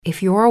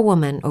If you're a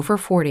woman over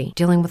 40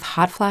 dealing with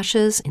hot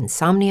flashes,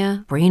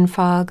 insomnia, brain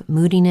fog,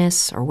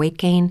 moodiness, or weight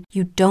gain,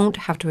 you don't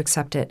have to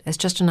accept it as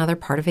just another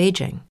part of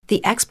aging.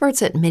 The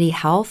experts at MIDI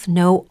Health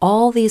know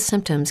all these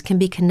symptoms can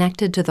be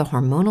connected to the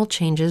hormonal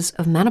changes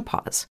of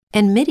menopause.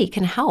 And MIDI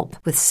can help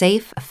with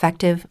safe,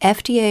 effective,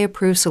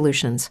 FDA-approved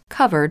solutions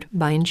covered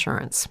by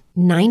insurance.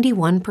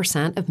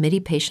 91% of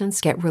MIDI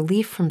patients get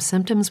relief from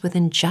symptoms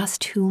within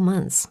just 2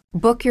 months.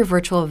 Book your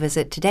virtual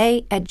visit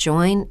today at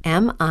joinmidi.com.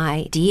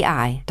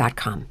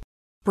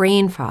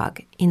 Brain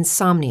fog,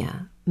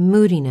 insomnia,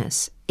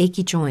 moodiness,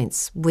 achy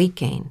joints, weight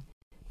gain.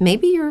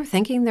 Maybe you're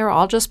thinking they're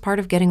all just part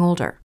of getting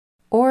older.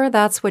 Or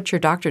that's what your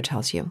doctor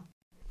tells you.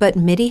 But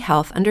MIDI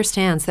Health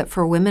understands that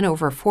for women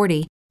over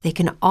 40, they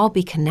can all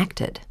be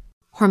connected.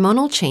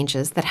 Hormonal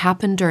changes that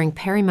happen during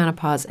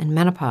perimenopause and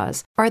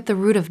menopause are at the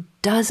root of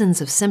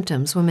dozens of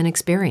symptoms women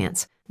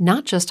experience,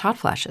 not just hot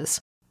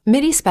flashes.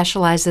 MIDI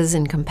specializes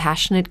in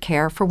compassionate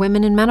care for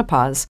women in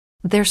menopause.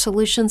 Their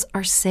solutions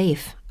are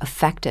safe,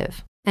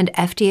 effective, and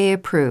FDA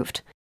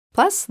approved.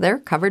 Plus, they're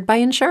covered by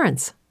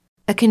insurance.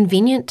 A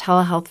convenient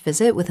telehealth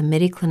visit with a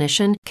MIDI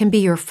clinician can be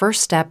your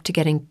first step to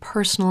getting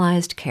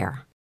personalized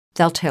care.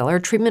 They'll tailor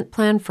a treatment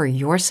plan for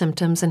your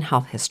symptoms and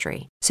health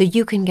history, so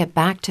you can get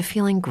back to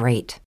feeling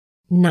great.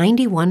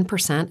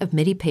 91% of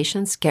MIDI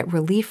patients get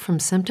relief from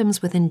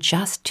symptoms within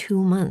just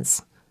 2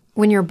 months.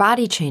 When your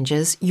body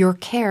changes, your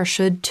care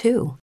should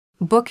too.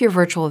 Book your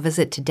virtual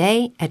visit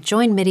today at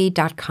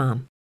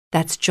joinmidi.com.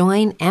 That's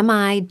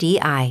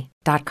joinmidi.com.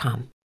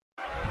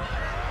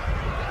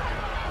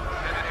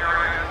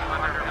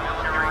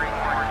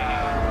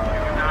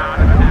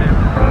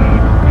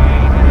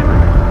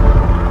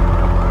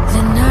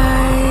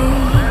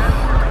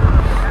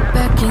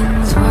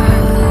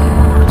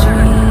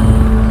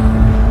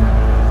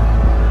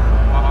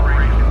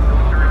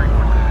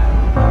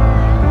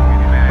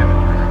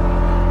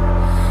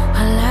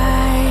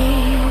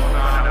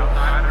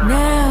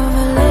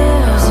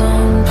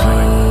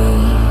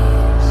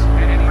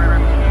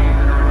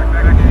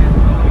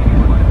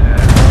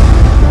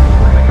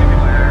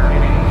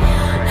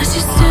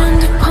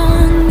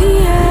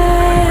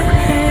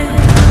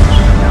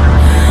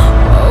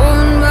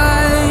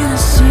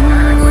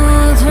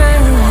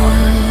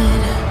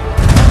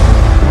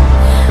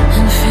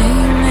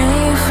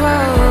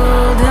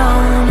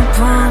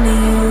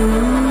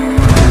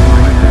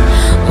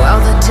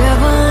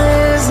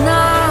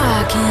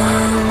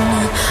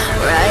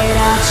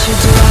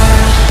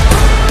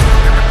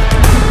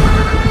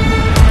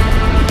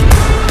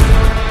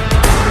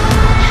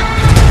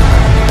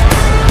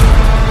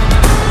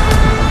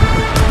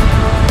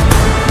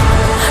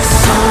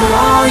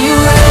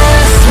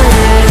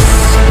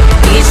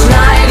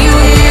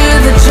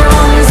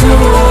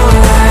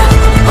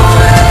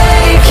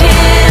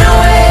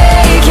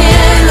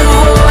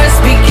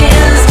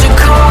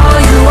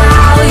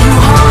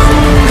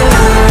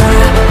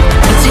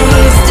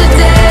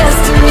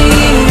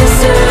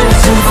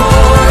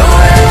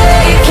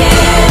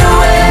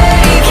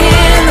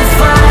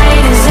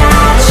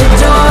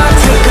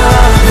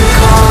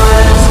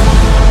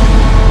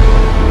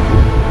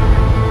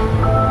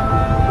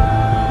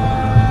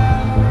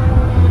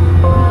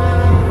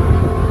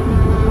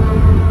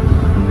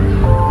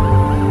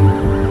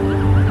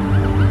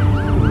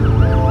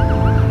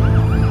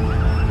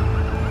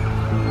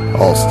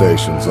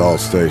 All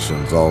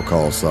stations, all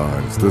call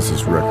signs. This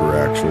is Wrecker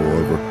Actual,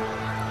 over.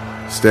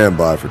 Stand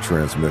by for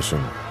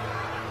transmission.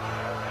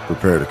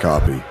 Prepare to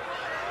copy.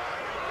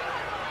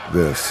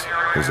 This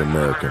is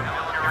American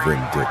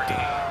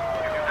Vindicta.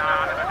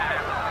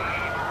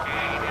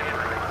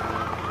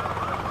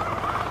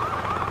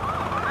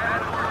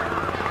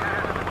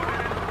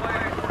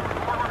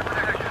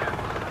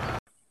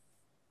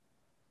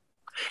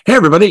 Hey,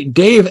 everybody.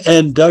 Dave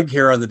and Doug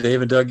here on the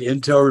Dave and Doug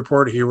Intel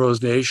Report,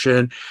 Heroes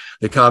Nation,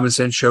 the Common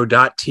Sense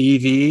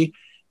Show.tv.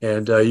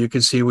 And you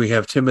can see we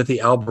have Timothy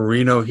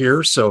Alberino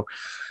here. So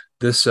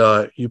this,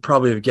 you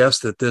probably have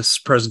guessed that this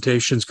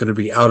presentation is going to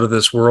be out of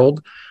this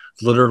world,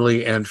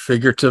 literally and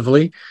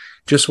figuratively.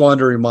 Just wanted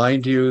to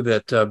remind you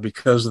that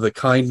because of the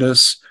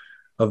kindness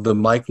of the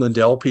Mike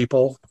Lindell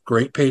people,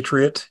 great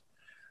patriot,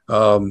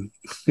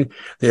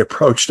 they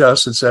approached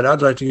us and said,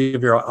 I'd like to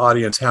give your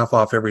audience half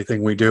off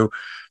everything we do.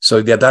 So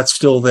yeah, that's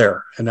still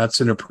there. And that's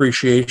an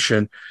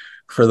appreciation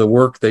for the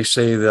work they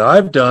say that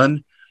I've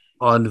done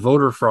on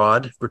voter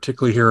fraud,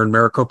 particularly here in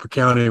Maricopa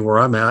County where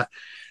I'm at.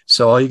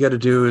 So all you got to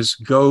do is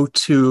go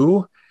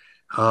to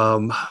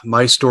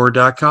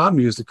mystore.com,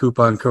 use the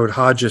coupon code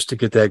Hodges to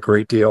get that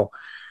great deal.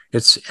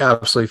 It's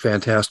absolutely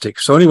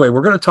fantastic. So anyway,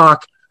 we're going to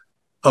talk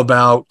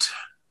about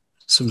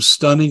some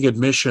stunning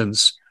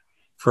admissions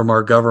from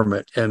our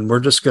government. And we're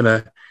just going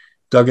to,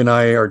 Doug and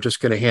I are just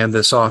going to hand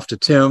this off to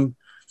Tim,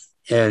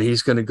 and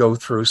he's going to go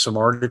through some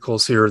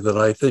articles here that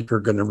I think are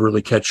going to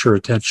really catch your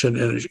attention,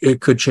 and it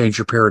could change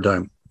your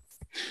paradigm.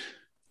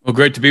 Well,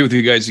 great to be with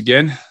you guys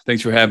again.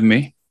 Thanks for having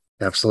me.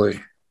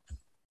 Absolutely.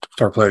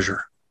 It's our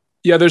pleasure.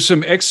 Yeah, there's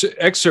some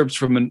excerpts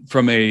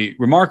from a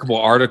remarkable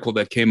article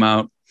that came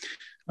out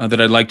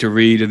that I'd like to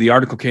read. The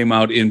article came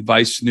out in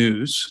Vice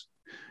News,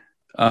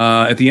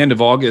 at the end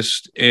of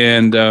August,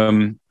 and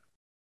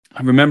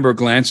I remember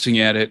glancing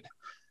at it,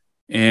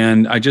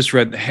 and I just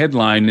read the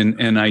headline,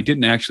 and I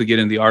didn't actually get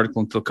into the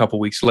article until a couple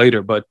weeks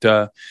later. But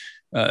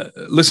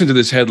listen to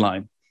this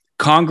headline: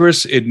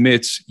 Congress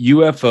admits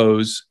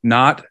UFOs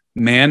not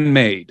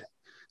man-made,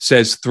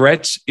 says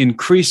threats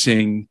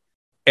increasing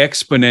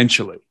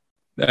exponentially.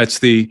 That's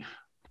the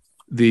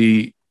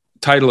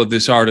title of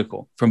this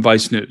article from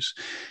Vice News.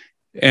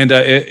 And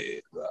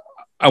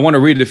I want to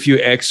read a few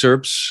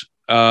excerpts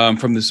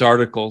from this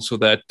article so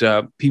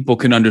that people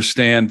can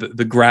understand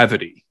the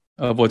gravity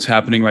of what's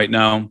happening right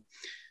now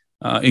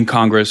in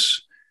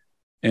Congress.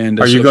 And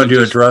are you going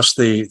to address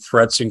the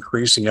threats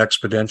increasing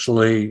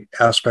exponentially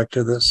aspect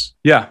of this?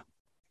 Yeah.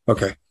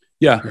 Okay.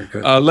 Yeah.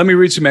 Let me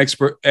read some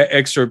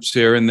excerpts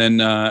here, and then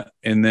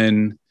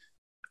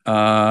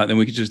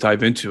we can just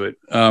dive into it.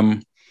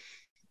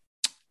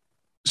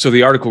 So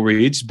the article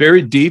reads: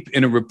 buried deep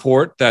in a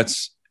report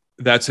that's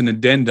an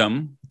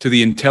addendum to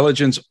the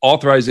Intelligence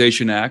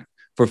Authorization Act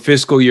for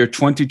fiscal year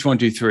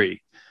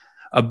 2023,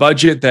 a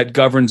budget that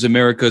governs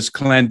America's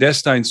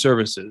clandestine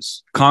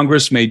services,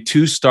 Congress made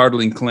two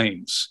startling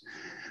claims.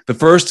 The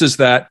first is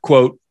that,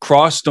 quote,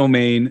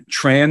 cross-domain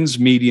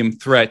trans-medium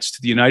threats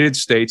to the United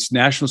States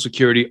national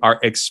security are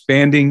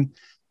expanding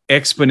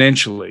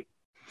exponentially.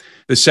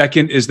 The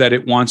second is that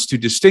it wants to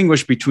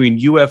distinguish between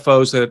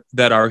UFOs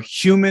that are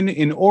human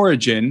in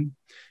origin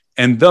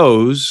and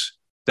those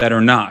that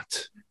are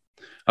not.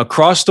 A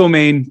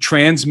cross-domain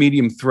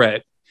trans-medium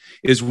threat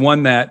is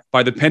one that,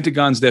 by the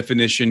Pentagon's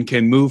definition,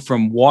 can move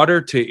from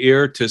water to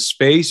air to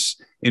space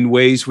in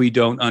ways we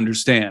don't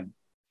understand.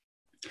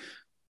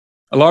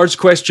 A large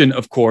question,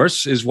 of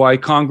course, is why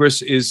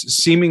Congress is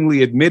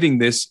seemingly admitting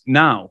this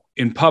now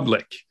in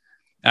public.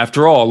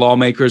 After all,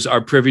 lawmakers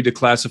are privy to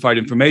classified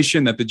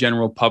information that the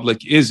general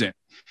public isn't.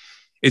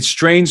 It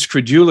strains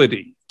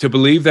credulity to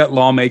believe that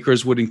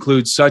lawmakers would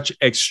include such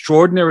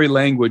extraordinary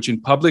language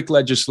in public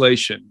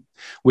legislation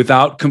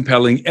without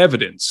compelling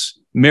evidence.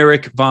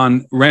 Merrick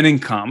von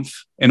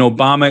Rennenkampf, an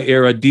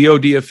Obama-era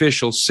DOD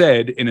official,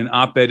 said in an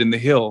op-ed in The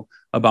Hill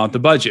about the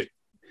budget.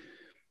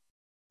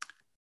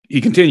 He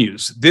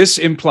continues, this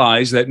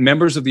implies that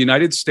members of the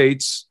United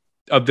States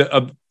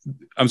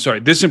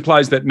this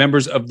implies that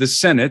members of the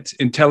Senate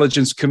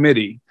Intelligence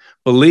Committee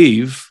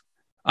believe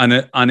on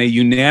a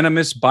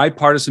unanimous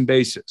bipartisan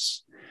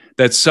basis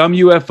that some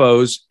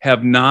UFOs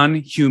have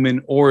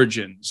non-human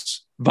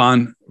origins,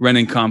 von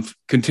Rennenkampf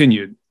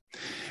continued.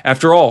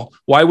 After all,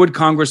 why would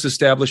Congress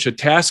establish a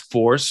task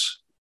force,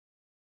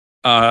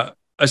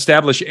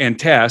 establish and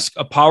task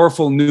a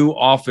powerful new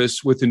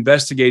office with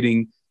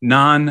investigating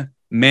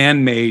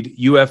non-man-made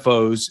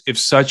UFOs if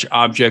such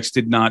objects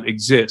did not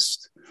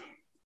exist?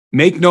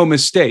 Make no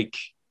mistake,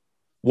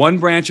 one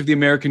branch of the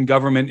American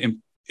government,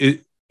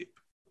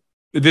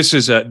 this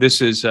is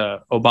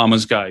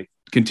Obama's guy,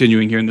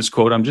 continuing here in this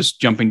quote, I'm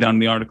just jumping down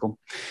the article.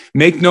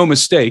 Make no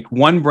mistake,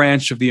 one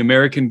branch of the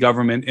American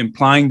government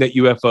implying that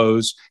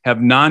UFOs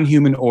have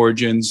non-human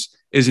origins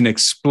is an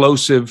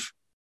explosive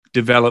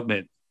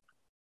development.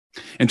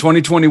 In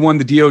 2021,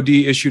 the DOD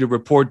issued a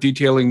report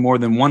detailing more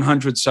than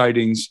 100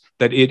 sightings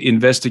that it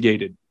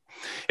investigated.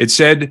 It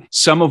said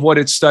some of what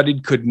it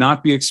studied could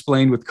not be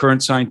explained with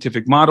current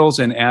scientific models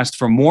and asked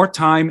for more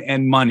time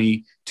and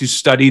money to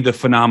study the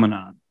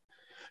phenomenon.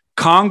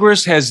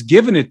 Congress has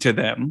given it to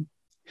them,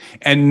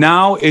 and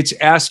now it's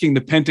asking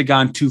the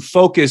Pentagon to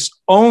focus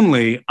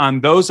only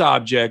on those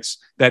objects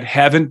that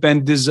haven't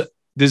been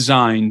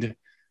designed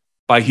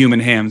by human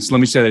hands. Let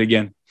me say that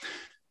again.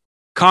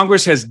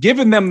 Congress has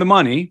given them the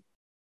money,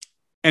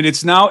 and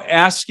it's now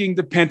asking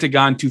the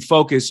Pentagon to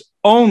focus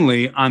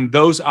only on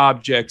those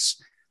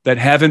objects that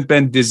haven't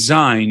been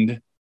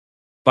designed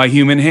by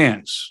human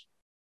hands.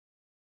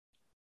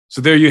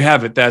 So there you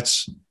have it.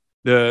 That's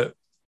the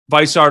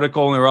Vice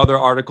article, and there are other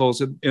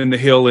articles in The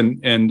Hill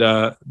and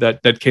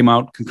that came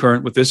out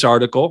concurrent with this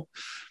article.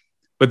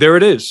 But there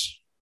it is.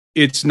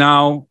 It's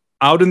now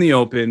out in the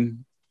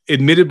open,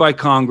 admitted by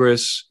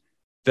Congress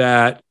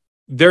that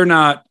they're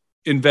not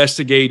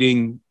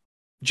investigating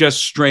just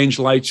strange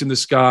lights in the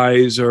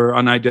skies or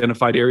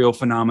unidentified aerial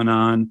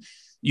phenomenon,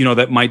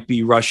 that might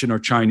be Russian or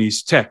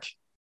Chinese tech.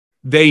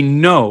 They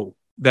know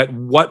that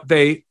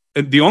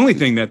the only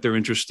thing that they're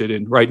interested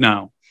in right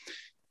now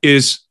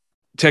is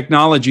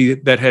technology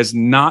that has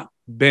not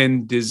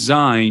been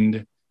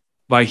designed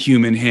by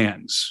human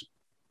hands.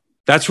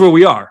 That's where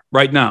we are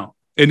right now.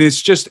 And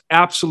it's just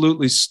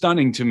absolutely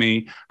stunning to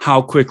me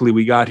how quickly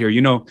we got here.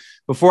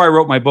 Before I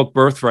wrote my book,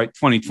 Birthright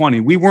 2020,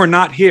 we were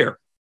not here.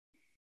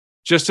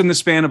 Just in the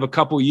span of a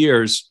couple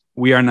years,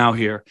 we are now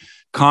here.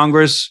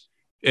 Congress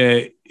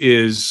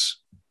is,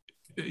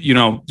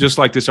 just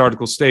like this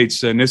article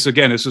states, and this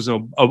is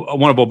one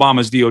of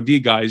Obama's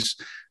DOD guys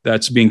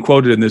that's being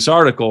quoted in this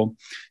article.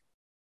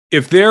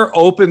 If they're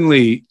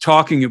openly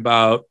talking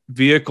about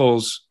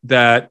vehicles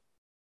that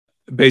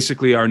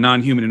basically are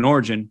non-human in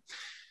origin,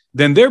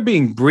 then they're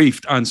being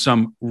briefed on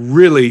some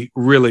really,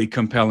 really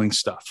compelling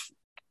stuff,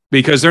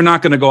 because they're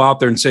not going to go out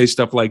there and say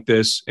stuff like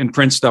this and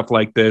print stuff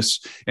like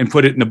this and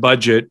put it in a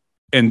budget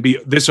and be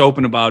this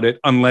open about it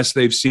unless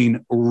they've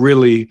seen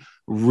really,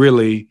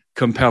 really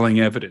compelling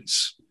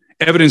evidence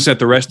that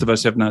the rest of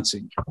us have not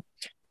seen.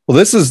 Well,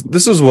 this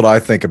is what I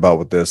think about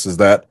with this is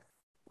that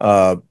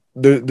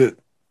the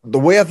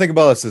way I think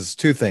about this is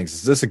two things.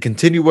 Is this a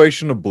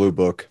continuation of Blue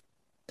Book,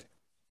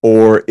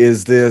 or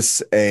is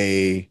this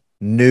a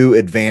new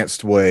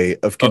advanced way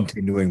of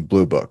continuing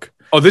Blue Book?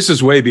 Oh, this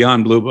is way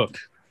beyond Blue Book.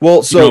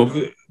 Well,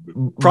 so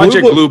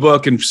Project Blue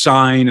Book and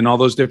Sign and all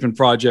those different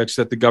projects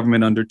that the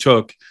government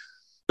undertook,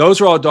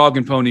 those are all dog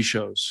and pony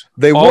shows.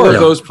 All of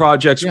those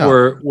projects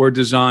were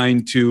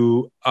designed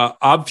to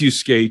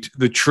obfuscate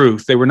the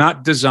truth. They were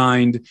not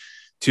designed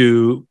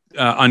to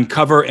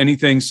uncover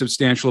anything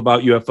substantial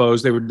about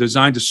UFOs. They were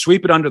designed to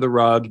sweep it under the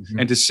rug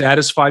and to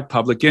satisfy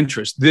public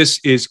interest. This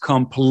is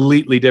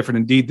completely different.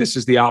 Indeed, this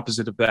is the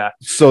opposite of that.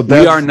 So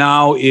we are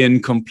now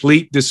in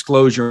complete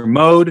disclosure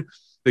mode.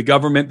 The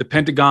government, the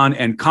Pentagon,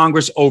 and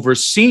Congress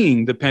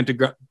overseeing the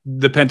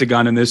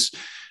Pentagon in this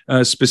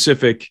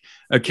specific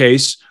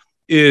case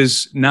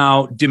is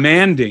now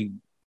demanding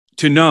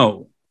to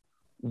know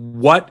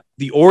what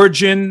the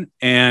origin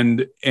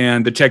and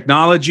the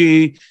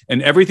technology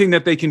and everything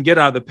that they can get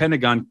out of the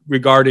Pentagon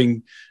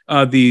regarding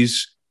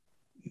these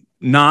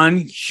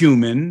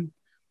non-human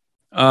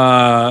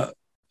UFOs.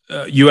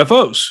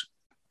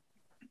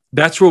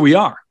 That's where we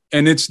are,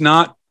 and this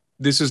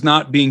is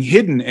not being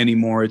hidden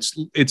anymore.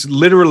 It's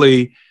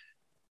literally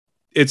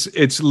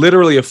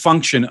a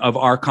function of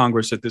our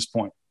Congress at this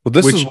point. Well,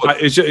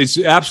 it's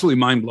absolutely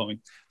mind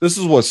blowing. This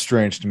is what's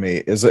strange to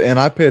me and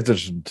I pay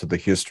attention to the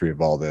history of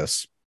all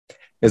this,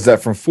 is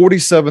that from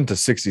 47 to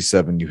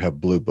 67, you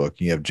have Blue Book.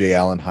 You have J.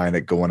 Allen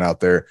Hynek going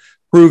out there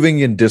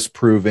proving and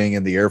disproving,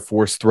 and the Air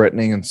Force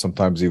threatening and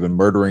sometimes even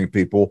murdering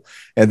people.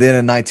 And then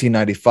in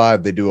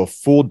 1995, they do a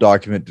full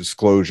document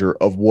disclosure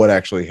of what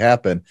actually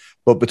happened.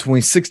 But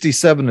between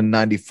 67 and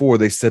 94,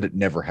 they said it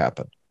never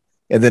happened.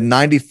 And then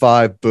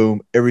 95,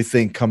 boom,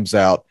 everything comes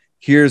out.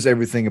 Here's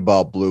everything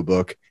about Blue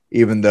Book,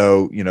 even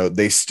though,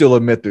 they still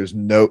admit there's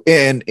no,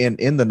 and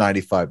in the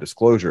 95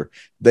 disclosure,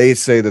 they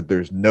say that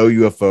there's no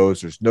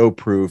UFOs, there's no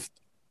proof.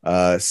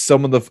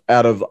 Some of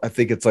I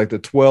think it's like the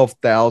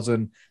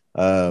 12,000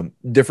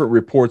 different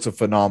reports of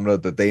phenomena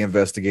that they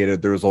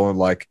investigated, there was only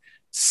like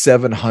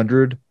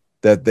 700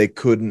 that they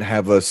couldn't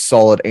have a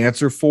solid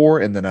answer for.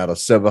 And then out of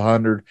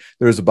 700,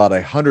 there's about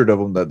 100 of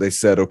them that they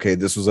said, okay,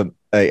 this was an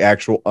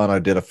actual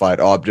unidentified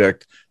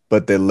object,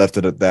 but they left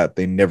it at that.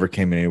 They never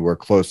came anywhere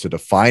close to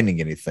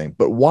defining anything.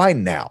 But why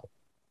now?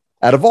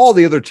 Out of all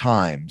the other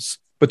times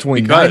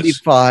between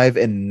 95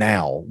 and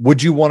now,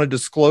 would you want to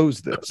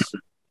disclose this?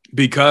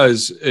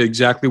 Because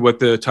exactly what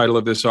the title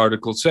of this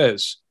article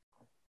says.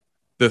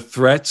 The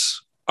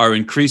threats are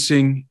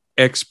increasing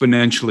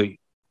exponentially.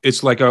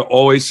 It's like I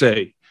always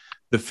say,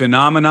 the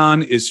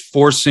phenomenon is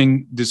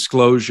forcing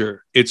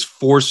disclosure. It's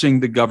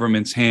forcing the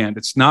government's hand.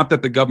 It's not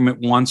that the government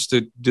wants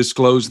to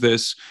disclose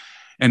this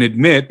and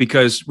admit,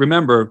 because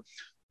remember,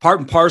 part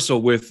and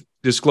parcel with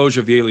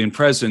disclosure of the alien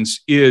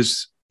presence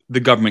is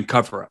the government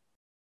cover-up.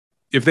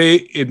 If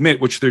they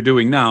admit, which they're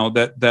doing now,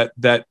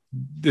 that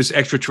this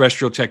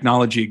extraterrestrial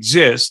technology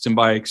exists, and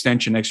by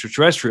extension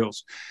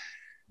extraterrestrials,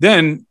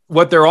 then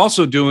what they're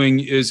also doing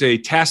is a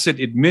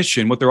tacit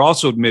admission. What they're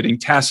also admitting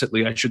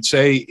tacitly, I should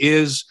say,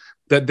 is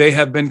that they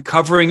have been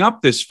covering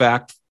up this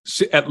fact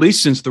at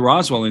least since the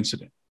Roswell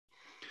incident.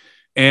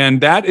 And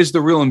that is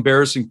the real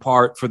embarrassing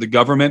part for the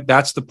government.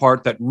 That's the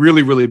part that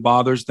really, really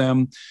bothers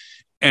them.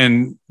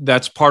 And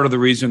that's part of the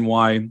reason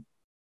why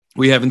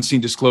we haven't seen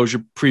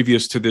disclosure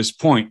previous to this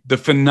point. The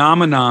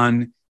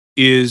phenomenon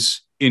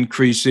is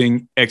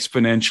increasing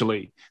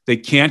exponentially. They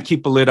can't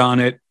keep a lid on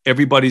it.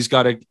 Everybody's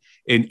got an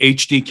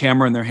HD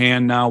camera in their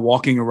hand now,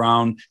 walking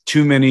around.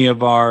 Too many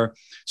of our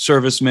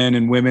servicemen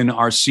and women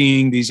are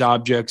seeing these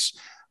objects,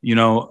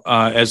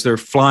 as they're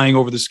flying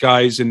over the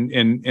skies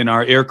in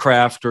our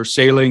aircraft or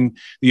sailing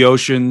the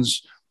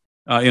oceans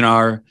in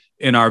our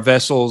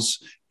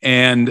vessels.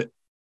 And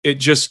it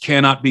just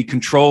cannot be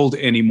controlled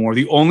anymore.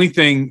 The only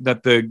thing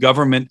that the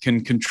government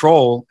can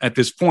control at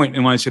this point,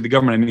 and when I say the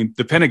government, I mean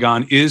the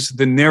Pentagon, is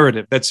the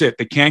narrative. That's it.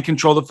 They can't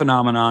control the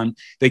phenomenon.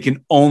 They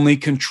can only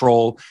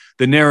control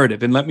the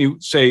narrative. And let me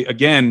say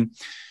again,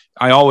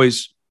 I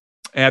always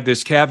add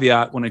this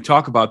caveat when I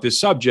talk about this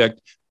subject.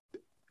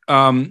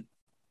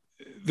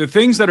 The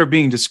things that are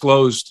being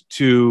disclosed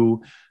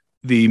to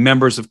the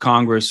members of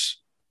Congress,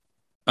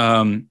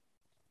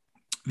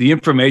 the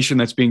information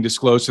that's being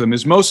disclosed to them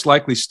is most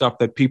likely stuff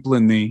that people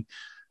in the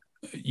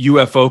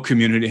UFO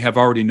community have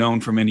already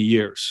known for many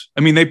years.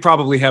 I mean, they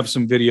probably have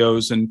some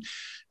videos and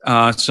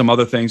some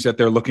other things that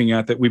they're looking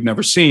at that we've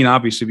never seen,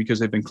 obviously, because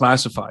they've been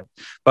classified.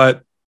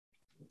 But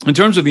in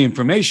terms of the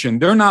information,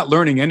 they're not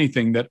learning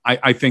anything that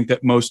I think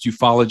that most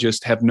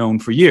ufologists have known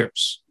for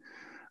years.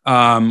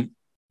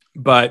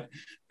 But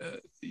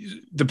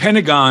the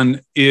Pentagon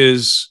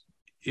is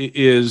a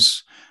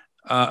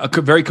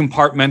very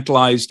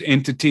compartmentalized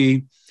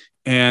entity,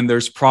 and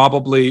there's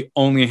probably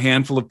only a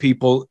handful of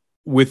people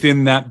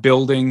within that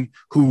building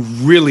who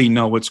really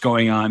know what's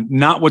going on,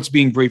 not what's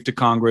being briefed to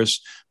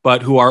Congress,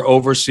 but who are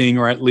overseeing,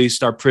 or at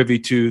least are privy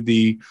to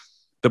the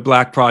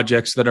black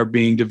projects that are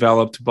being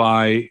developed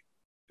by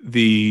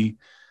the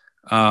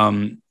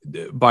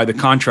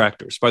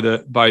contractors,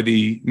 by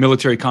the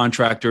military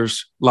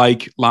contractors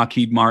like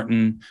Lockheed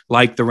Martin,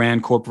 like the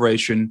Rand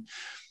Corporation.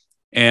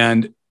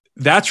 And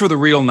that's where the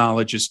real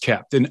knowledge is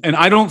kept. And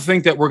I don't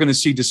think that we're going to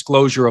see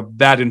disclosure of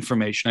that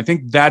information. I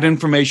think that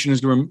information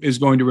is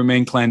going to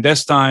remain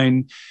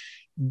clandestine.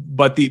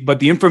 But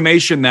the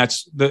information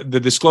that's the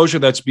disclosure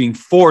that's being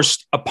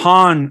forced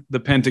upon the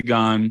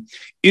Pentagon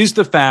is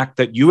the fact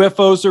that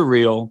UFOs are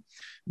real.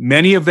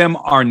 Many of them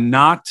are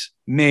not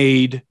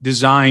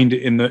designed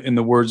in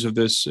the words of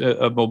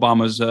of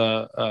Obama's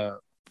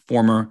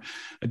former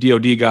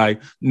DOD guy,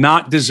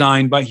 not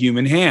designed by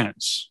human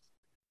hands.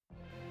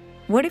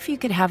 What if you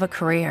could have a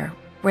career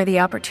where the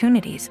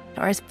opportunities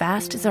are as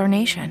vast as our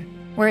nation,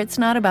 where it's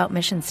not about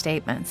mission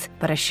statements,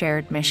 but a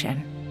shared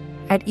mission?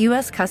 At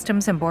U.S.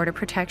 Customs and Border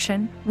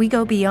Protection, we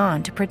go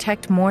beyond to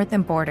protect more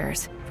than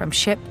borders. From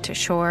ship to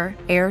shore,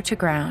 air to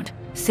ground,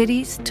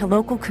 cities to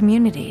local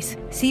communities,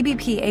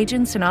 CBP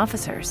agents and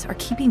officers are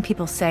keeping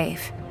people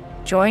safe.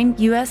 Join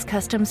U.S.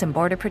 Customs and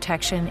Border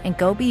Protection and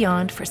go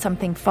beyond for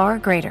something far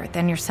greater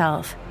than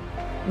yourself.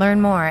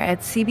 Learn more at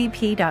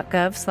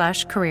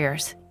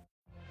cbp.gov/careers.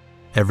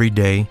 Every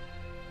day,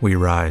 we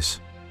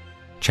rise,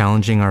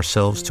 challenging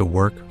ourselves to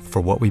work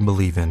for what we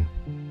believe in.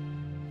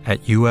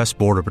 At U.S.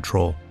 Border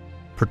Patrol,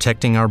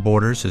 protecting our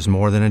borders is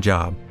more than a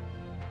job.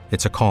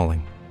 It's a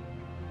calling.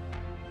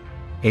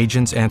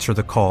 Agents answer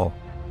the call,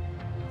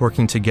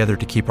 working together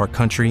to keep our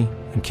country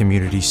and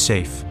communities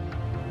safe.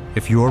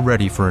 If you're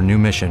ready for a new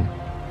mission,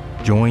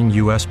 join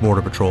U.S.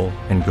 Border Patrol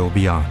and go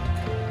beyond.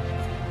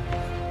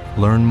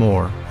 Learn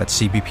more at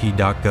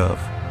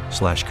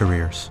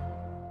cbp.gov/careers.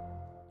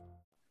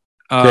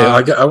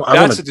 I want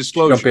That's a to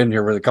disclosure. jump in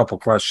here with a couple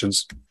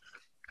questions.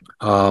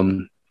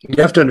 You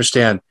have to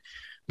understand,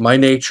 my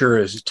nature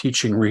as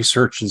teaching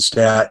research and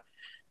stat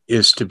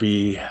is to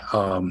be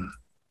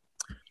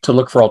to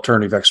look for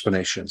alternative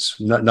explanations,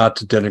 not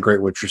to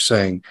denigrate what you're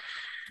saying.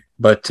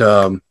 But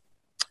let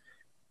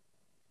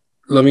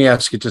me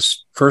ask you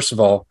just, first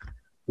of all,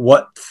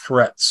 what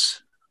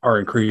threats are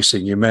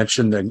increasing? You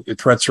mentioned that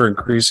threats are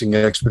increasing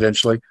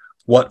exponentially.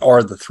 What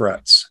are the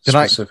threats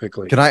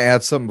specifically? Can I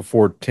add something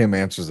before Tim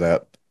answers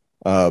that?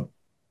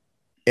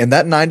 In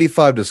that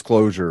 95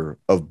 disclosure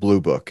of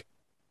Blue Book,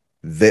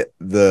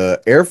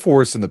 the Air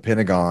Force and the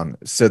Pentagon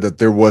said that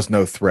there was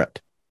no threat.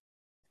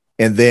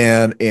 And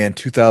then in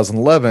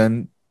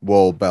 2011,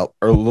 well, about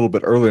a little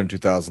bit earlier in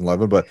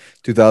 2011, but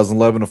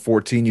 2011 to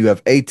 14, you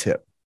have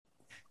ATIP.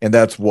 And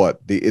that's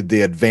what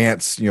the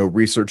advanced,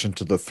 research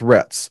into the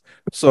threats.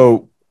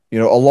 So,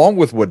 along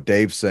with what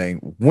Dave's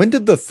saying, when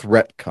did the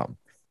threat come?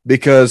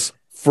 Because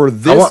for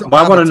this,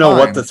 I want to know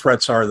what the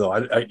threats are,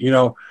 though.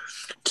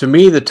 To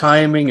me, the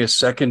timing is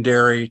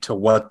secondary to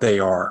what they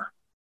are.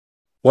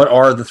 What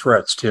are the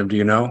threats, Tim? Do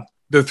you know?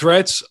 The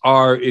threats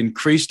are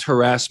increased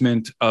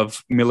harassment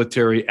of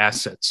military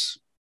assets,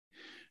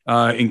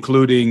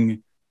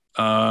 including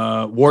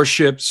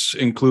warships,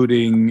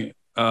 including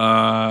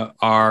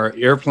our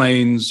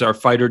airplanes, our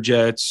fighter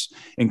jets,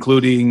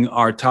 including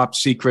our top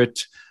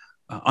secret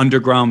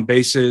underground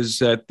bases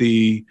that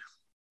the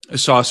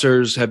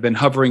saucers have been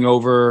hovering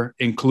over,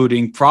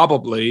 including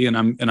probably, and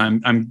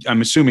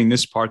I'm assuming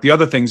this part. The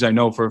other things I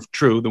know for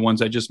true, the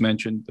ones I just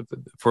mentioned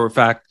for a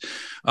fact,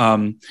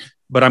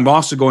 but I'm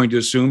also going to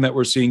assume that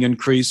we're seeing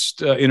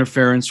increased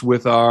interference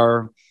with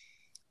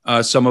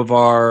some of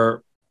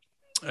our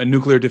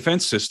nuclear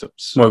defense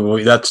systems.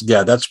 Well,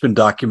 that's been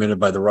documented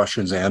by the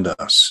Russians and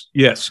us.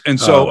 Yes, and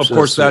so of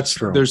course that's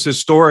true.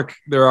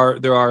 There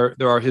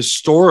are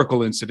historical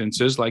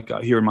incidences like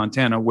here in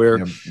Montana where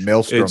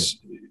Maelstrom.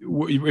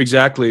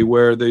 Exactly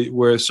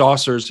where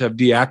saucers have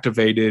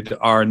deactivated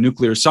our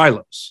nuclear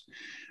silos.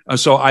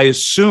 So I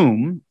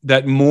assume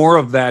that more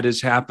of that is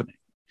happening,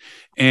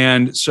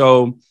 and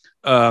so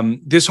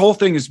this whole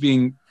thing is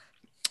being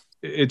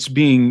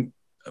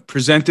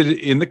presented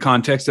in the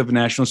context of a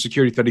national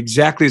security threat,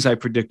 exactly as I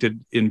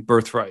predicted in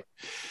Birthright.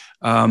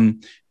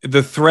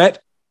 The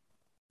threat,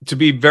 to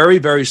be very,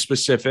 very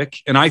specific,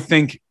 and I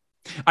think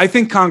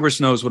Congress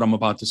knows what I'm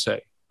about to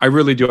say. I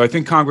really do. I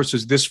think Congress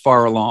is this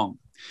far along.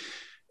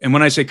 And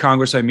when I say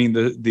Congress, I mean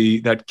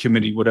that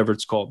committee, whatever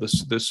it's called,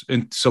 this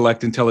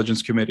Select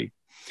Intelligence Committee.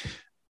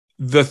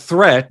 The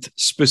threat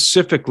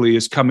specifically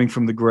is coming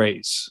from the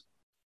Greys.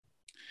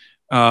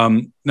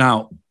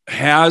 Now,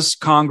 has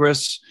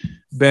Congress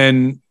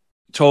been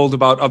told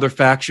about other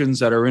factions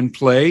that are in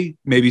play?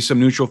 Maybe some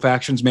neutral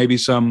factions, maybe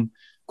some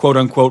quote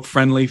unquote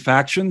friendly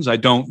factions. I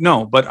don't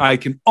know, but I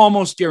can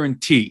almost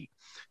guarantee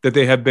that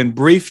they have been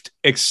briefed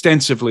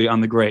extensively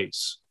on the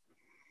Greys.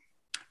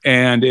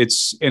 And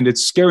it's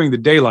scaring the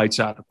daylights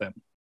out of them.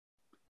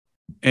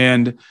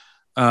 And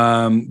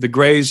the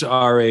Greys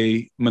are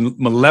a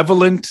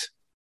malevolent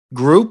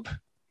group.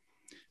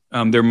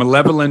 They're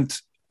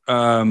malevolent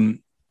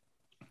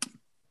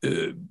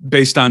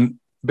based on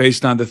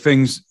the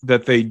things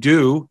that they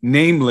do,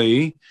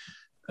 namely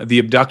the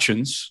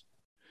abductions,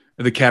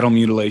 the cattle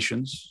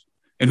mutilations,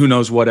 and who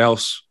knows what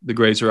else the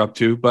Greys are up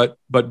to. But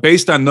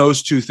based on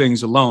those two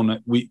things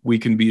alone, we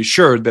can be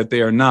assured that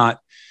they are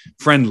not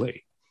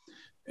friendly.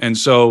 And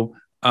so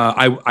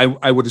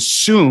I would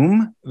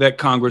assume that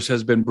Congress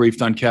has been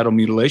briefed on cattle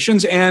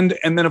mutilations and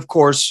then, of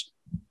course,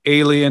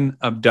 alien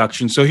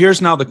abduction. So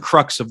here's now the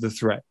crux of the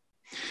threat.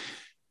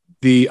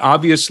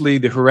 Obviously,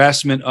 the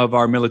harassment of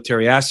our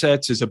military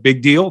assets is a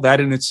big deal. That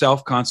in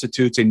itself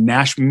constitutes a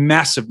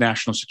massive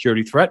national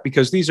security threat,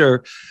 because these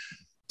are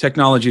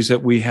technologies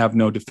that we have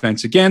no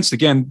defense against.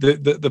 Again,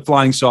 the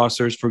flying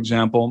saucers, for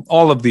example,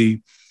 all of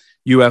the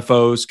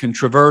UFOs can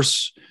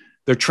traverse.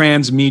 They're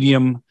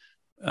trans-medium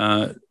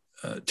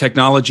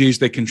technologies.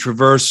 They can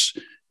traverse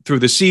through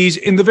the seas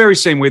in the very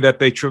same way that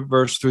they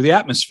traverse through the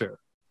atmosphere,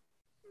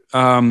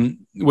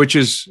 which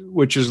is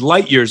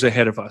light years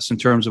ahead of us in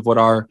terms of what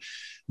our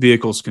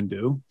vehicles can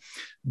do.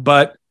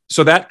 But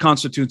so that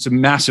constitutes a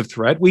massive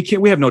threat.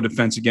 We have no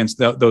defense against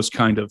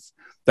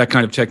that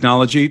kind of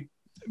technology.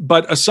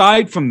 But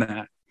aside from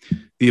that,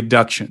 the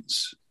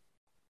abductions,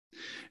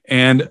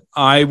 and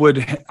I would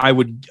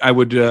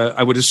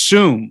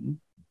assume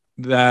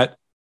that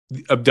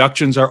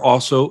abductions are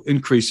also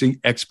increasing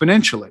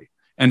exponentially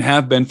and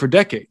have been for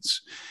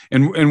decades.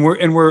 And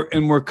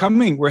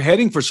we're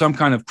heading for some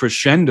kind of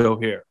crescendo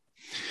here.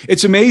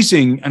 It's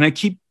amazing, and I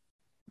keep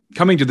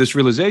coming to this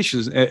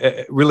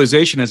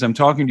realization as I'm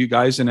talking to you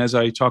guys and as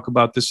I talk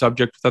about this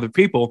subject with other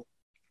people,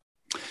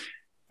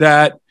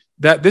 that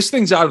this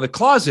thing's out of the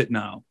closet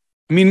now.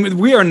 I mean,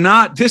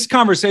 this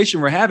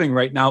conversation we're having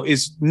right now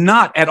is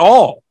not at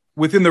all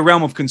within the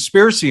realm of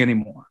conspiracy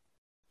anymore.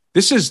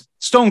 This is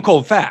stone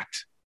cold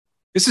fact.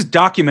 This is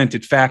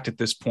documented fact at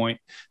this point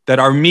that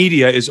our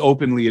media is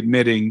openly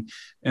admitting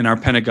in our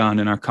Pentagon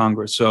and our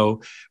Congress.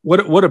 So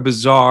what a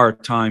bizarre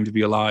time to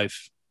be alive.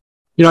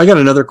 I got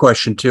another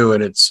question too,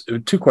 and it's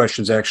two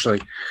questions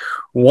actually.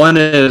 One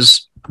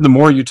is, the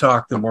more you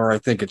talk, the more I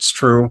think it's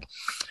true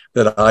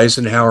that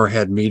Eisenhower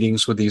had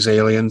meetings with these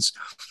aliens.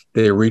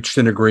 They reached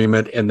an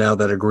agreement, and now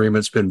that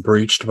agreement's been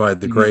breached by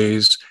the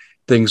Greys.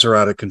 Things are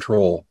out of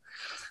control.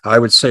 I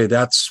would say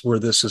that's where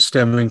this is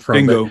stemming from.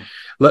 Bingo.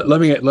 Let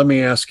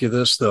me ask you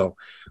this though: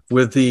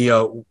 with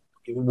the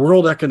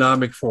World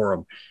Economic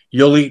Forum,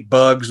 you'll eat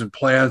bugs and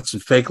plants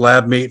and fake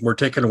lab meat, and we're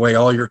taking away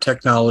all your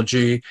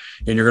technology,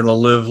 and you're going to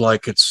live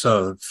like it's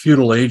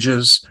feudal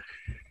ages.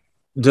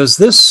 Does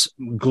this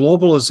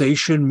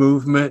globalization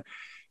movement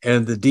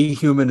and the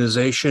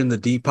dehumanization, the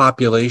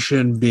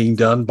depopulation being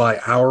done by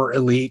our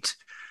elite,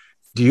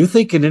 do you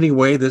think in any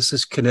way this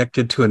is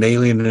connected to an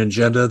alien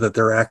agenda that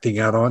they're acting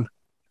out on?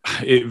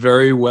 It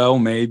very well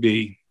may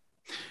be.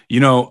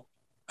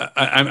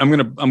 I'm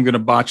gonna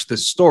botch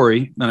this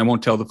story, and I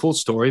won't tell the full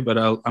story, but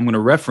I'm going to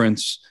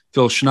reference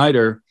Phil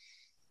Schneider.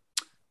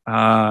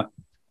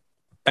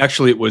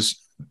 Actually, it was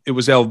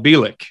El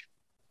Bielek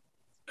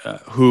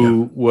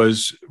who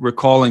was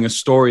recalling a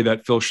story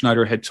that Phil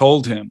Schneider had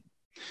told him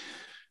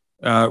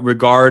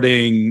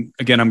regarding.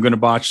 Again, I'm going to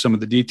botch some of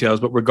the details,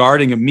 but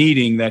regarding a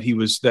meeting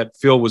that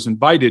Phil was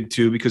invited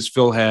to, because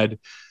Phil had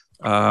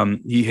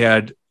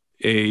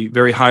a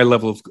very high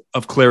level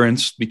of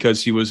clearance,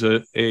 because he was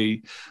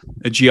a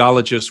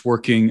geologist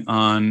working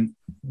on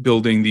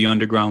building the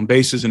underground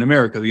bases in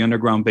America, the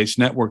underground base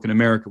network in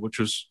America, which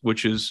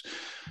is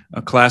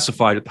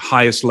classified at the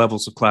highest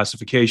levels of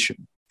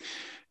classification.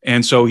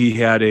 And so he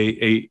had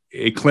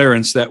a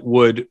clearance that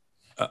would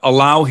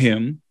allow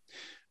him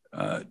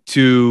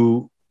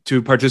to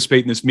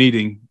participate in this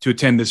meeting, to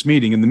attend this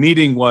meeting. And the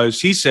meeting was,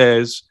 he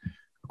says,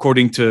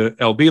 according to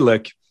El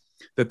Bielek,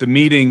 that the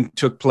meeting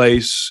took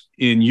place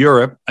in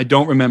Europe. I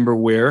don't remember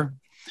where,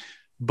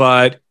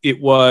 but it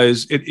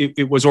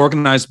was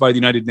organized by the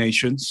United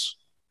Nations,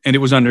 and it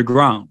was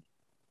underground.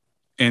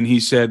 And he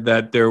said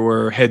that there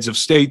were heads of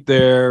state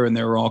there, and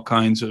there were all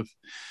kinds of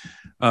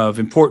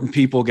important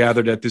people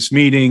gathered at this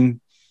meeting.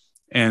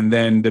 And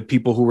then the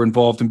people who were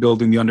involved in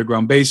building the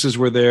underground bases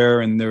were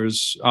there, and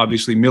there's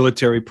obviously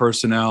military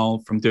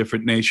personnel from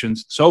different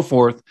nations, so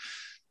forth.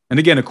 And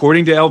again,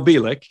 according to El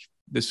Bielek,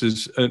 this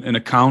is an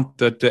account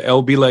that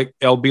El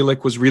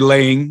Bielek was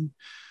relaying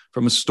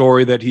from a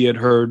story that he had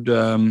heard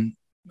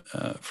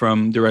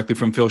directly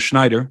from Phil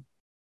Schneider.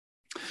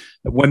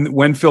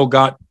 When Phil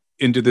got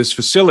into this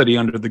facility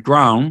under the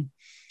ground,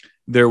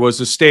 there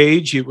was a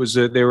stage.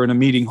 They were in a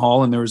meeting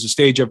hall, and there was a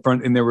stage up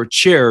front, and there were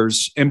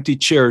empty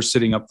chairs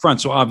sitting up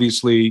front. So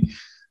obviously,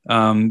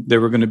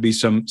 there were going to be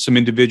some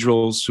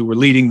individuals who were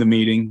leading the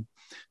meeting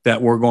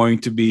that were going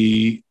to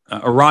be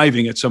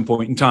arriving at some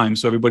point in time.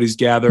 So everybody's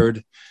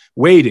gathered,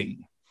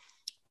 waiting.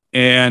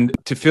 And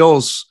to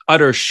Phil's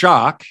utter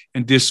shock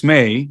and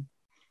dismay,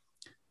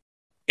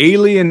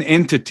 alien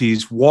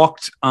entities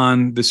walked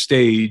on the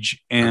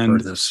stage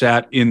and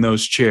sat in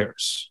those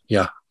chairs.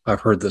 Yeah,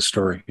 I've heard this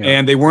story. Yeah.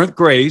 And they weren't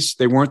Greys.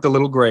 They weren't the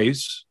little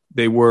Greys.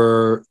 They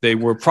were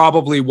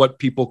probably what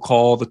people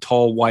call the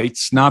tall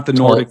whites, not the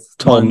Nordic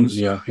ones.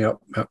 Yeah.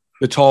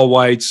 The tall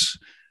whites.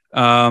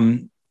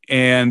 And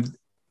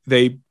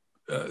they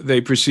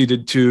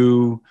proceeded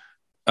to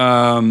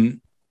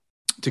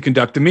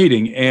conduct the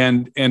meeting.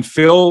 And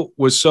Phil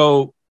was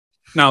so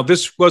Now,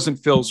 this wasn't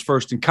Phil's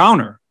first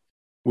encounter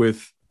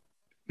with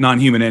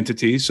non-human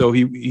entities. So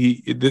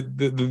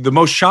the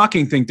most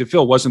shocking thing to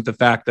Phil wasn't the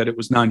fact that it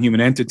was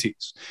non-human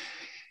entities.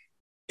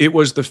 It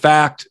was the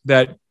fact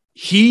that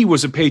he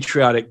was a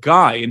patriotic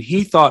guy, and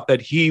he thought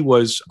that he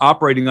was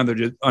operating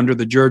under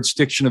the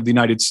jurisdiction of the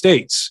United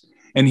States.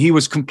 And he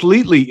was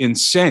completely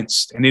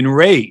incensed and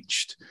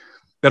enraged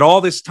that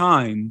all this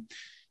time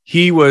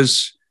he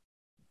was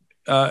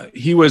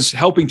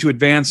helping to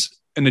advance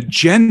an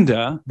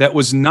agenda that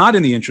was not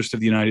in the interest of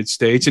the United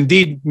States,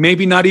 indeed,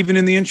 maybe not even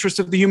in the interest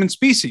of the human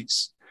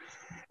species.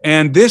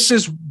 And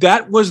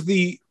that was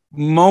the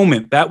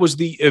moment, that was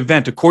the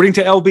event. According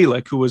to Al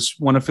Bielek, who was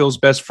one of Phil's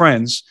best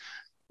friends,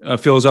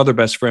 Phil's other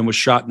best friend was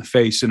shot in the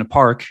face in a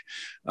park,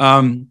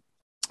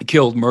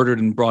 killed, murdered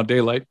in broad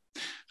daylight,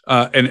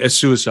 and as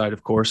suicide,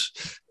 of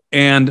course.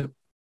 And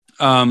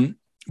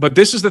but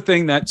this is the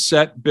thing that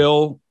set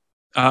Phil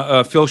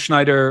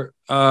Schneider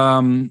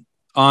on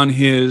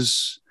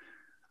his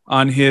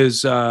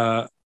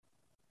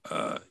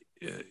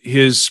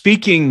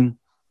speaking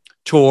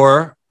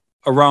tour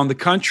around the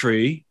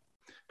country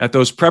at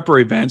those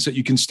prepper events that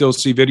you can still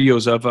see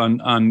videos of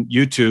on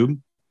YouTube,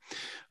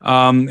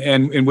 and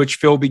in which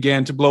Phil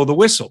began to blow the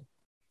whistle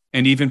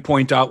and even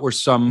point out where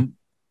some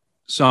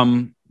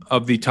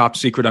of the top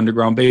secret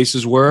underground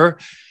bases were.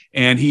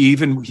 And he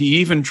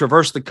even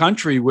traversed the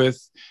country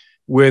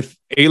with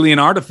alien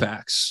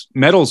artifacts,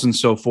 metals and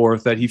so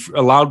forth, that he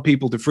allowed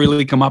people to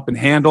freely come up and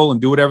handle and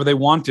do whatever they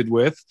wanted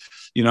with,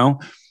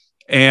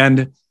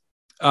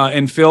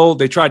 and Phil,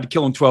 they tried to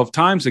kill him 12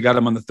 times. They got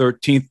him on the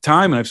 13th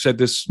time. And I've said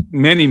this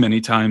many,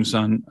 many times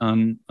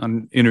on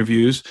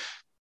interviews.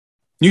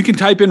 You can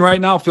type in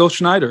right now, Phil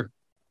Schneider,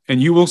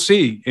 and you will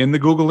see in the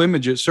Google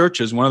images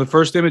searches, one of the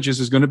first images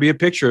is going to be a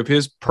picture of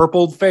his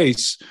purpled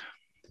face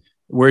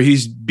where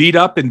he's beat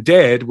up and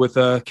dead with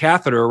a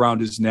catheter around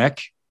his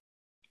neck.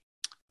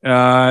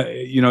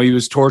 He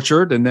was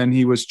tortured and then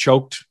he was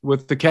choked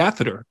with the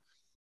catheter.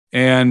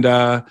 And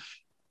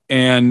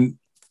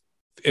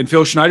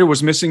Phil Schneider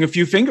was missing a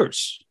few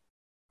fingers.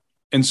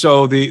 And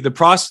so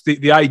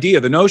the idea,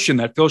 the notion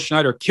that Phil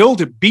Schneider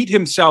beat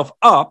himself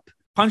up,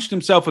 punched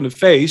himself in the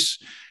face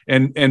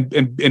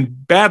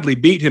and badly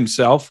beat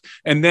himself,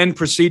 and then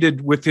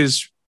proceeded with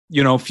his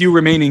few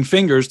remaining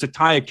fingers to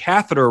tie a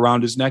catheter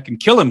around his neck and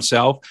kill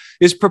himself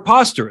is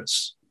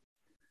preposterous.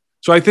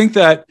 So I think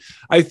that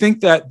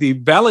the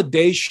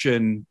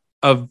validation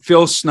of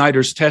Phil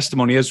Schneider's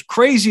testimony, as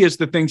crazy as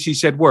the things he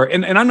said were,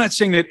 and I'm not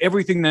saying that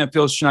everything that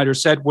Phil Schneider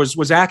said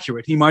was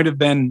accurate. He might have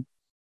been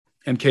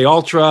MK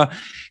Ultra.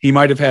 He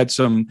might have had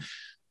some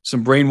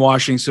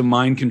brainwashing, some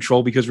mind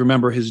control, because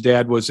remember, his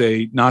dad was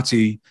a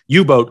Nazi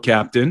U-boat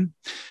captain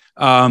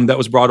that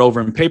was brought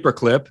over in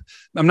paperclip.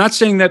 I'm not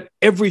saying that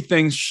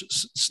everything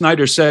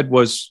Schneider said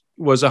was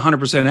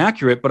 100%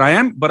 accurate, but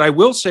I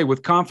will say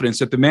with confidence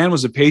that the man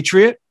was a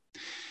patriot,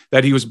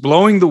 that he was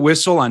blowing the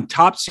whistle on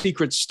top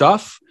secret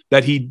stuff,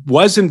 that he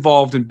was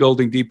involved in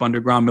building deep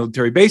underground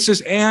military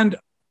bases, and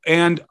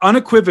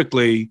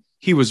unequivocally,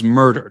 he was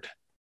murdered.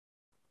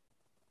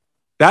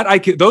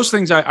 Those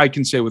things I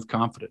can say with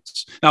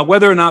confidence. Now,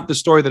 whether or not the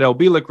story that Al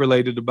Bielek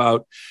related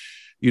about,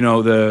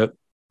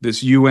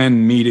 this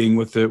UN meeting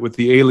with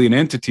the alien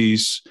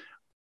entities,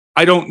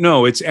 I don't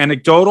know. It's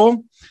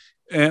anecdotal,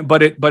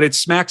 but it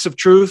smacks of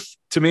truth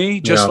to me,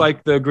 just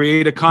like the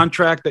Greada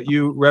contract that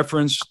you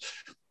referenced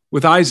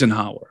with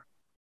Eisenhower.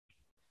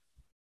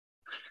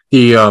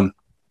 I'm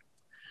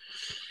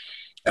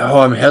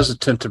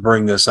hesitant to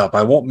bring this up.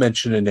 I won't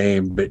mention a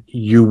name, but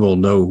you will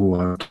know who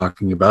I'm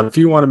talking about. If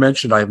you want to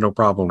mention it, I have no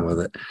problem with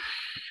it.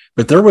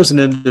 But there was an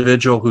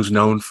individual who's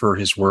known for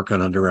his work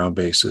on underground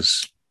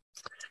bases.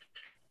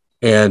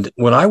 And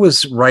when I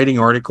was writing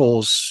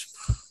articles,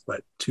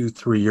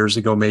 2-3 years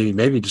ago,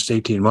 maybe just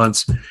 18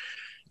 months,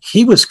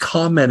 he was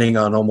commenting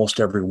on almost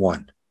every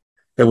one.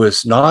 It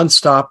was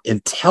nonstop,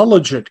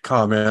 intelligent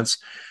comments.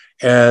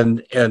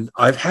 And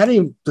I've had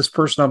this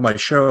person on my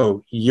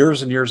show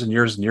years and years and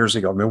years and years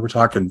ago. I mean, we're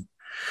talking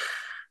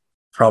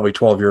probably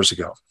 12 years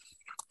ago.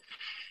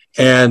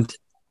 And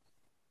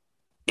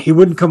he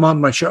wouldn't come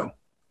on my show.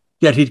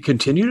 Yet he'd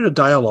continue to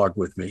dialogue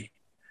with me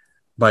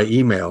by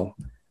email.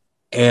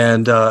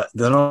 And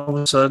then all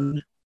of a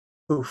sudden,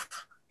 poof,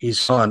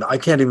 he's gone. I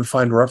can't even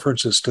find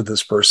references to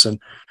this person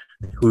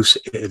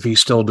if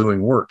he's still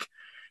doing work.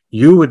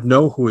 You would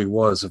know who he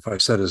was if I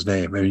said his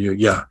name. And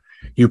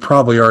you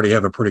probably already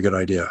have a pretty good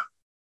idea.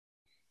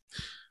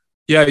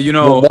 Yeah,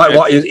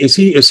 why is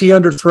he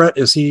under threat?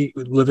 Is he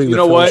living the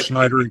Phil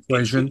Schneider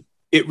equation?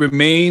 It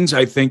remains,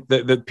 I think,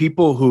 that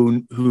people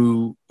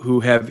who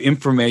have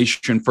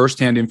information,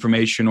 firsthand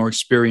information or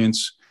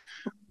experience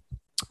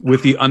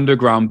with the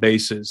underground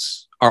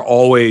bases are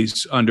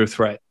always under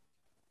threat.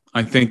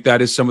 I think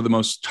that is some of the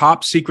most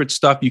top secret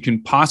stuff you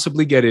can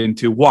possibly get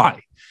into.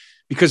 Why?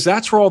 Because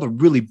that's where all the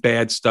really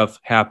bad stuff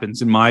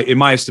happens, in my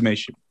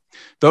estimation.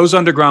 Those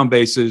underground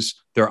bases,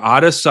 they're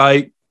out of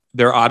sight,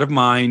 they're out of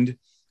mind,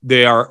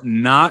 they are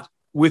not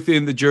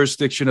within the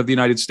jurisdiction of the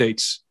United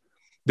States.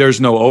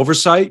 There's no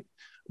oversight.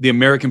 the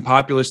American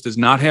populace does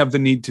not have the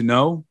need to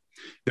know.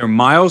 They're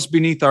miles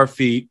beneath our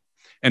feet.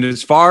 And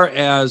as far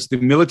as the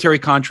military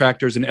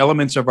contractors and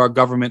elements of our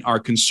government are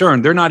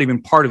concerned, they're not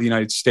even part of the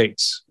United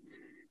States.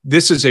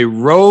 This is a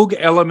rogue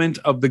element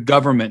of the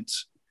government.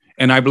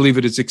 And I believe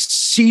it is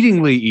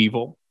exceedingly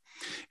evil.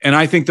 And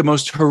I think the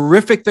most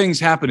horrific things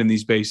happen in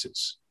these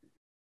bases,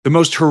 the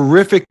most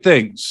horrific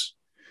things.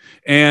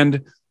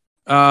 And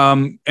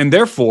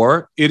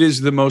therefore, it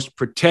is the most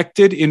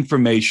protected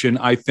information.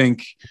 I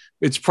think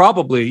it's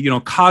probably,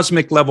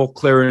 cosmic level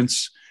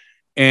clearance.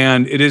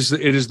 And it is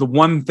the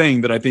one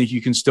thing that I think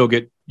you can still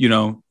get,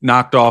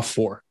 knocked off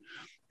for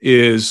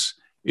is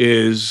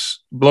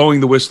blowing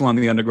the whistle on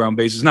the underground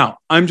bases. Now,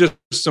 I'm just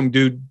some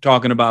dude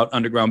talking about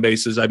underground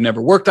bases. I've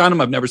never worked on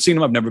them. I've never seen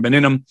them. I've never been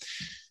in them.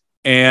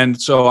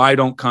 And so I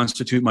don't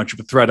constitute much of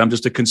a threat. I'm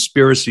just a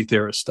conspiracy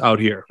theorist out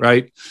here,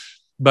 right?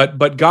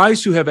 But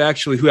guys who have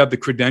the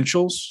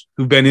credentials,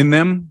 who've been in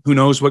them, who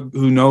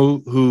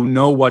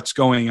know what's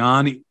going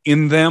on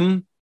in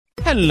them.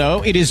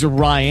 Hello, it is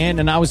Ryan,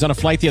 and I was on a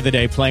flight the other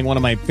day playing one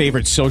of my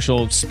favorite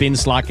social spin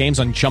slot games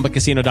on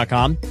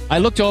ChumbaCasino.com. I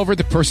looked over at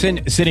the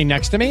person sitting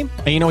next to me,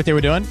 and you know what they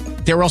were doing?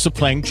 They were also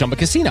playing Chumba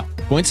Casino.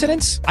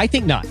 Coincidence? I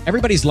think not.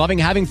 Everybody's loving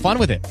having fun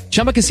with it.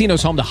 Chumba Casino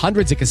is home to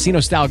hundreds of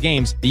casino-style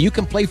games that you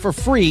can play for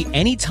free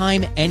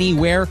anytime,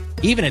 anywhere,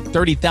 even at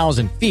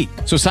 30,000 feet.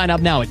 So sign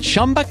up now at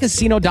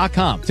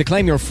ChumbaCasino.com to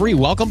claim your free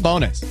welcome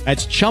bonus.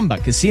 That's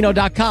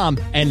ChumbaCasino.com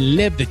and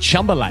live the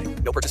Chumba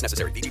life. No purchase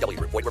necessary. VGW.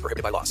 Void where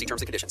prohibited by law. See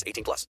terms and conditions.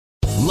 18+.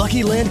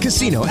 Lucky Land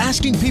Casino,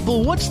 asking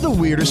people, what's the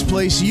weirdest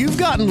place you've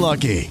gotten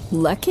lucky?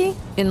 Lucky?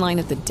 In line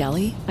at the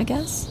deli, I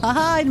guess?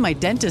 Aha, in my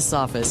dentist's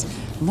office.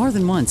 More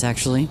than once,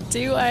 actually.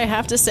 Do I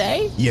have to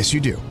say? Yes,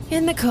 you do.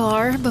 In the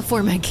car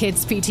before my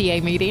kids'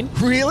 PTA meeting.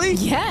 Really?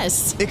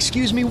 Yes.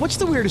 Excuse me, what's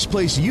the weirdest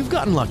place you've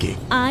gotten lucky?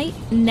 I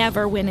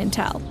never win and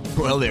tell.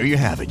 Well, there you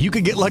have it. You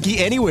can get lucky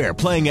anywhere,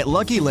 playing at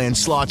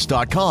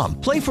LuckyLandSlots.com.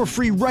 Play for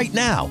free right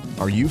now.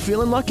 Are you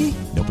feeling lucky?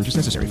 No purchase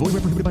necessary. Void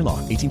where prohibited by law.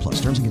 18+.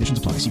 Terms and conditions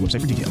apply. See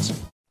website for details.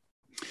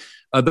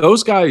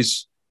 Those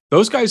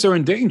guys are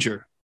in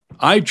danger.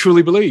 I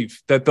truly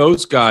believe that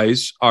those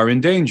guys are in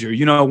danger.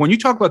 When you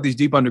talk about these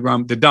deep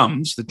underground,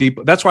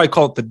 that's why I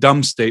call it the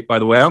dumb state, by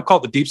the way. I don't call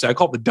it the deep state. I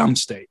call it the dumb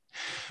state,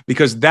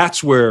 because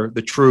that's where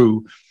the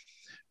true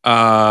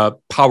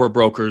power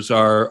brokers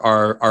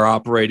are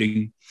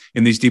operating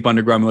in these deep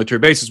underground military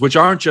bases, which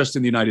aren't just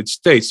in the United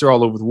States. They're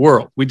all over the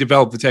world. We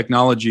developed the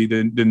technology,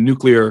 the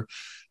nuclear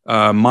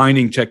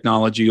mining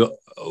technology a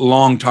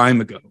long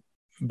time ago,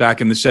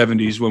 back in the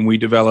 70s, when we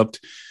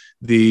developed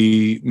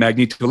the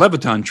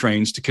magnetoleviton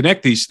trains to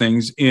connect these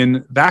things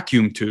in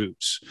vacuum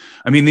tubes.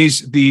 I mean,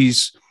 these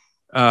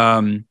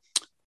trains,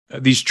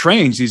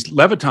 these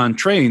leviton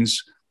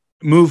trains,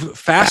 move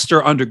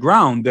faster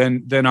underground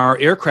than our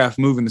aircraft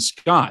move in the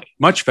sky,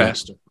 much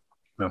faster.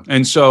 Yeah.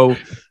 And so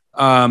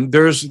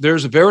there's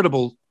a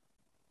veritable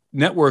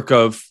network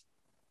of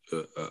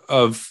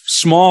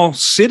small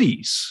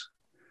cities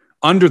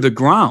under the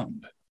ground.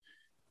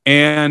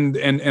 And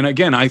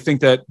again, I think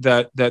that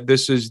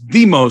this is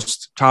the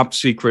most top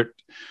secret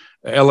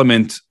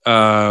element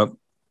of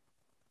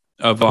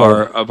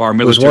our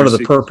military. It was one of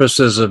the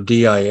purposes of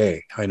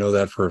DIA. I know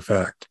that for a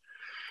fact,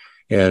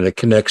 and it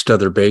connects to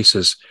other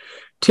bases.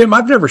 Tim,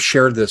 I've never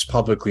shared this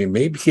publicly.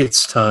 Maybe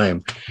it's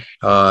time.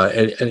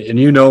 And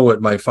you know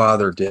what my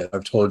father did.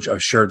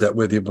 I've shared that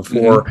with you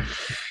before.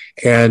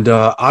 Mm-hmm. And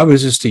I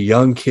was just a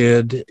young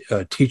kid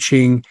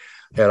teaching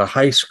at a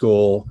high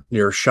school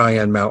near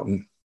Cheyenne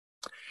Mountain.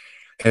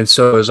 And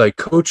so as I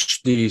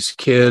coached these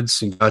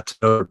kids and got to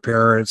know their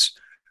parents,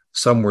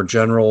 some were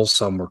generals,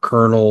 some were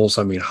colonels,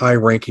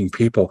 high-ranking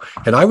people,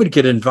 and I would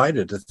get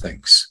invited to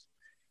things.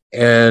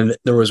 And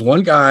there was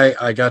one guy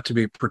I got to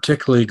be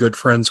particularly good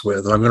friends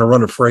with, and I'm going to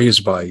run a phrase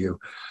by you.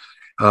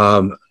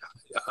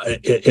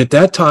 At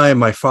that time,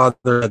 my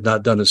father had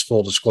not done his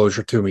full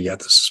disclosure to me yet.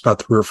 This is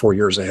about 3 or 4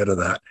 years ahead of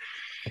that.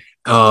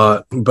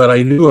 But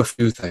I knew a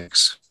few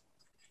things,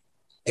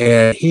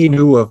 and he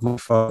knew of my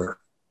father.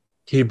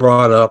 He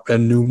brought up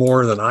and knew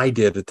more than I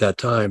did at that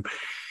time.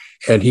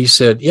 And he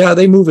said, yeah,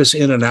 they move us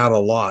in and out a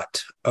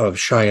lot of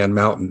Cheyenne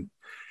Mountain.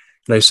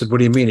 And I said, what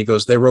do you mean? He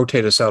goes, they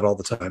rotate us out all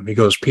the time. He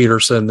goes,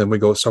 Peterson, then we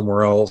go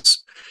somewhere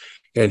else.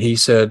 And he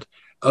said,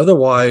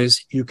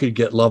 otherwise you could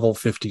get level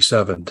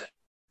 57.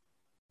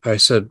 I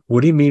said,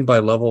 what do you mean by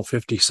level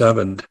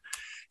 57?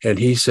 And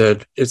he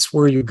said, it's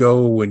where you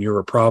go when you're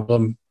a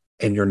problem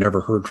and you're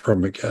never heard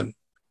from again.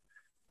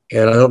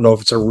 And I don't know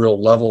if it's a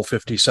real level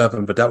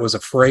 57, but that was a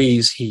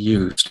phrase he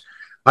used.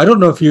 I don't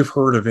know if you've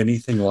heard of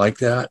anything like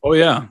that. Oh,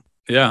 yeah.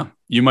 Yeah.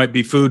 You might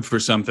be food for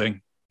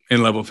something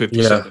in level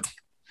 57.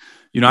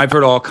 Yeah. I've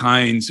heard all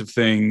kinds of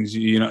things,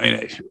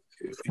 and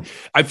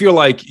I feel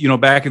like,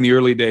 back in the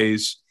early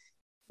days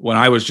when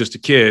I was just a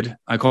kid,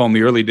 I call them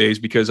the early days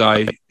because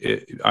I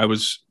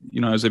was,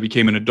 as I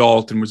became an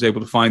adult and was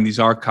able to find these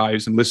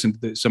archives and listen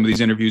to some of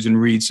these interviews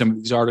and read some of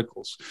these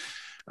articles.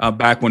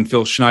 Back when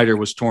Phil Schneider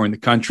was touring the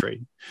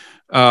country.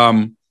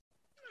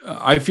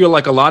 I feel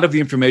like a lot of the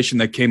information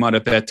that came out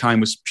at that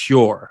time was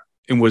pure.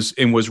 was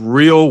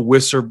real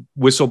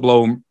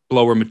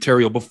whistleblower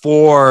material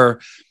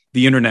before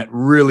the internet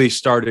really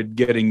started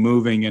getting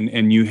moving,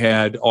 and you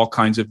had all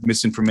kinds of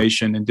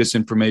misinformation and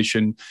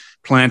disinformation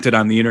planted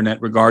on the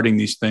internet regarding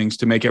these things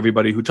to make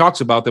everybody who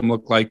talks about them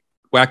look like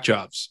whack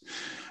jobs.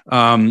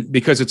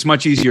 Because it's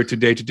much easier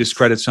today to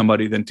discredit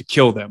somebody than to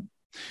kill them.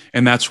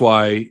 And that's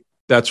why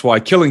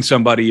killing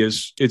somebody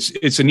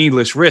it's a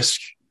needless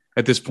risk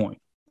at this point.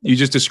 You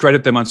just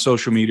discredit them on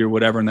social media or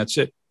whatever, and that's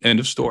it. End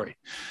of story.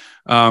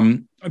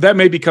 That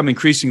may become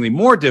increasingly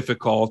more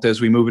difficult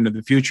as we move into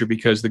the future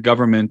because the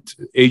government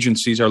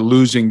agencies are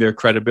losing their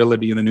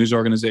credibility in the news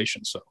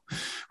organizations. So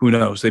who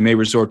knows? They may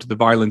resort to the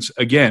violence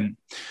again.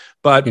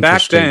 But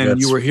back then,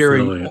 That's you were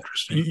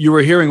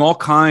really hearing all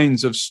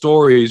kinds of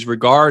stories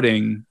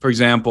regarding, for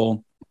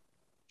example,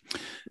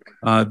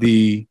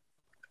 the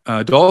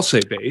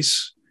Dulce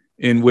base,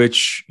 in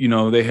which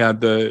they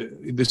had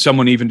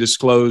someone even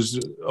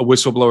disclosed, a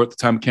whistleblower at the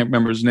time, I can't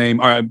remember his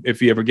name, or if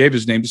he ever gave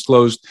his name,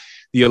 disclosed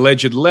the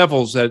alleged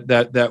levels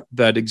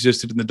that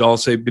existed in the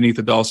Dulce, beneath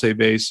the Dulce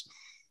base.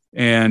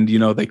 And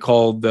they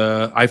called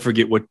I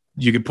forget what,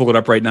 you could pull it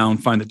up right now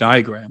and find the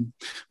diagram,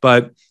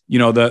 but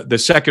the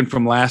second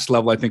from last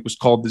level I think was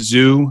called the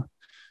zoo,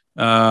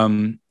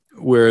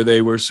 where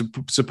they were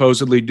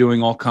supposedly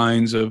doing all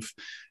kinds of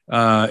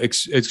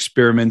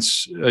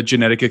experiments,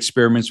 genetic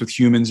experiments with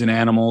humans and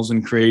animals,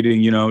 and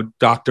creating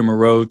Dr.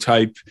 Moreau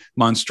type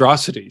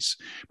monstrosities.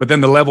 But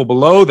then the level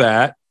below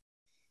that,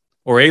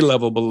 or a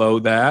level below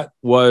that,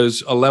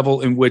 was a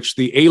level in which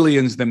the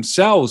aliens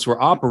themselves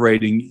were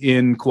operating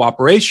in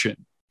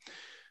cooperation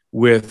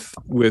with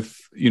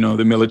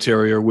the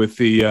military or with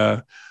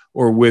the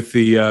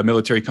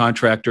military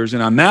contractors.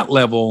 And on that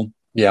level,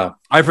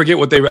 I forget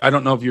what I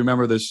don't know if you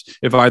remember this,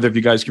 if either of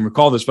you guys can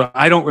recall this, but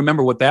I don't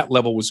remember what that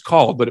level was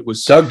called. But it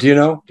was, Doug, do you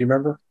know? Do you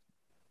remember?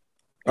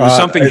 It was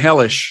something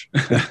hellish.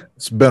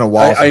 It's been a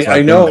while since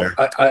I know.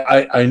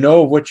 I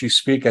know what you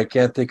speak. I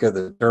can't think of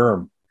the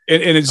term.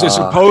 And it's just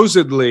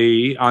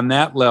supposedly on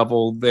that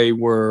level, they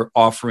were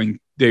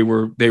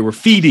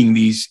feeding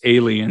these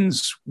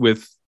aliens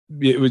with,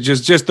 it was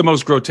just the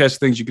most grotesque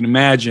things you can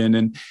imagine.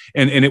 And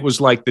it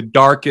was like the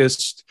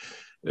darkest,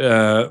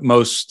 the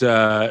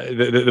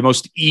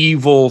most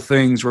evil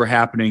things were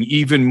happening,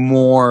 even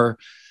more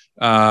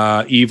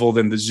evil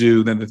than the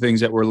zoo, than the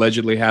things that were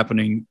allegedly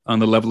happening on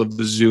the level of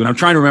the zoo. And I'm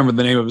trying to remember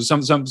the name of it,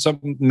 some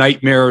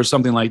nightmare or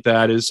something like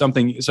that, is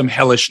some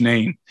hellish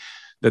name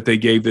that they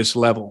gave this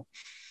level.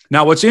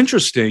 Now, what's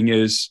interesting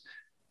is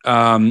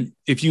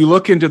if you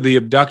look into the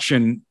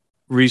abduction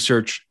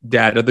research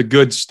data, the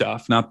good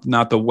stuff, not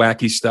the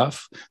wacky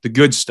stuff, the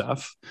good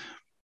stuff,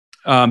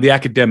 the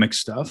academic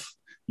stuff,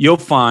 you'll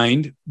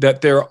find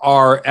that there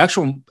are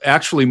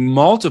actually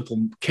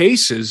multiple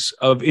cases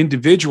of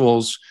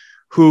individuals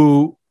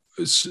who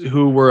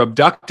were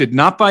abducted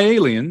not by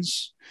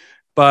aliens,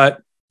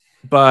 but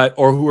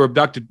or who were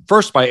abducted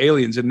first by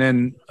aliens and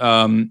then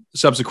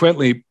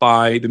subsequently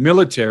by the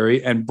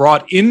military and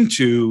brought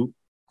into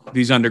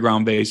these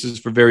underground bases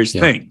for various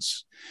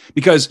things.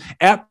 Because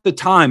at the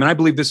time, and I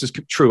believe this is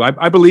true,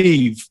 I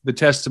believe the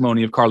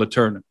testimony of Carla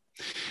Turner,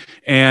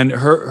 and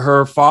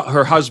her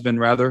husband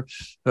rather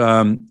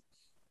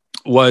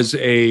was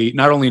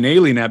not only an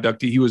alien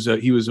abductee, he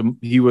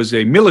was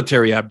a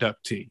military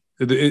abductee.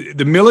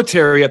 The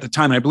military at the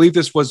time, I believe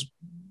this was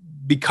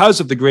because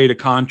of the Greater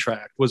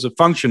Contract, was a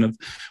function of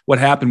what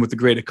happened with the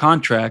Greater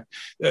Contract,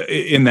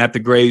 in that the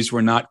Greys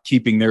were not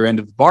keeping their end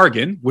of the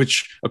bargain,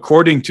 which,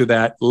 according to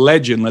that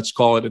legend, let's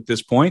call it at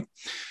this point,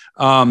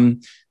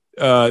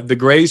 the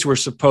Greys were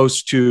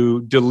supposed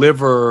to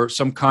deliver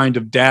some kind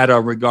of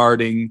data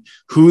regarding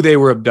who they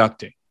were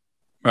abducting,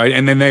 right?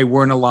 And then they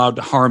weren't allowed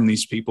to harm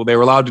these people. They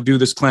were allowed to do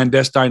this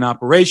clandestine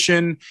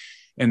operation,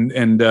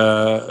 and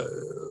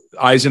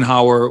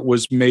Eisenhower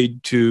was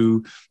made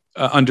to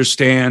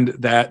understand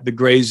that the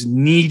Greys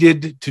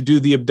needed to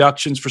do the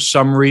abductions for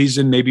some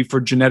reason, maybe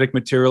for genetic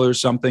material or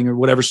something, or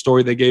whatever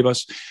story they gave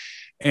us,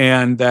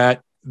 and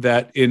that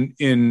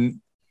in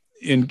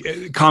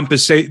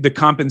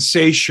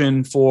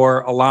compensation for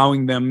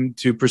allowing them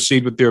to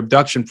proceed with their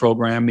abduction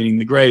program, meaning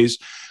the Greys,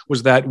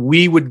 was that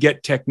we would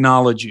get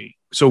technology.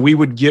 So we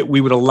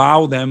would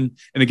allow them.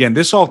 And again,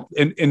 this all,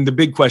 and the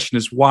big question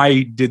is,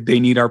 why did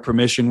they need our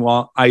permission?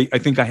 Well, I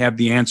think I have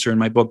the answer in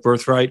my book,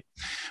 Birthright,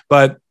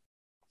 but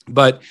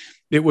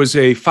it was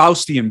a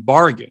Faustian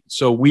bargain.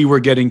 So we were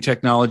getting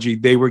technology.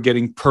 They were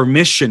getting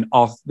permission.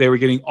 They were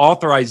getting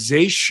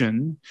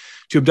authorization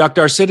to abduct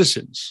our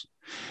citizens.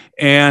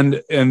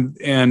 And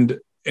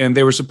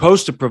they were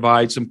supposed to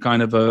provide some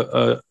kind of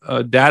a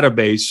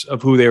database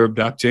of who they were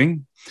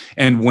abducting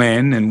and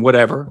when and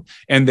whatever.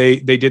 And they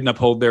didn't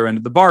uphold their end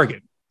of the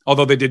bargain,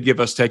 although they did give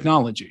us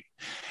technology.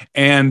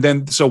 And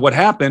then, so what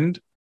happened,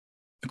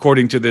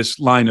 according to this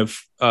line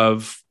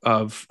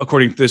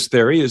according to this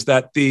theory, is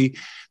that the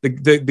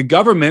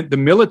government, the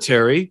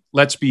military,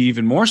 let's be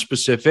even more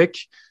specific,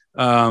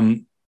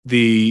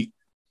 the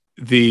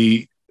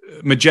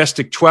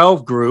Majestic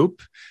 12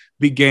 group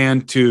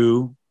began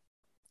to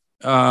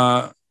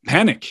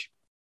panic.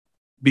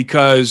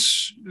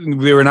 because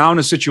we were now in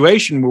a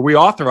situation where we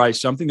authorize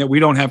something that we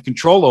don't have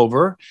control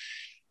over.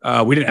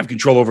 We didn't have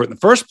control over it in the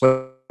first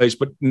place,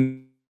 but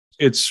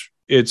it's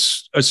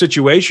a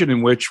situation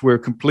in which we're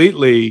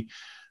completely,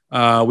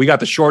 we got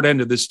the short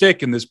end of the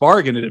stick in this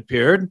bargain, it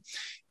appeared.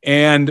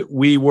 And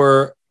we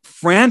were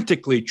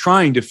frantically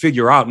trying to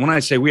figure out, when I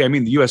say we, I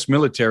mean the U.S.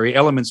 military,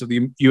 elements of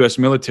the U.S.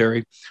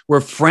 military,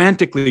 were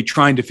frantically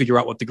trying to figure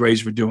out what the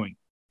Greys were doing.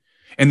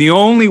 And the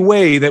only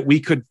way that we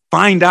could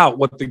find out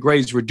what the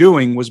Greys were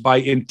doing was by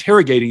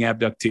interrogating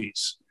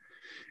abductees.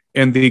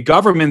 And the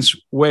government's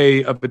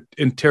way of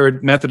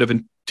method of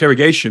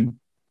interrogation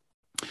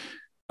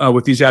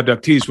with these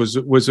abductees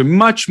was a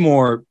much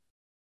more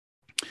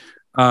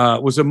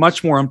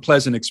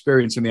unpleasant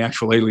experience than the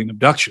actual alien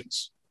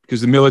abductions,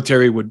 because the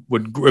military would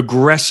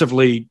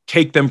aggressively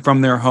take them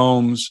from their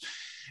homes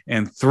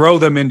and throw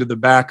them into the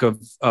back of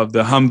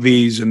the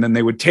Humvees, and then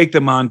they would take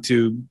them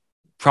onto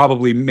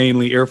probably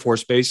mainly Air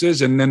Force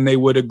bases, and then they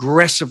would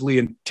aggressively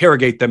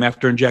interrogate them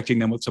after injecting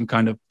them with some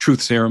kind of truth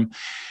serum.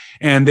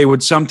 And they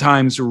would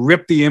sometimes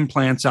rip the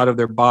implants out of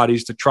their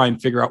bodies to try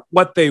and figure out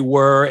what they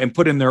were and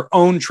put in their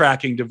own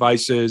tracking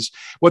devices.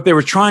 What they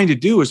were trying to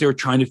do is they were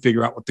trying to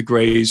figure out what the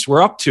Greys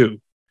were up to.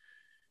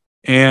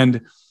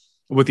 And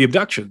with the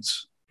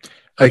abductions.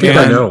 I think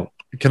I know.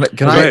 Can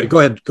I go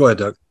ahead,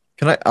 Doug.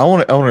 I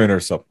want to enter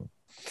something.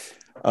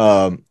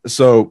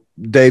 So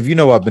Dave,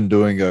 I've been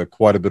doing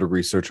quite a bit of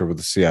research over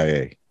the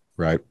CIA,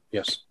 right?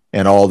 Yes.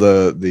 And all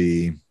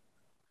the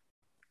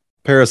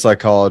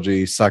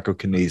parapsychology,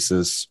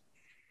 psychokinesis,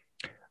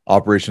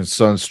 Operation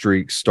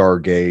Sunstreak,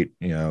 Stargate,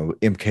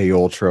 MK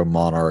Ultra,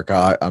 Monarch.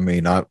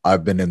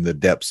 I've been in the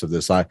depths of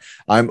this.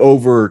 I'm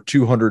over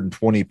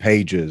 220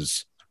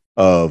 pages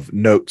of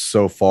notes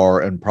so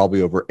far, and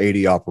probably over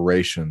 80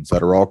 operations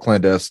that are all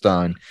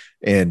clandestine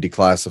and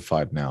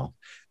declassified now.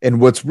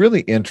 And what's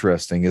really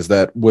interesting is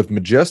that with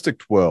Majestic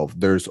 12,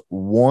 there's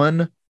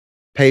one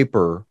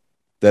paper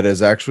that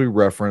is actually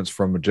referenced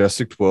from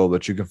Majestic 12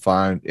 that you can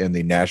find in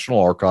the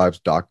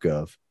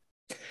nationalarchives.gov.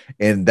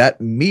 And that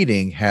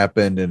meeting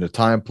happened in a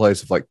time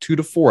place of like 2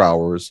 to 4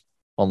 hours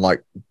on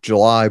like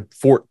July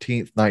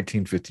 14th,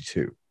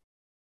 1952.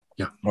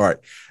 Yeah. All right.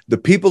 The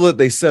people that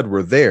they said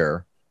were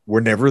there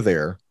were never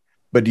there,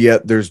 but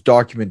yet there's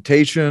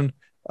documentation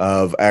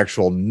of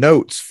actual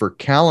notes for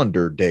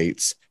calendar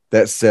dates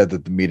that said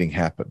that the meeting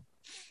happened.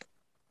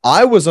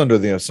 I was under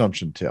the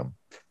assumption, Tim,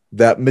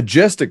 that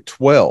Majestic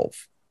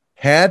 12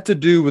 had to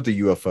do with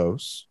the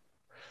UFOs,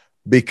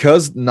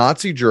 because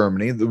Nazi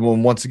Germany,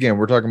 once again,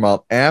 we're talking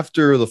about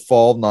after the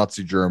fall of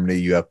Nazi Germany,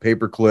 you have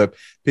paperclip,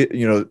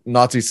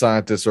 Nazi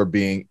scientists are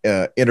being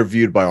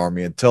interviewed by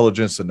Army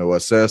intelligence and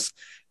OSS.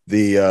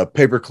 The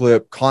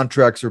paperclip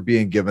contracts are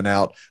being given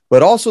out,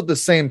 but also at the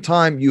same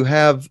time, you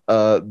have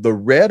the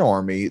Red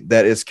Army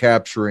that is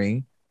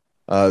capturing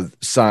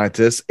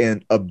scientists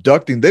and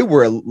abducting. They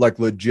were like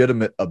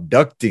legitimate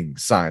abducting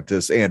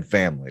scientists and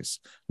families,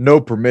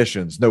 no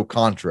permissions, no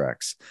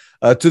contracts,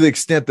 to the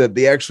extent that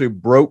they actually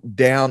broke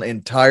down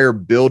entire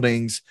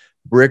buildings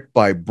brick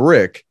by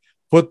brick,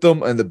 put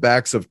them in the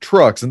backs of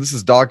trucks. And this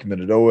is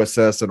documented.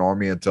 OSS and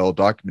Army Intel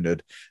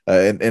documented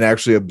and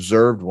actually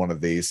observed one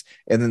of these.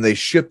 And then they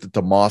shipped it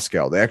to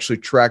Moscow. They actually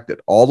tracked it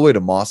all the way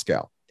to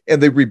Moscow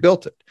and they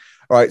rebuilt it.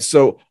 All right.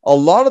 So a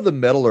lot of the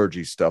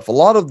metallurgy stuff, a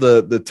lot of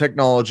the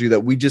technology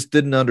that we just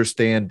didn't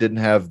understand, didn't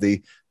have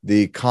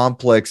the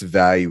complex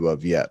value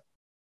of yet.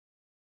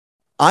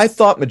 I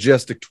thought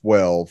Majestic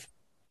 12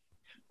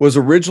 was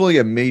originally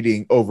a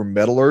meeting over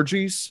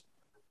metallurgies,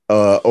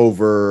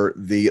 over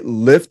the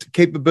lift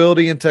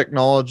capability and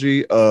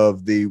technology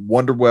of the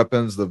wonder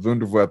weapons, the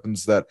Wunder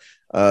weapons that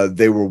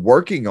they were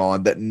working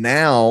on, that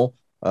now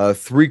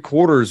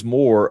 3/4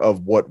 more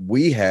of what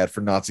we had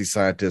for Nazi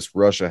scientists,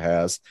 Russia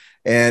has.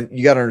 And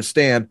you got to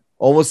understand,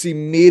 almost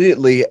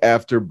immediately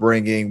after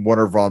bringing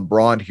Wernher von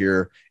Braun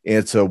here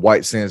into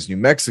White Sands, New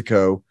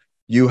Mexico,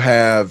 you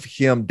have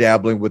him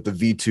dabbling with the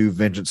V2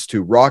 Vengeance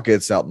 2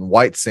 rockets out in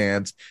White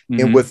Sands. Mm-hmm.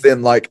 And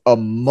within like a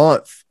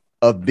month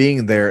of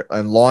being there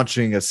and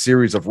launching a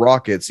series of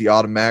rockets, he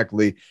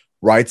automatically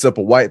writes up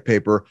a white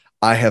paper.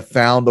 I have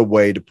found a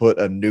way to put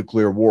a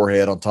nuclear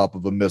warhead on top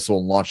of a missile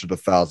and launch it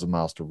 1,000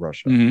 miles to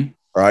Russia. Mm-hmm.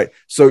 All right.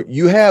 So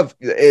you have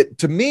it.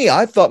 To me,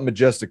 I thought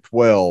Majestic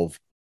 12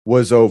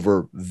 was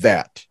over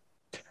that.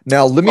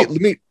 Now, let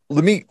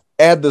me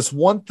add this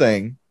one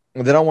thing,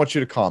 and then I want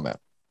you to comment.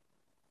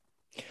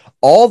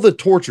 All the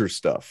torture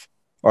stuff.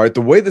 All right,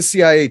 the way the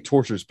CIA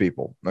tortures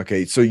people.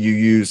 Okay, so you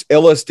use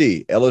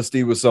LSD.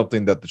 LSD was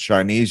something that the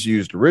Chinese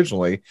used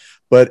originally,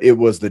 but it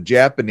was the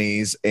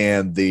Japanese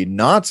and the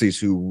Nazis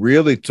who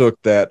really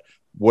took that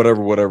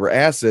whatever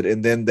acid,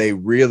 and then they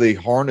really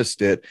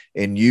harnessed it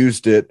and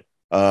used it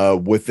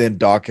within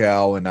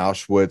Dachau and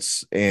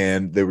Auschwitz,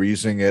 and they were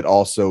using it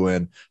also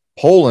in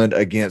Poland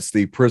against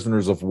the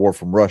prisoners of war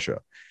from Russia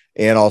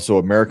and also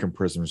American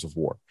prisoners of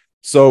war.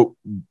 So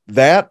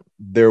that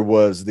there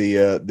was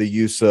the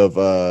use of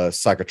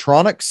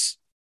psychotronics,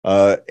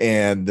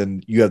 and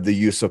then you have the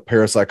use of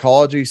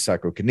parapsychology,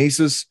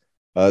 psychokinesis.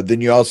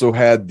 Then you also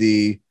had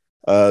the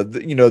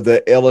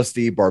the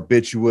LSD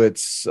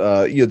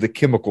barbiturates, the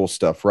chemical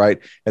stuff, right?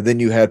 And then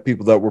you had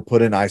people that were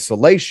put in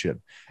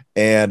isolation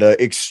and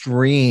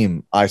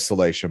extreme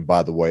isolation,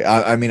 by the way.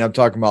 I mean, I'm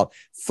talking about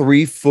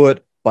 3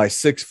 foot by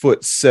 6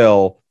 foot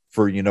cell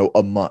for,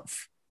 a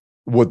month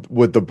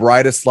with the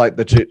brightest light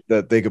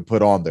that they could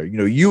put on there.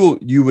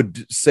 You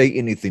would say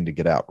anything to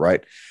get out,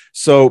 right?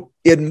 So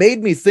it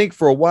made me think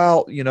for a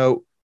while,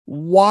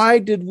 why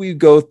did we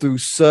go through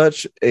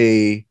such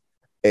a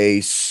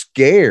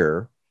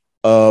scare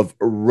of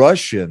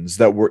Russians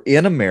that were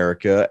in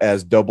America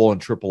as double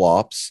and triple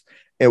ops?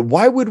 And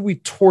why would we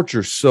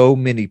torture so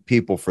many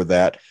people for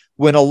that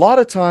when a lot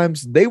of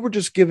times they were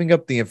just giving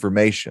up the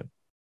information?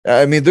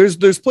 I mean,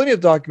 there's plenty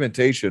of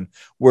documentation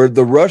where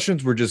the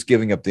Russians were just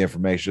giving up the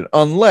information,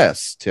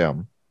 unless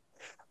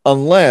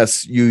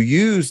you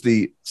use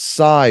the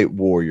psi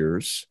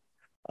warriors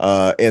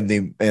and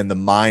the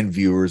mind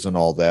viewers and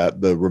all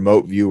that, the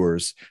remote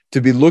viewers,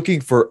 to be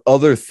looking for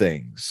other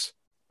things,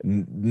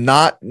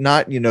 not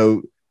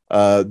the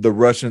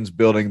Russians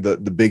building the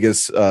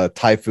biggest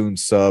Typhoon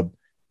sub,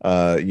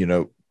 up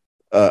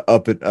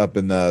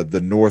in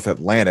the North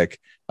Atlantic.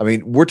 I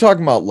mean, we're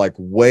talking about like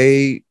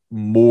way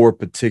more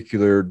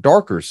particular,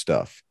 darker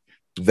stuff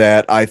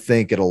that I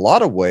think in a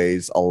lot of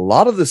ways, a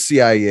lot of the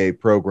CIA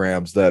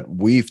programs that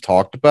we've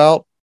talked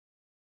about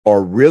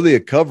are really a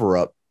cover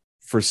up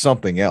for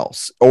something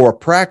else, or a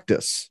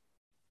practice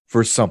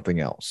for something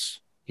else.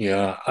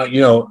 Yeah.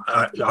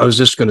 I was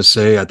just going to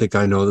say, I think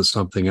I know there's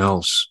something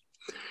else.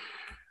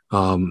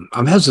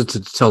 I'm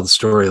hesitant to tell the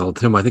story,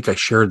 Tim. I think I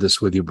shared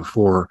this with you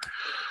before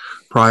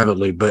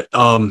privately, but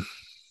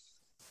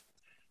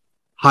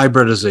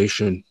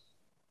hybridization,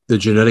 the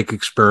genetic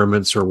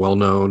experiments are well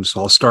known. So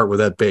I'll start with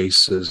that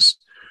base as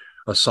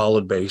a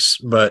solid base.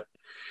 But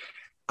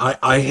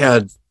I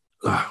had,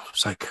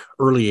 it's like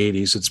early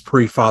 80s, it's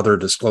pre-father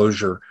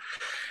disclosure.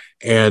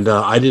 And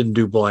I didn't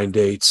do blind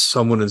dates.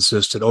 Someone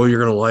insisted, oh, you're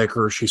going to like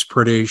her. She's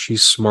pretty.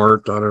 She's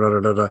smart. Da, da,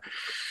 da, da, da.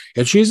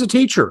 And she's a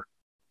teacher.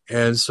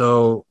 And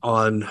so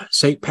on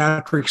St.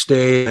 Patrick's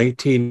Day,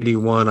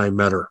 1981, I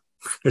met her.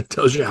 It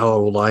tells you how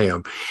old I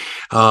am.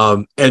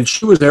 And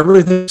she was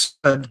everything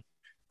said.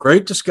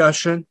 Great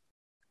discussion.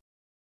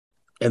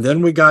 And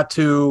then we got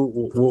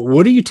to,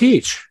 what do you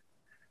teach?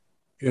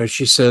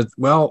 She said,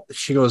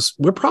 she goes,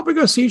 we're probably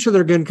going to see each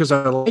other again because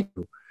I like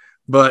you.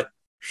 But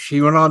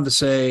she went on to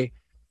say,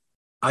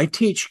 I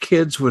teach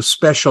kids with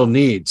special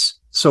needs.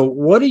 So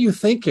what are you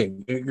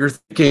thinking? You're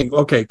thinking,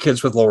 okay,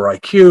 kids with lower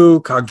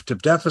IQ,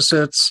 cognitive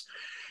deficits.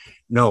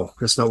 No,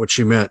 that's not what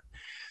she meant.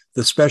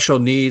 The special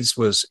needs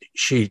was,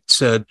 she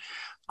said,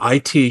 I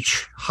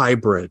teach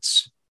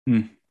hybrids.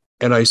 And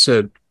I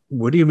said,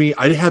 what do you mean?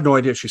 I had no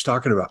idea what she's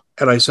talking about.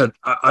 And I said,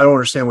 I don't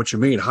understand what you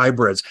mean,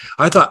 hybrids.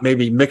 I thought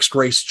maybe mixed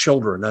race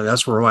children. And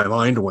that's where my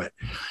mind went.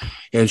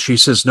 And she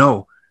says,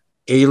 no,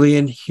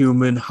 alien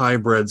human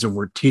hybrids, and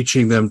we're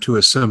teaching them to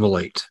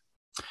assimilate.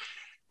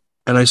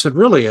 And I said,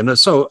 really? And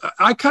so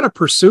I kind of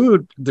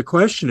pursued the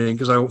questioning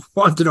because I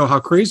wanted to know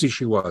how crazy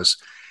she was.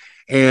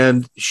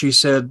 And she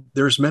said,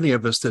 there's many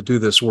of us that do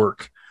this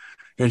work.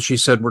 And she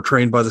said, we're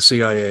trained by the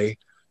CIA.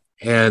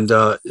 And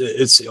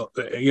it's,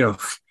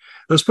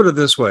 let's put it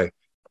this way.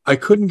 I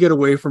couldn't get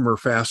away from her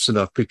fast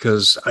enough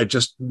because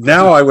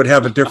now I would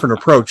have a different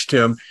approach,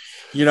 Tim.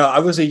 I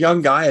was a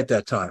young guy at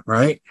that time,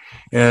 right?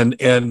 And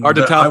hard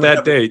to top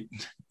that date.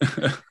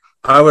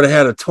 I would have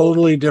had a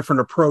totally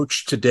different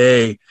approach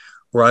today,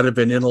 where I'd have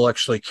been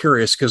intellectually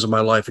curious because of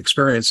my life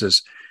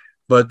experiences.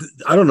 But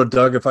I don't know,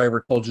 Doug, if I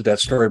ever told you that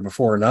story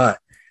before or not.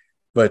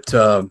 But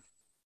to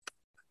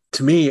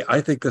me,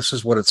 I think this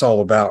is what it's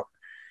all about.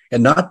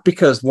 And not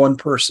because one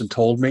person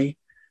told me,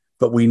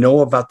 but we know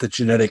about the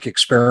genetic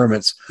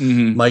experiments.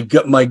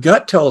 Mm-hmm. My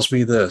gut tells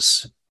me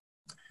this.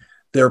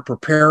 They're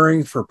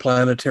preparing for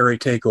planetary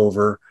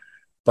takeover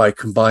by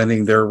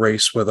combining their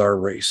race with our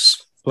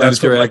race.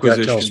 Planetary That's what my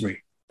acquisition. gut tells me.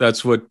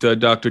 That's what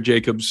Dr.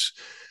 Jacobs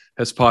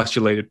has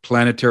postulated,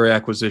 planetary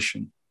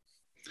acquisition.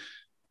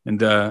 And,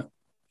 to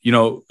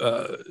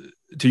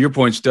your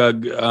points,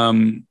 Doug,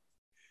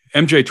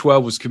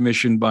 MJ-12 was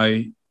commissioned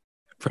by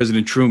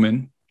President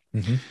Truman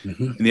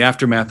in the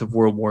aftermath of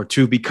World War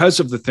II because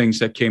of the things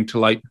that came to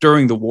light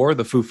during the war,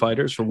 the Foo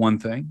Fighters, for one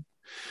thing,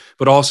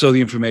 but also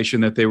the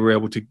information that they were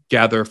able to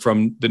gather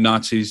from the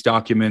Nazis'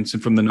 documents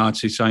and from the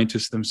Nazi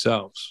scientists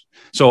themselves.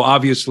 So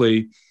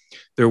obviously,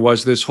 there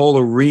was this whole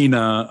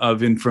arena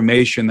of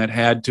information that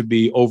had to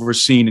be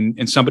overseen,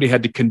 and somebody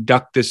had to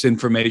conduct this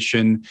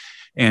information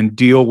and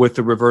deal with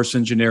the reverse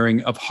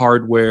engineering of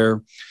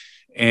hardware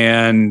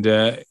and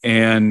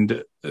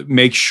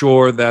make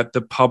sure that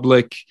the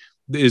public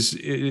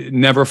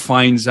never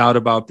finds out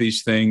about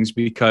these things,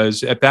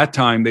 because at that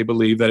time they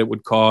believed that it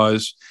would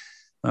cause,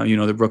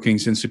 the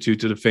Brookings Institute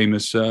did a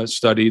famous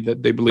study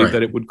that they believed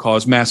that it would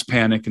cause mass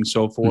panic and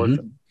so forth.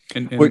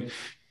 Mm-hmm.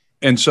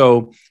 And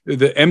so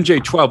the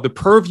MJ-12, the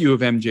purview of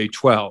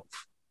MJ-12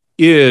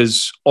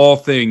 is all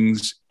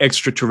things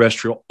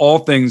extraterrestrial, all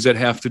things that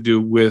have to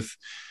do with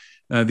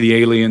the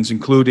aliens,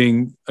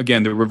 including,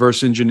 again, the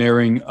reverse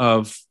engineering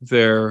of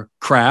their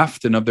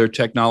craft and of their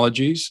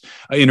technologies,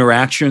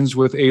 interactions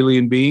with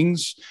alien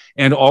beings,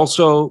 and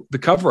also the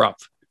cover-up.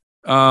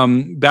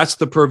 That's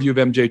the purview of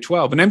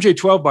MJ-12. And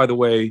MJ-12, by the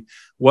way,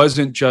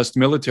 wasn't just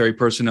military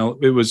personnel.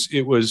 It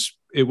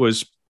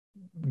was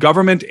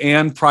government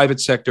and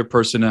private sector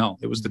personnel.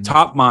 It was the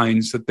top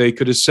minds that they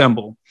could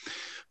assemble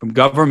from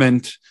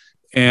government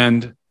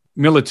and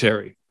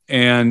military.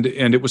 And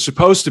it was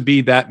supposed to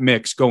be that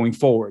mix going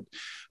forward.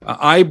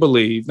 I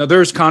believe, now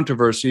there's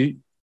controversy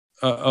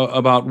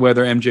about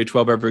whether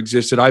MJ-12 ever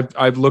existed.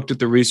 I've looked at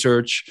the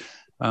research.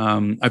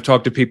 I've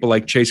talked to people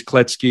like Chase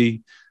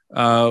Kletsky,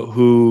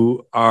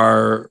 who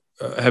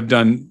have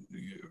done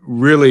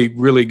really,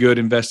 really good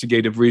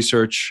investigative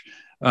research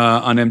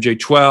on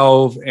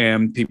MJ-12,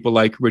 and people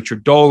like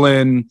Richard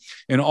Dolan,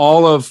 and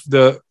all of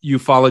the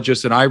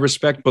ufologists that I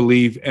respect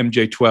believe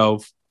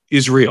MJ-12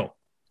 is real.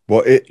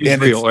 Well, is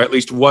real, or at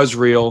least was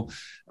real,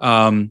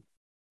 and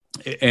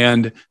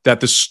that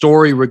the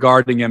story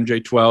regarding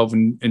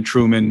MJ-12 and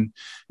Truman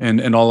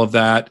and all of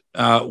that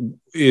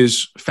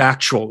is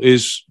factual,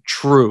 is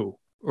true,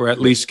 or at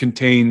least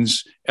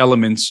contains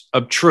elements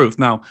of truth.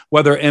 Now,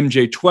 whether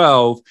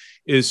MJ-12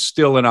 is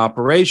still in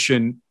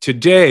operation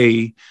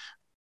today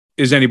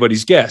is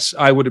anybody's guess.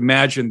 I would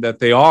imagine that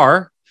they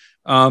are,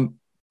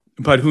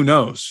 but who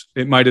knows?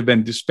 It might have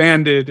been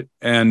disbanded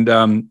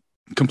and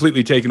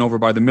completely taken over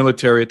by the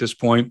military at this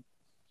point.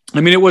 I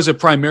mean, it was a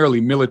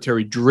primarily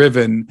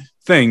military-driven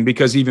thing,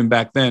 because even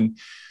back then,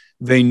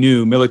 they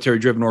knew,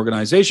 military-driven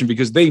organization,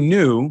 because they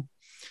knew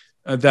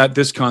that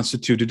this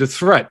constituted a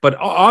threat. But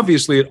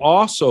obviously, it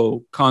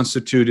also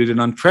constituted an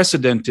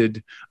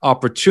unprecedented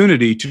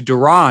opportunity to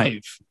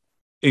derive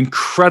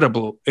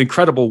incredible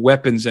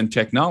weapons and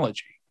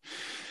technology.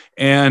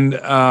 And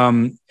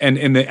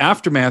in the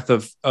aftermath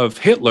of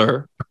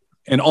Hitler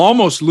and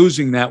almost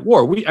losing that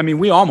war,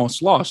 we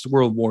almost lost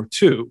World War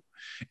II.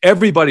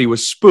 Everybody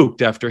was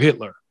spooked after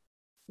Hitler.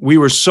 We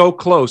were so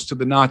close to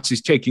the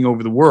Nazis taking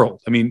over the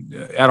world. I mean,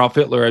 Adolf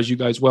Hitler, as you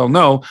guys well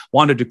know,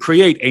 wanted to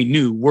create a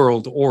new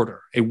world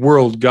order, a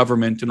world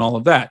government, and all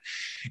of that.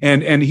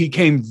 And he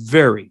came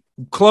very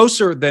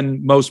closer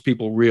than most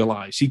people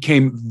realize. He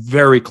came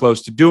very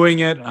close to doing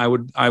it. I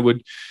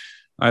would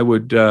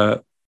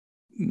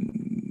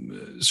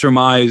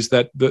surmise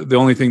that the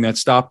only thing that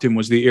stopped him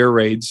was the air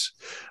raids.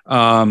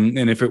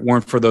 And if it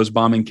weren't for those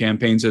bombing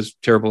campaigns, as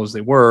terrible as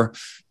they were,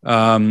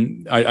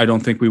 I don't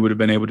think we would have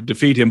been able to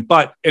defeat him.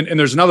 But, and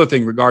there's another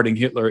thing regarding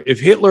Hitler. If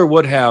Hitler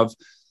would have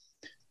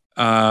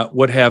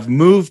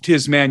moved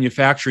his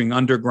manufacturing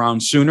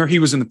underground sooner, he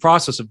was in the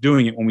process of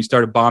doing it when we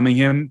started bombing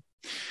him.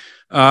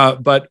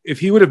 But if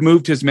he would have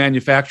moved his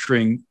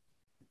manufacturing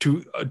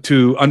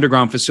to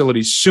underground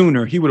facilities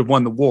sooner, he would have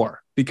won the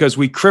war, because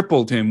we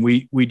crippled him.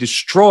 We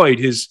destroyed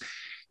his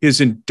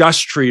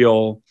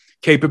industrial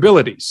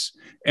capabilities.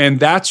 And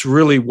that's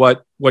really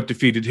what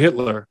defeated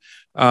Hitler.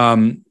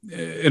 And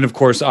of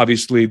course,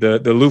 obviously,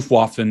 the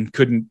Luftwaffe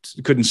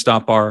couldn't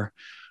stop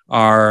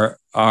our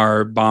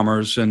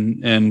bombers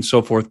and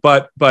so forth.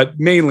 But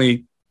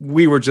mainly,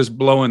 we were just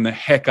blowing the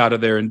heck out of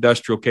their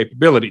industrial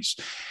capabilities.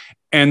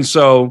 And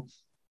so,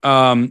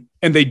 and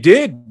they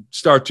did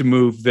start to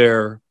move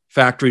their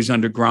factories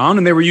underground,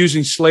 and they were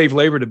using slave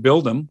labor to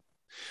build them.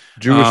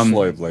 Jewish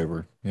slave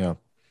labor, yeah.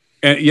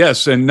 And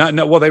yes, and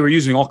they were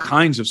using all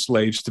kinds of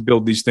slaves to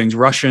build these things,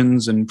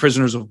 Russians and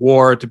prisoners of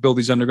war to build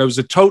these underground. It was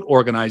a tote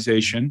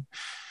organization,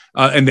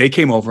 and they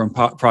came over in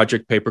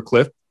Project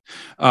Paperclip,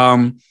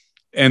 and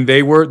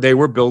they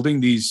were building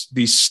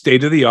these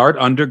state-of-the-art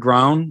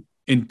underground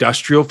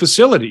industrial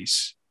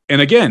facilities.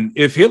 And again,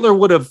 if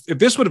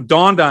this would have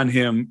dawned on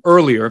him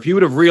earlier, if he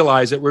would have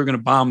realized that we were going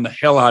to bomb the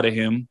hell out of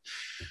him,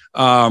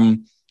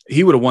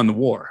 he would have won the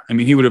war. I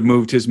mean, he would have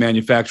moved his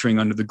manufacturing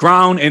under the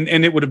ground, and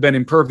it would have been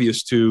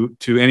impervious to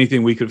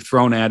anything we could have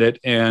thrown at it,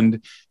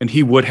 and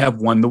he would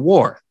have won the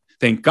war.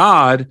 Thank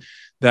God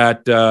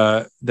that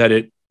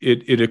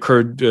it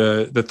occurred.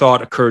 The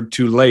thought occurred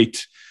too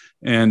late,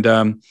 and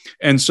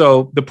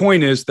so the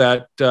point is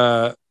that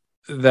the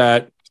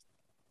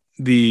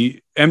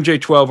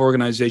MJ-12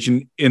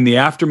 organization, in the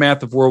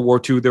aftermath of World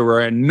War II, there were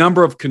a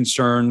number of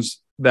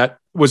concerns that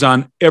was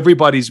on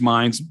everybody's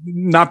minds.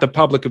 Not the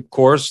public, of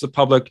course. The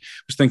public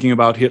was thinking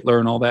about Hitler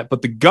and all that,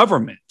 but the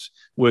government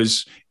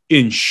was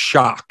in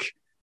shock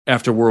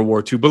after World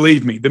War II.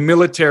 Believe me, the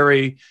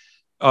militaries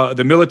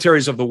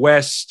of the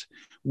West,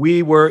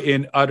 we were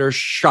in utter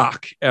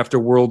shock after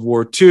World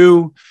War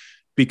II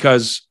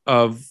because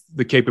of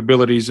the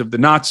capabilities of the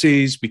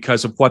Nazis,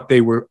 because of what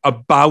they were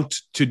about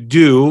to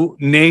do,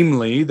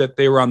 namely that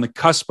they were on the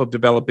cusp of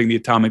developing the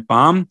atomic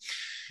bomb,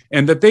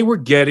 and that they were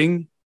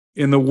getting,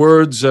 in the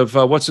words of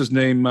what's his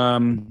name?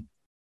 I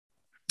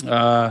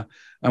want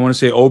to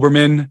say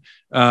Obermann,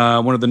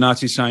 one of the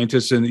Nazi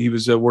scientists, and he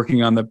was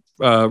working on the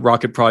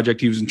rocket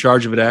project. He was in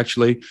charge of it,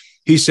 actually.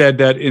 He said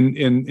that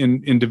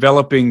in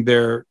developing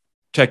their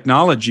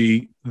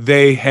technology,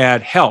 they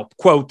had help.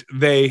 Quote,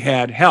 they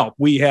had help.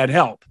 We had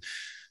help.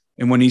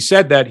 And when he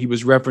said that, he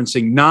was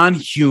referencing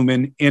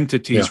non-human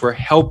entities were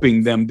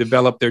helping them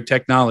develop their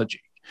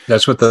technology.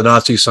 That's what the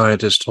Nazi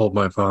scientists told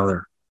my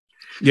father.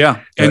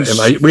 Yeah. And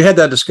we had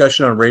that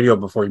discussion on radio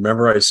before. You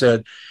remember I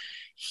said,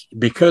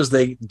 because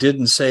they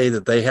didn't say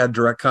that they had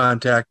direct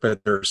contact,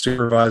 but their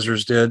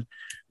supervisors did,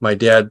 my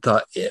dad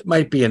thought it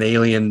might be an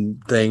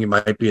alien thing. It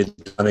might be a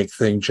demonic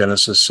thing,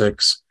 Genesis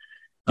 6.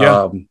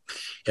 Yeah.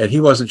 And he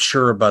wasn't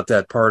sure about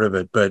that part of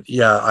it. But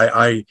yeah,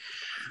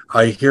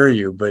 I hear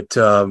you. But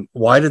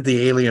why did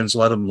the aliens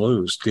let them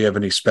loose? Do you have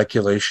any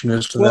speculation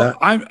as to that?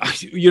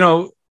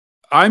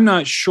 I'm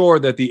not sure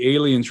that the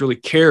aliens really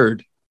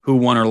cared who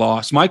won or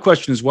lost. My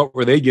question is, what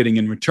were they getting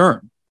in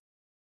return?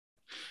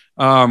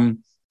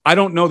 I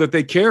don't know that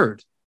they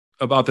cared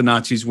about the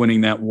Nazis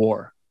winning that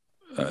war.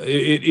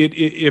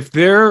 If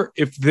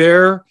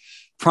their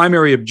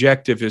primary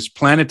objective is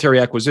planetary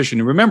acquisition,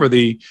 and remember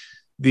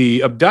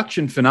the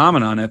abduction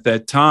phenomenon at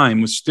that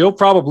time was still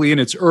probably in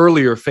its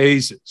earlier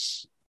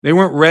phases. They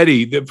weren't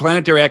ready. The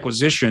planetary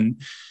acquisition,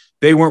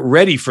 they weren't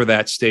ready for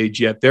that stage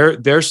yet.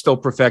 They're still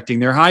perfecting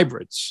their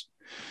hybrids.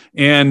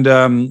 And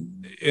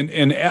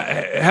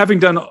having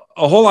done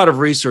a whole lot of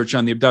research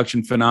on the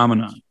abduction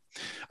phenomenon,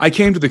 I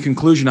came to the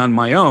conclusion on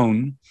my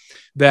own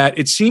that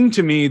it seemed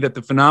to me that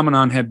the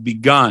phenomenon had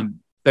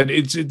begun, that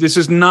this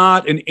is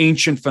not an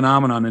ancient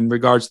phenomenon in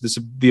regards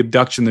to the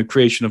abduction, the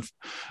creation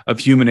of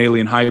human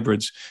alien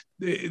hybrids.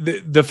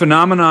 The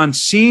phenomenon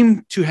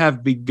seemed to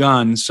have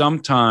begun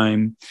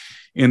sometime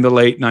in the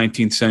late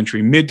 19th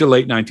century, mid to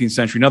late 19th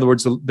century. In other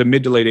words, the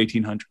mid to late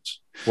 1800s.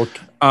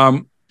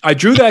 I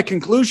drew that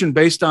conclusion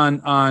based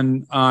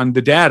on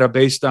the data,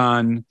 based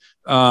on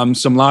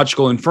some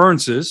logical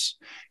inferences,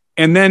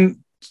 and then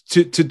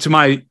to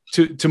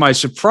my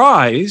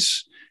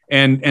surprise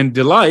and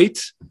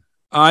delight,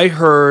 I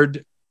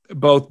heard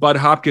both Bud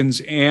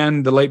Hopkins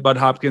and the late Bud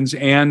Hopkins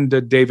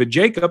and David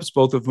Jacobs,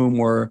 both of whom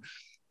were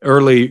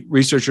early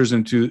researchers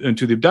into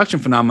the abduction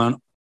phenomenon,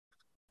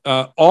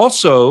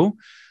 also.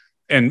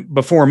 And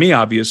before me,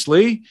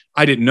 obviously,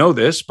 I didn't know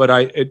this, but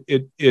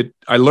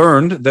I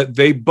learned that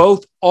they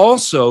both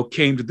also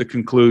came to the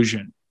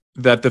conclusion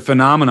that the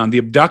phenomenon, the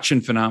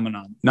abduction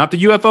phenomenon, not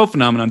the UFO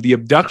phenomenon, the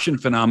abduction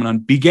phenomenon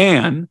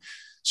began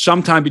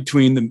sometime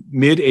between the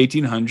mid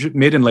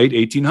and late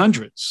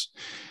 1800s.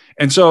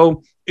 And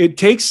so it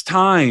takes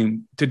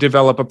time to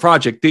develop a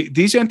project.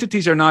 These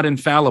entities are not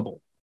infallible.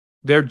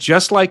 They're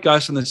just like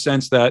us in the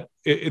sense that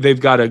they've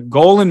got a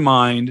goal in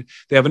mind,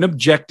 they have an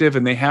objective,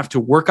 and they have to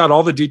work out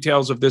all the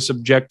details of this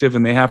objective,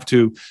 and they have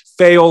to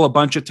fail a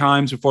bunch of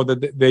times before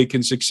they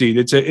can succeed.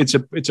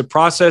 It's a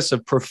process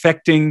of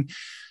perfecting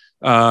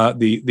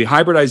the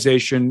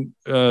hybridization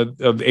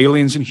of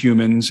aliens and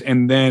humans,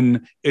 and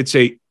then it's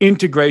a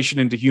integration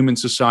into human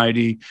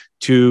society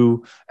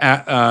to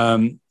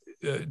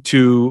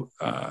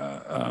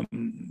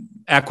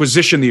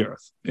acquisition the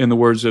earth, in the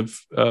words of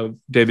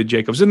David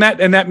Jacobs, and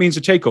that means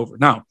a takeover.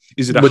 Now,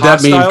 is it would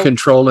that mean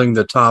controlling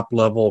the top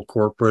level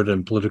corporate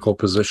and political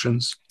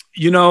positions?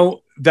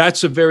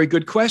 That's a very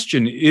good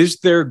question. Is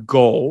their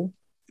goal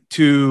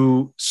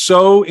to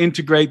so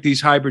integrate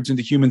these hybrids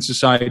into human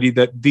society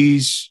that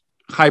these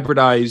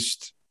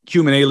hybridized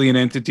human alien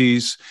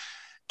entities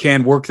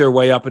can work their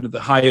way up into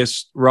the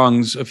highest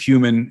rungs of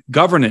human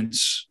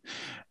governance?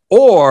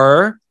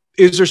 Or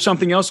is there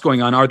something else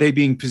going on? Are they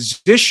being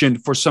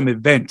positioned for some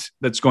event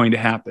that's going to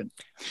happen?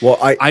 Well,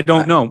 I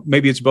don't know.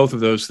 Maybe it's both of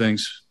those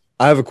things.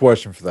 I have a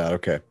question for that.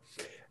 Okay.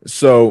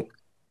 So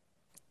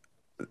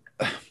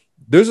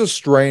there's a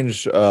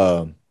strange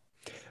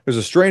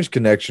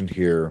connection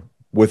here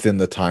within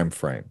the time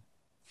frame.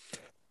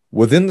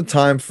 Within the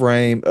time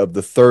frame of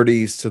the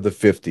 30s to the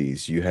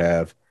 50s, you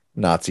have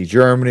Nazi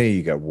Germany,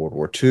 you got World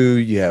War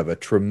II, you have a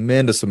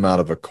tremendous amount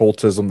of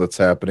occultism that's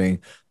happening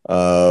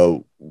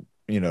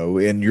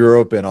in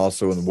Europe and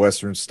also in the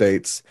Western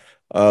states.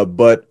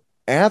 But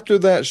after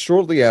that,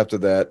 shortly after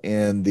that,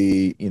 in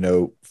the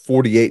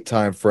 48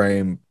 time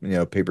frame,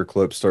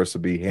 paperclip starts to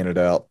be handed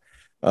out.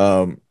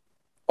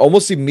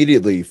 Almost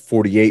immediately,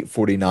 48,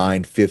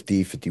 49,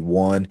 50,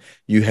 51,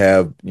 you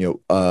have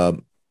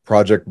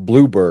Project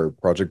Bluebird.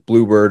 Project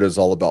Bluebird is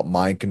all about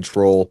mind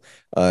control.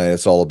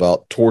 It's all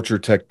about torture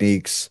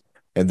techniques.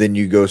 And then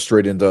you go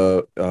straight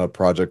into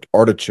Project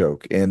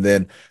Artichoke. And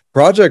then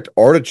Project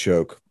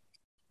Artichoke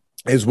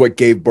is what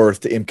gave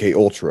birth to MK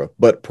Ultra.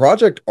 But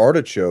Project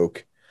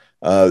Artichoke,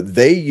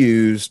 they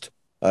used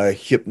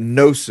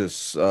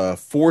hypnosis,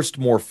 forced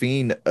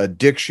morphine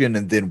addiction,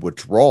 and then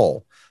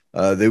withdrawal.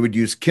 They would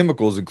use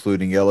chemicals,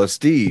 including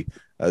LSD.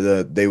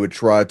 They would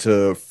try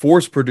to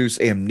force produce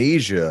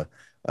amnesia.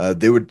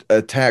 They would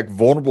attack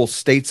vulnerable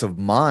states of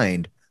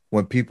mind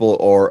when people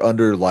are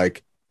under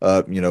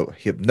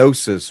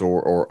hypnosis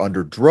or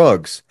under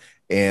drugs,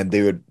 and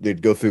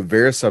they'd go through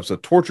various types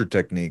of torture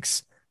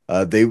techniques.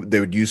 They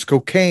would use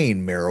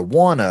cocaine,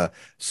 marijuana,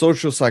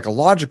 social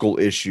psychological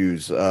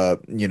issues.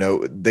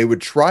 They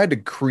would try to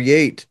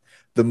create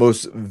the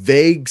most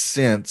vague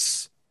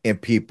sense in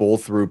people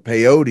through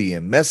peyote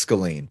and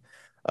mescaline.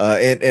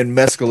 And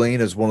mescaline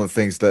is one of the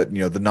things that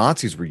the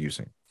Nazis were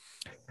using.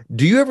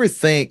 Do you ever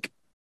think,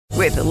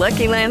 With the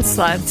Lucky Land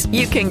Slots,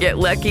 you can get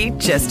lucky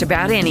just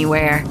about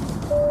anywhere.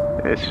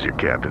 This is your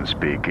captain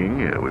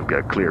speaking. We've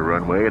got clear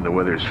runway and the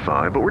weather's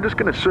fine, but we're just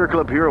going to circle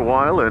up here a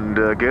while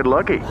and get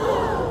lucky.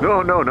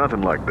 No,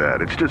 nothing like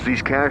that. It's just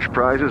these cash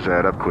prizes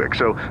add up quick.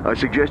 So I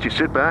suggest you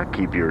sit back,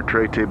 keep your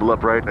tray table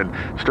upright, and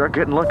start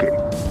getting lucky.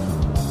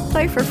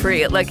 Play for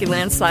free at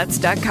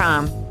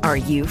LuckyLandSlots.com. Are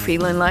you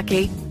feeling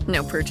lucky?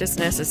 No purchase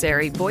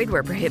necessary. Void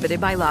where prohibited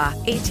by law.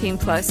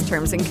 18+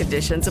 terms and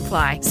conditions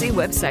apply. See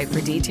website for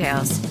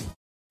details.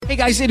 Hey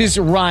guys, it is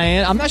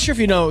Ryan. I'm not sure if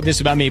you know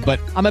this about me,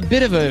 but I'm a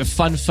bit of a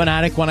fun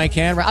fanatic when I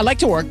can. I like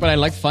to work, but I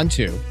like fun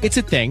too. It's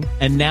a thing.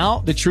 And now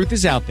the truth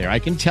is out there. I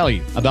can tell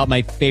you about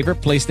my favorite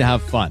place to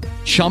have fun.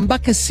 Chumba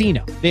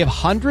Casino. They have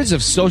hundreds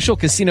of social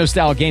casino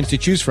style games to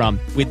choose from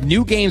with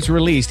new games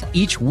released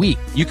each week.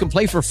 You can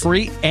play for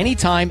free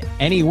anytime,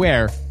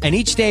 anywhere. And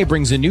each day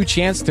brings a new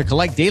chance to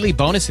collect daily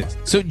bonuses.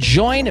 So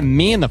join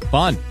me in the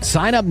fun.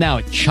 Sign up now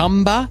at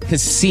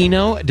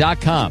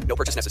ChumbaCasino.com. No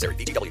purchase necessary.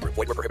 VGW. Void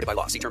where prohibited by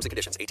law. See terms and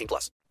conditions.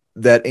 18+.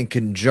 that in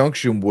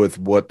conjunction with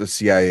what the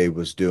CIA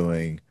was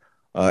doing,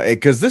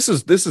 because this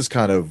is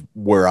kind of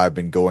where I've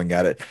been going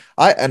at it.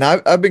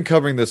 I've been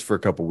covering this for a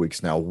couple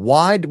weeks now.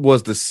 Why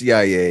was the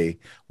CIA,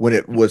 when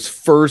it was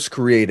first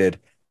created,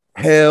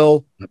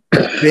 hell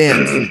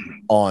bent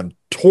on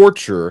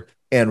torture,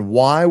 and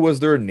why was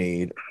there a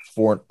need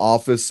for an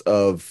Office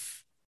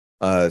of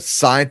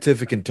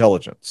Scientific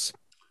Intelligence?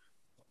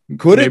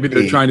 Maybe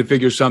they're trying to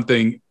figure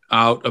something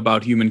out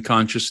about human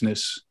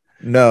consciousness.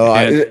 No,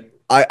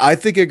 I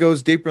think it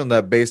goes deeper than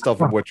that based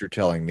off of what you're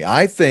telling me.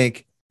 I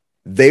think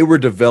they were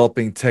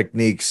developing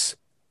techniques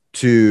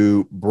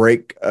to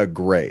break a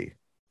gray,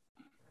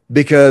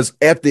 because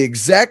at the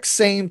exact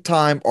same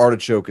time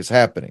Artichoke is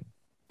happening,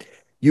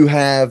 you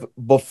have,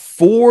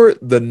 before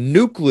the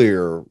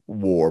nuclear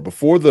war,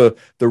 before the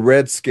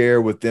Red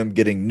Scare with them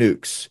getting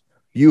nukes,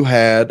 you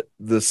had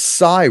the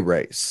Psi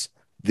race,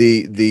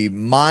 the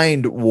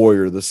mind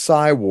warrior, the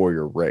Psi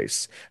warrior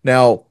race.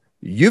 Now,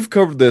 you've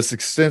covered this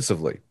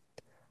extensively.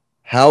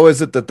 How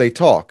is it that they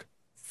talk?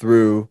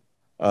 Through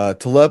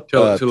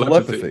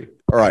telepathy.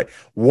 All right.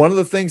 One of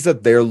the things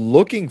that they're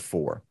looking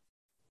for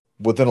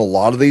within a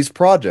lot of these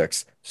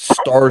projects,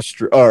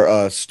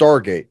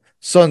 Stargate,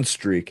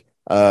 Sunstreak,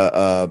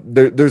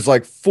 there's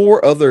like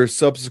 4 other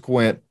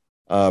subsequent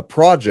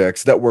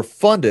projects that were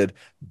funded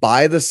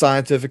by the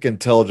Scientific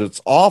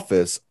Intelligence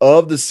Office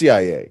of the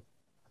CIA.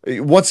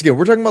 Once again,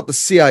 we're talking about the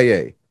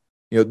CIA.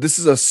 This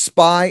is a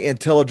spy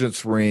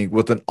intelligence ring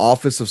with an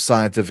Office of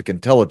Scientific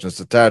Intelligence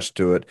attached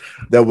to it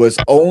that was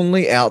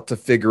only out to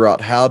figure out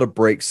how to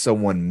break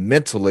someone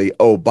mentally.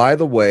 Oh, by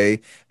the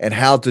way, and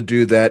how to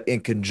do that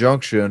in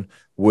conjunction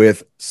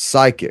with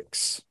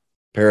psychics,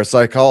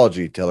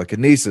 parapsychology,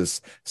 telekinesis,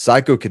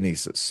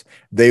 psychokinesis.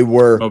 They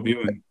were,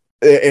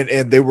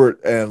 and they were,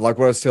 and like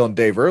what I was telling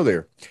Dave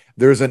earlier,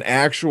 there's an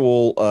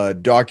actual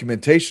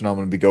documentation I'm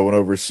going to be going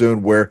over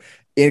soon where,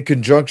 in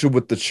conjunction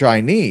with the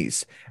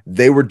Chinese,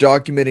 they were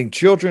documenting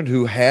children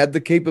who had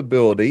the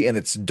capability, and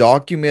it's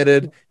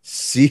documented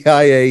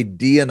CIA,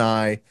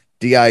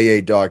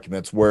 DIA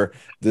documents, where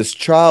this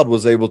child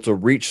was able to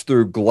reach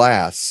through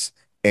glass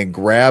and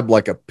grab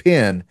like a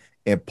pin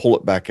and pull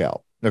it back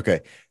out. Okay.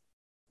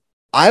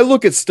 I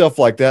look at stuff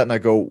like that and I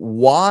go,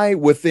 why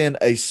within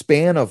a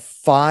span of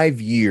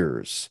 5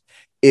 years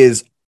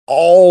is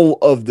all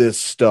of this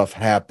stuff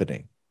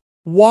happening?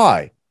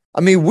 Why?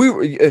 I mean, we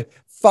were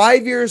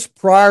 5 years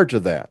prior to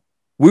that,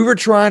 we were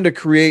trying to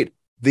create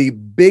the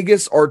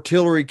biggest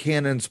artillery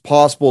cannons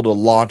possible to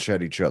launch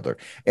at each other.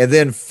 And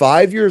then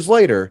 5 years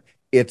later,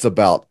 it's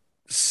about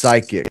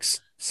psychic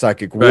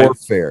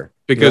warfare.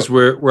 Because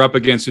we're up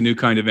against a new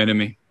kind of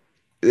enemy.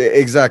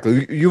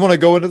 Exactly. You want to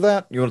go into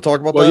that? You want to talk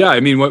about that? Well, yeah.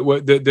 I mean,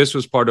 this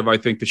was part of, I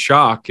think, the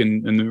shock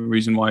and the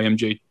reason why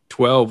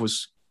MJ-12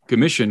 was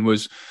commissioned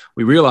was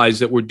we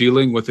realized that we're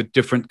dealing with a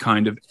different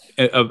kind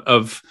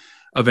of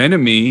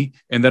enemy,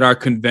 and that our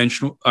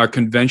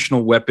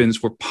conventional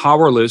weapons were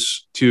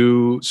powerless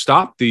to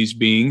stop these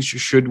beings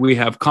should we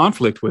have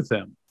conflict with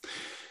them.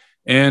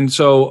 And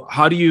so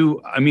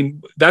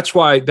that's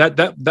why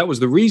that was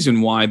the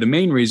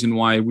main reason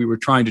why we were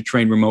trying to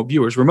train remote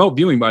viewers. Remote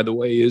viewing, by the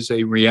way, is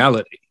a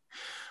reality.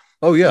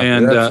 Oh yeah,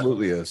 it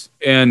absolutely is.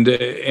 And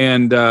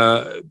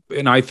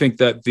I think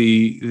that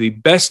the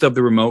best of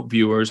the remote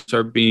viewers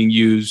are being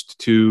used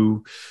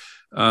to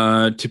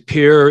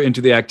peer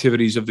into the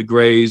activities of the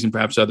Greys and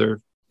perhaps other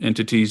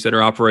entities that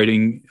are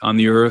operating on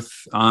the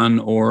Earth, on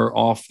or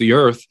off the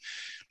Earth.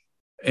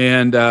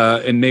 And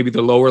maybe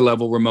the lower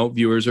level remote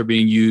viewers are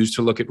being used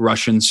to look at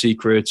Russian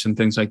secrets and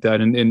things like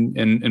that.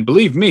 And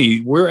believe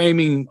me, we're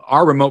aiming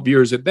our remote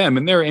viewers at them,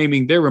 and they're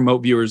aiming their remote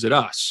viewers at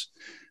us.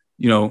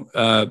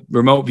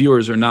 Remote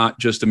viewers are not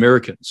just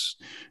Americans.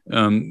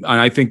 And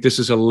I think this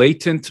is a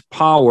latent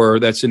power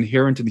that's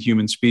inherent in the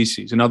human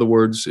species. In other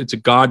words, it's a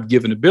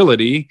God-given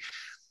ability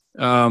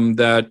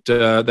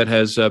that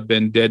has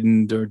been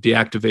deadened or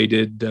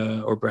deactivated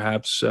or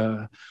perhaps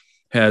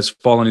has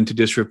fallen into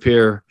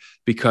disrepair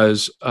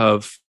because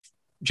of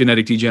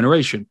genetic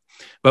degeneration.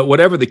 But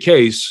whatever the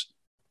case,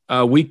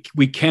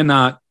 we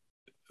cannot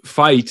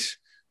fight.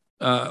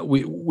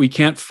 We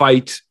can't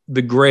fight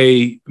the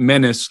gray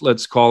menace,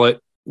 let's call it,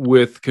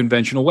 with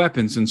conventional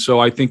weapons. And so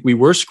I think we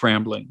were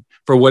scrambling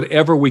for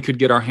whatever we could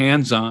get our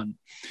hands on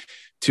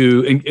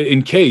to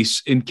in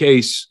case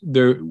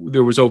there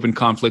was open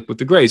conflict with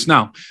the grays.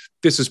 Now,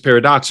 this is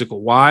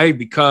paradoxical. Why?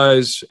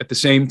 Because at the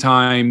same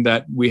time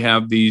that we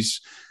have these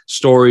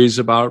stories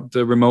about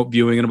the remote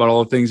viewing and about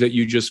all the things that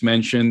you just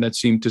mentioned that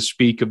seem to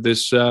speak of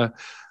this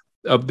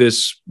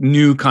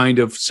new kind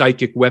of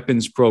psychic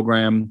weapons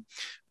program,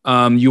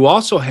 you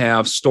also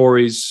have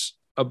stories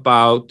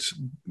about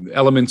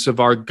elements of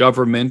our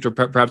government, or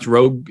perhaps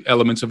rogue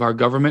elements of our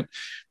government,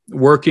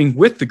 working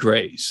with the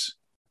grays.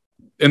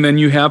 And then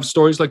you have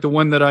stories like the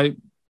one that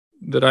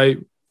I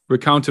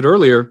recounted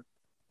earlier,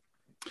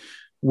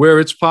 where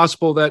it's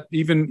possible that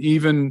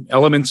even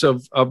elements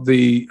of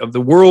the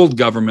world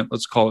government,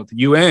 let's call it the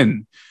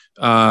UN,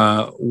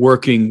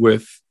 working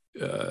with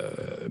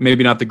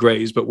maybe not the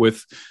grays, but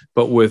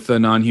with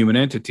non-human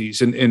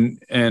entities,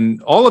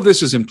 and all of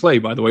this is in play.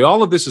 By the way,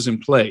 all of this is in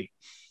play,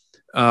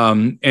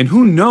 and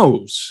who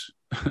knows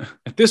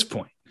at this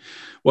point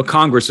what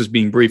Congress is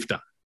being briefed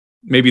on?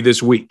 Maybe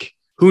this week.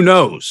 Who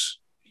knows?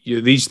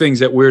 These things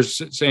that we're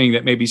saying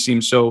that maybe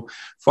seem so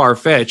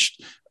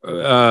far-fetched.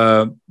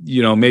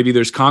 Maybe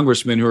there's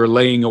congressmen who are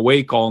laying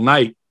awake all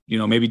night.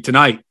 Maybe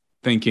tonight,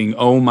 thinking,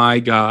 "Oh my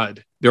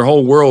God, their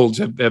whole worlds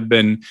have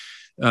been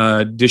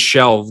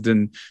dishelved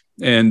and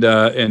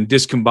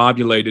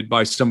discombobulated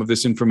by some of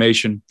this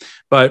information."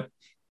 But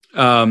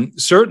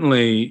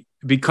certainly,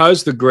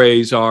 because the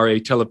grays are a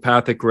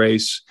telepathic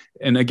race,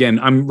 and again,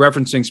 I'm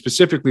referencing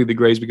specifically the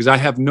grays because I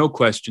have no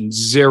question,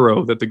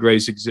 zero, that the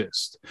grays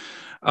exist.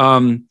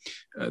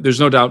 There's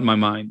no doubt in my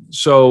mind.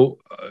 So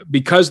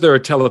because they're a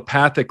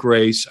telepathic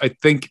race, I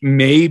think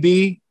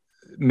maybe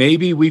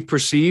we've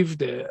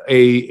perceived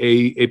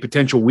a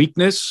potential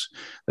weakness,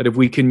 that if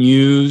we can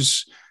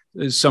use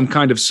some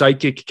kind of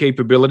psychic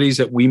capabilities,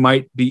 that we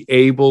might be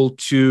able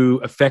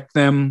to affect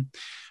them,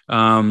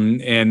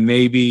 and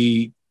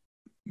maybe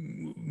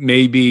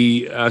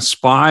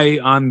spy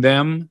on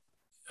them.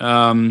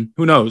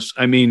 Who knows?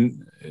 I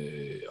mean,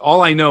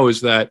 all I know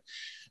is that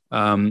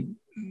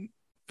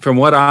from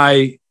what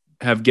I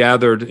have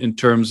gathered in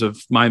terms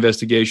of my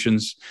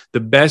investigations, the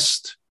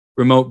best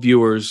remote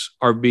viewers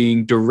are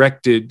being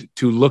directed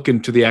to look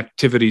into the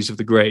activities of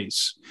the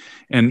grays,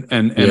 and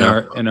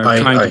are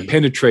trying to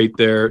penetrate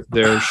their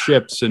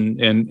ships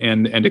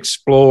and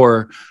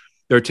explore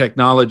their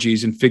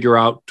technologies and figure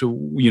out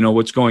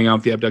what's going on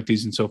with the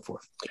abductees and so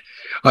forth.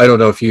 I don't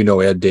know if you know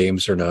Ed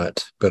Dames or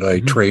not, but I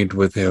trained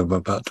with him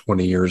about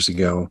 20 years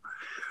ago,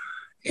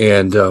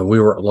 and we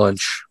were at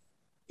lunch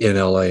in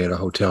LA at a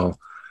hotel.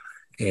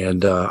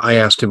 And I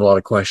asked him a lot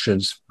of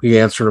questions. He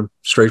answered them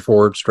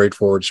straightforward.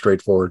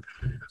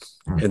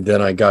 And then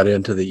I got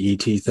into the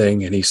ET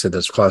thing, and he said,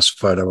 "That's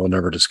classified. I will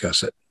never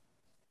discuss it."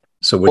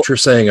 So what you're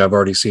saying, I've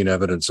already seen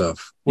evidence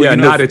of.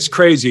 It's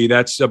crazy.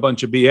 That's a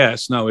bunch of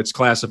BS. No, it's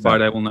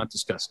classified. I will not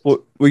discuss it.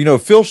 Well,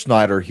 Phil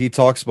Schneider, he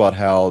talks about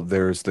how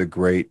there's the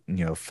great,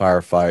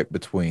 firefight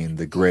between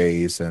the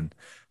grays and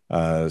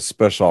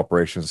special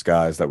operations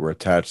guys that were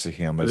attached to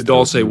him. The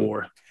Dulce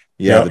War.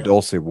 Yeah, the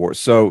Dulce War.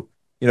 So,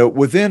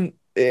 within...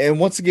 And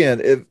once again,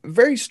 a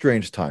very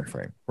strange time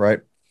frame, right?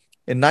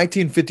 In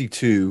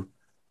 1952,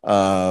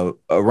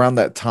 around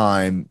that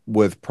time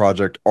with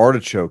Project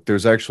Artichoke,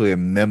 there's actually a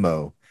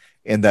memo.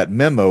 In that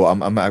memo,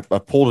 I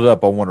pulled it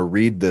up. I want to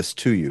read this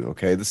to you.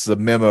 Okay, this is a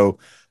memo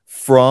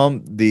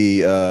from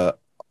the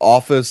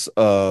Office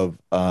of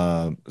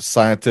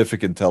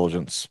Scientific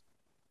Intelligence,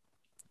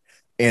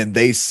 and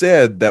they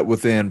said that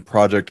within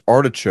Project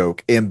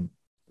Artichoke, and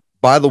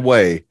by the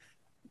way,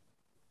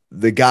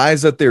 the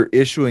guys that they're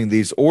issuing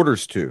these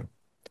orders to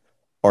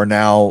are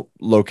now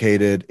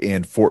located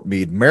in Fort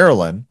Meade,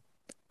 Maryland,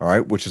 all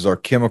right, which is our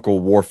chemical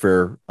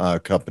warfare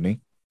company,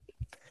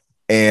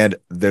 and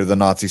they're the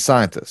Nazi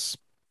scientists.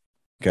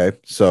 Okay,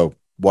 so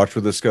watch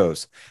where this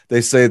goes.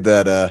 They say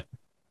that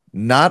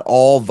not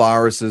all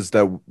viruses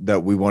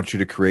that we want you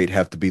to create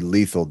have to be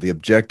lethal. The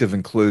objective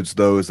includes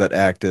those that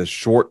act as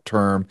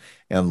short-term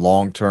and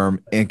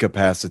long-term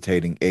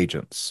incapacitating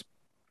agents.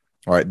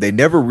 All right, they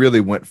never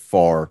really went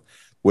far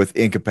with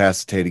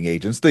incapacitating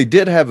agents. They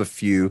did have a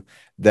few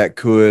that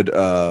could,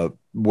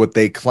 what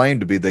they claimed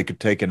to be, they could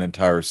take an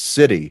entire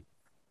city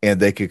and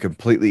they could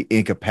completely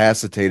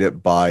incapacitate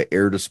it by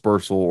air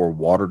dispersal or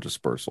water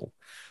dispersal.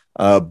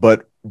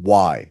 But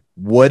why?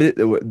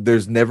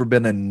 There's never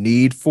been a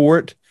need for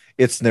it.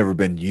 It's never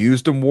been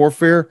used in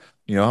warfare.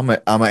 I'm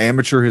an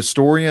amateur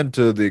historian,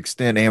 to the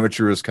extent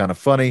amateur is kind of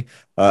funny.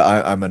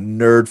 I'm a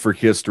nerd for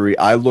history.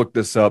 I looked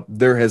this up.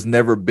 There has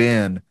never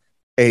been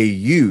a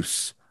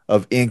use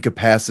of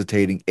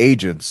incapacitating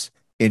agents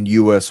in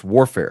U.S.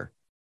 warfare,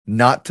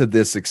 not to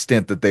this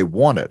extent that they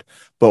wanted.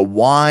 But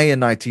why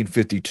in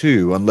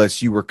 1952,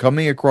 unless you were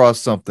coming across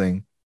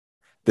something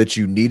that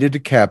you needed to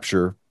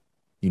capture,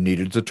 you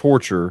needed to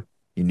torture,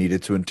 you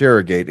needed to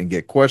interrogate and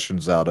get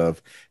questions out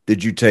of.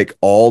 Did you take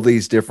all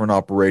these different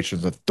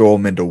operations and throw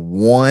them into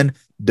one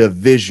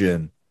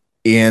division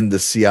in the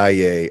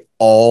CIA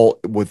all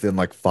within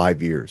like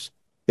 5 years?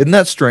 Isn't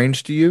that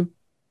strange to you?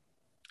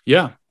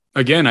 Yeah.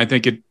 Again, I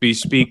think it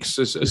bespeaks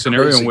a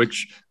scenario in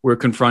which we're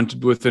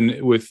confronted with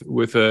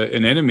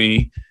an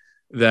enemy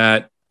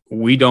that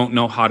we don't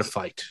know how to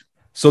fight.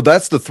 So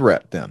that's the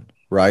threat then,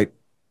 right?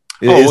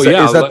 Is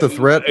that the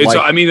threat?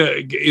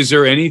 Is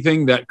there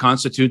anything that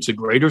constitutes a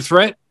greater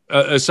threat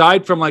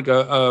aside from like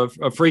a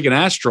freaking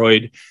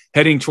asteroid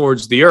heading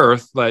towards the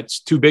Earth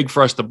that's too big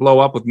for us to blow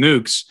up with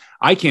nukes?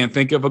 I can't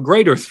think of a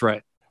greater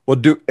threat. Well,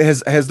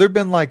 has there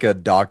been like a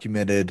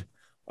documented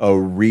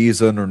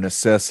reason or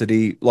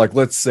necessity? Like,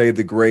 let's say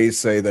the Greys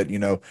say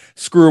that,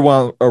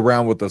 screw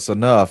around with us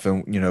enough,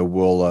 and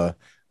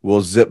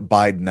we'll zip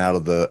Biden out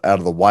of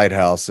the White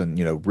House and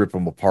rip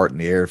him apart in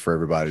the air for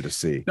everybody to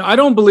see. No, I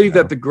don't believe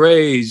that the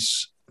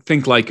Greys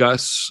think like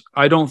us.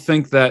 I don't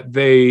think that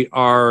they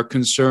are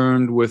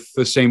concerned with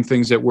the same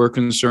things that we're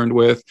concerned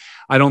with.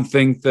 I don't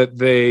think that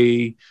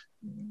they,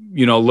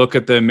 look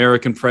at the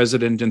American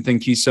president and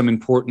think he's some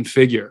important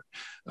figure.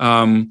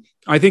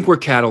 I think we're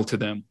cattle to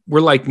them.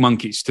 We're like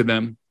monkeys to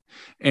them.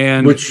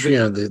 And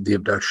the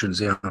abductions,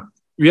 yeah.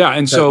 Yeah,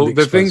 and so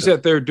the things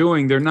that they're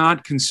doing, they're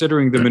not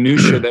considering the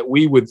minutia that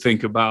we would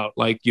think about,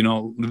 like,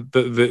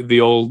 the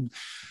old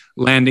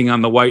landing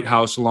on the White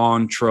House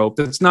lawn trope.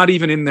 That's not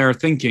even in their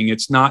thinking.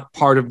 It's not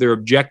part of their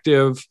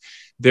objective.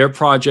 Their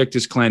project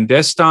is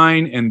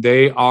clandestine, and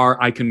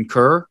I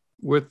concur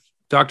with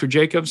Dr.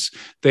 Jacobs,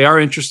 they are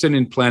interested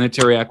in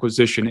planetary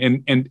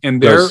acquisition,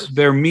 and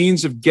their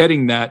means of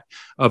getting that,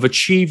 of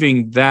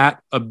achieving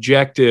that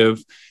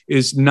objective,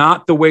 is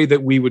not the way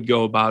that we would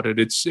go about it.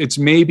 It's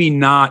maybe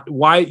not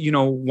why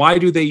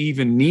do they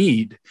even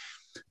need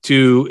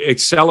to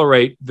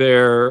accelerate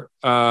their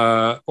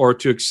or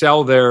to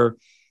excel their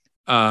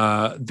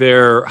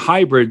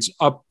hybrids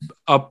up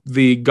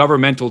the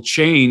governmental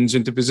chains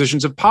into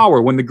positions of power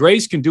when the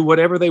Greys can do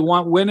whatever they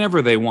want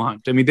whenever they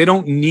want. I mean, they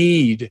don't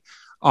need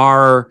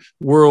our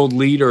world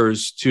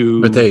leaders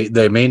to, but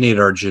they may need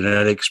our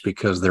genetics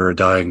because they're a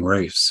dying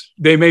race.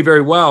 They may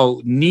very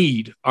well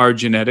need our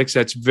genetics.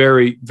 That's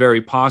very,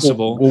 very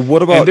possible. Well,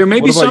 what about? And there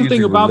may be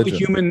something about religion? the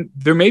human.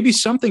 There may be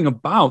something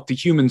about the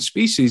human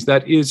species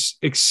that is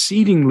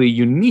exceedingly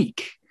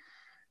unique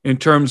in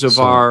terms of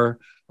our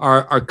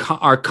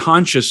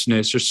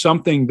consciousness, or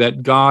something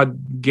that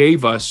God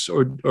gave us,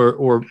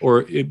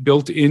 or it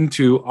built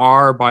into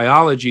our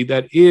biology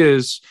that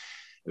is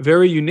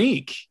very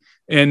unique.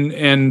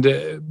 And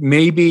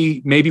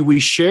maybe we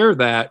share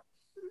that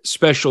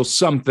special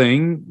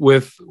something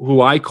with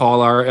who I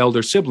call our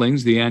elder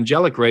siblings, the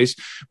angelic race.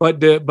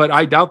 But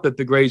I doubt that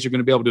the Greys are going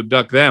to be able to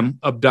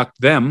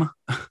abduct them.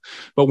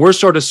 But we're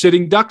sort of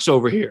sitting ducks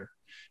over here,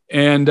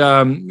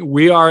 and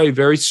we are a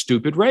very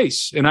stupid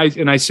race. And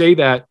I say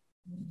that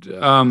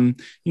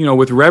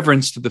with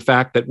reverence to the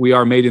fact that we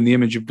are made in the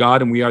image of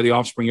God and we are the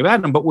offspring of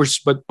Adam. But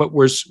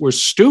we're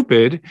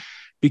stupid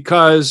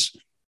because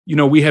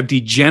we have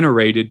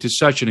degenerated to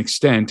such an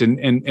extent,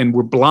 and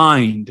we're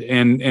blind,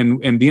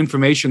 and the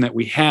information that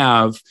we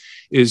have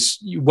is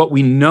what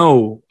we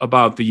know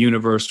about the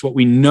universe. What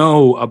we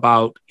know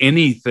about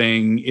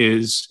anything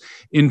is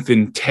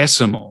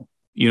infinitesimal.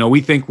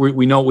 We think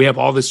we know, we have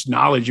all this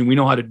knowledge and we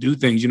know how to do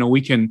things.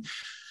 We can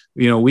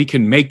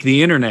make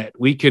the internet,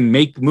 we can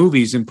make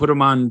movies and put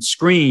them on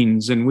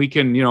screens, and we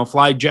can,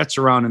 fly jets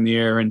around in the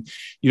air. And,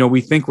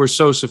 we think we're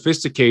so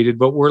sophisticated,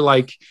 but we're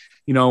like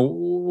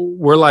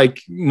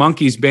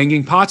monkeys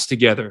banging pots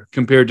together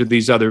compared to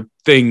these other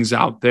things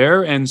out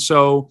there. And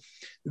so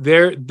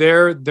they're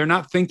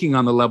not thinking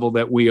on the level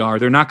that we are.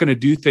 They're not going to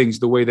do things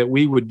the way that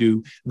we would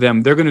do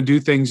them. They're going to do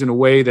things in a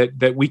way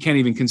that we can't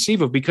even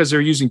conceive of, because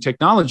they're using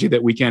technology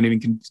that we can't even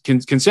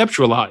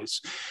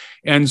conceptualize.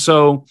 And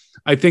so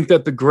I think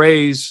that the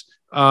Greys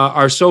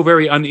are so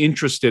very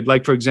uninterested.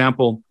 Like, for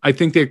example, I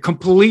think they're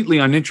completely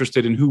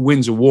uninterested in who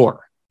wins a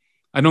war.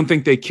 I don't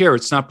think they care.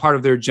 It's not part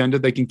of their agenda.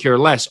 They can care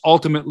less.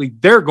 Ultimately,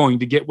 they're going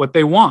to get what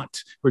they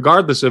want,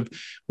 regardless of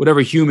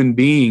whatever human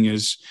being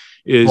is.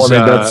 Well,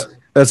 I mean,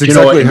 that's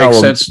exactly how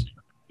sense.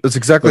 That's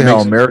exactly how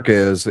America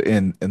is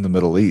in the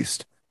Middle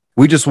East.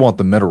 We just want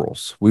the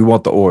minerals. We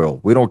want the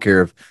oil. We don't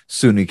care if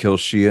Sunni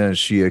kills Shia and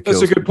Shia kills.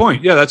 That's a good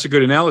point. Yeah, that's a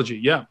good analogy.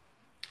 Yeah.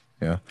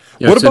 Yeah.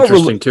 What about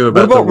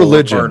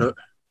religion?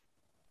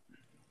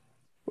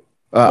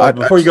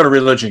 Before you go to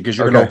religion, because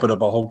you're going to open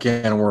up a whole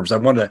can of worms, I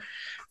want to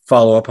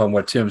follow up on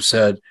what Tim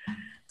said.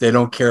 They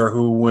don't care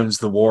who wins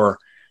the war.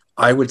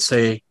 I would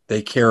say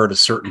they care at a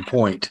certain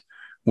point,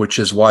 which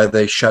is why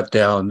they shut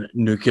down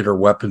nuclear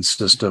weapon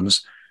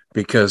systems,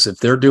 because if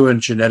they're doing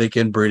genetic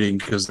inbreeding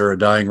because they're a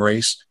dying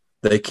race,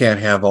 they can't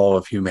have all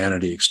of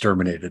humanity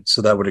exterminated.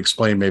 So that would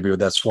explain maybe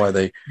that's why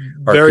they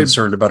are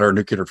concerned about our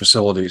nuclear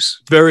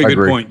facilities. Very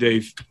good point,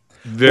 Dave.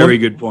 Very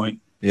good point.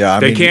 Yeah,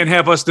 they can't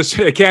have us.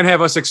 They can't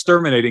have us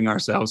exterminating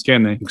ourselves,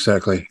 can they?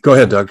 Exactly. Go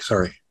ahead, Doug.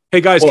 Sorry. Hey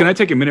guys, can I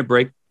take a minute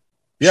break?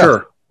 Yeah.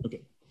 Sure.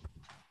 Okay.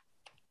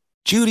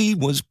 Judy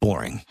was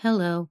boring.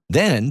 Hello.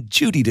 Then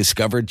Judy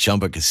discovered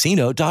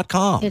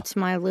ChumbaCasino.com. It's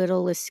my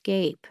little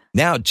escape.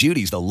 Now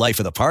Judy's the life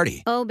of the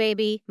party. Oh,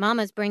 baby,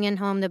 mama's bringing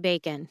home the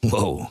bacon.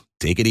 Whoa,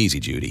 take it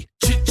easy, Judy.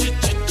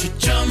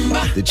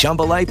 The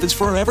Chumba life is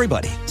for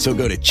everybody. So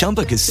go to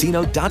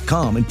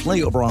ChumbaCasino.com and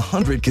play over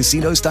 100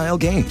 casino-style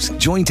games.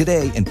 Join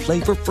today and play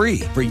for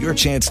free for your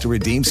chance to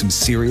redeem some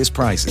serious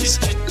prizes.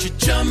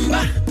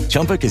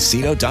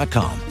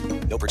 ChumbaCasino.com.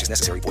 No purchase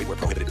necessary. Void where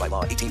prohibited by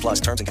law. 18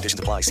 plus terms and conditions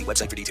apply. See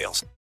website for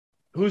details.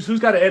 Who's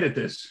got to edit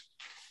this?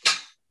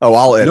 Oh,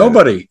 I'll edit.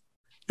 Nobody.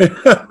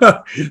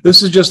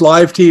 This is just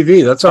live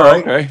TV. That's all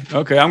right.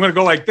 Okay. I'm going to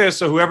go like this.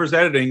 So whoever's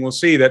editing will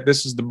see that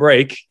this is the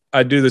break.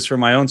 I do this for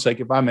my own sake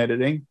if I'm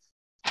editing.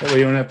 That way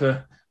you don't have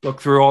to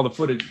look through all the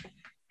footage.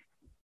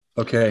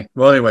 Okay.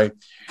 Well, anyway,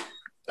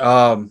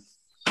 Doug,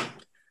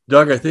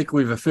 I think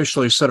we've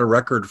officially set a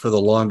record for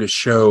the longest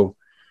show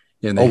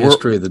in the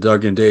history of the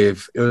Doug and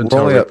Dave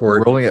Intel Report.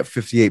 We're only at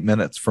 58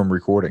 minutes from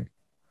recording.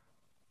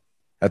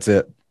 That's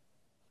it.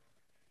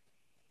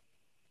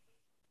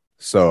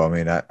 So, I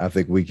mean, I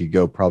think we could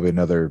go probably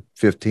another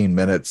 15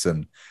 minutes.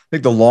 And I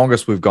think the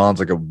longest we've gone is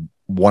like a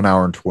 1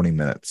 hour and 20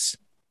 minutes.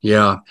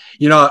 Yeah.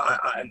 You know,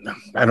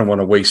 I don't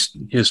want to waste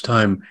his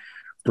time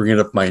bringing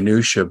up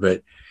minutia,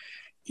 but,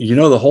 you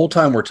know, the whole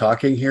time we're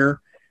talking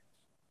here,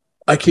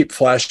 I keep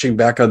flashing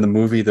back on the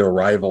movie The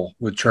Arrival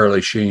with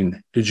Charlie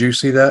Sheen. Did you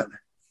see that?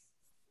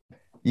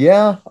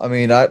 Yeah. I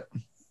mean, I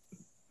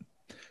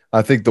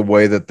think the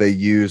way that they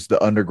use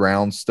the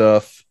underground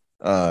stuff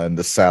and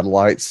the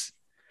satellites.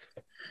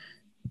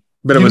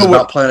 But it was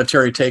about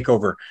planetary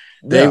takeover.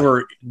 They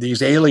were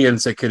these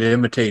aliens that could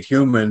imitate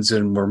humans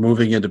and were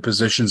moving into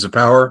positions of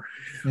power,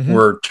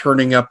 were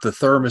turning up the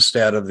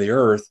thermostat of the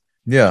Earth,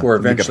 where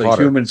eventually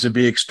humans would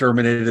be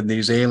exterminated and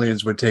these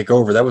aliens would take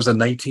over. That was a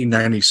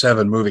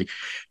 1997 movie.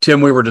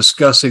 Tim, we were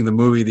discussing the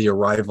movie The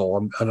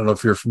Arrival. I don't know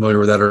if you're familiar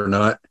with that or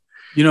not.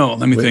 You know,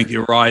 let me think. The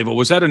Arrival.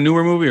 Was that a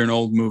newer movie or an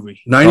old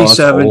movie?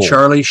 97,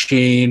 Charlie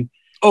Sheen.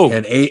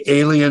 And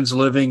aliens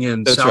living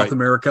in South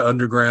America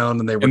underground,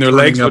 and they were their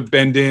legs would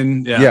bend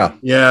in.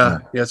 Yeah,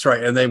 that's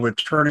right. And they were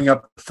turning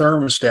up the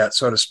thermostat,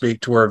 so to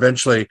speak, to where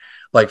eventually,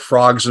 like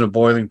frogs in a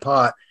boiling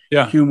pot,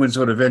 humans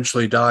would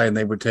eventually die and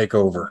they would take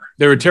over.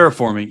 They were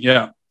terraforming.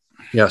 Yeah.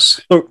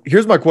 Yes. So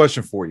here's my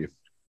question for you.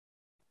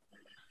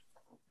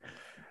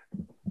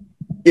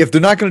 If they're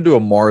not going to do a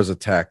Mars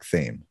attack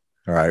theme,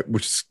 all right,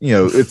 which is, you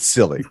know, it's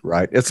silly,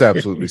 right? It's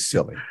absolutely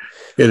silly.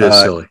 It is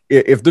silly.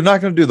 If they're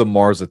not going to do the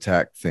Mars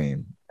attack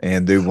theme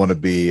and they want to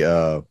be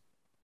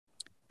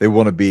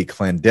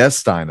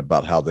clandestine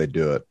about how they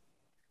do it,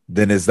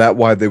 then is that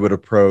why they would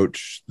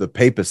approach the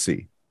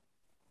papacy?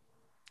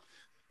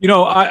 You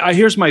know, I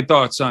here's my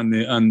thoughts on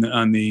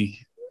the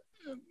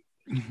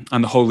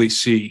Holy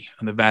See,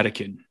 on the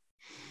Vatican.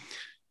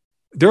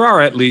 There are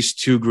at least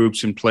two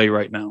groups in play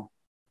right now.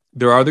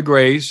 There are the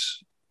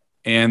Greys,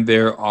 and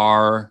there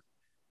are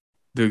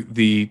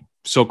the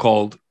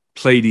so-called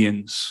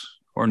Pleiadians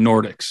or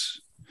Nordics.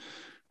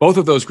 Both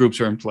of those groups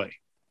are in play.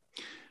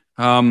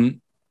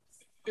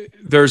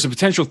 There's a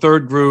potential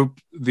third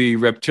group, the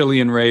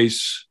reptilian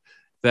race,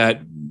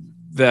 that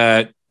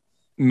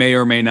may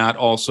or may not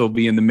also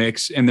be in the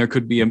mix, and there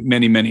could be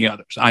many, many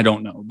others. I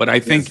don't know, but I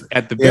think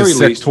at the very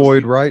least,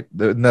 sectoid, right?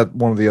 Isn't that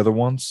one of the other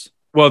ones?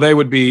 Well, they're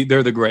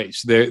the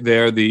Greys.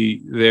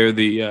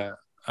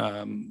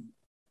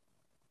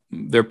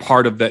 They're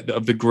part of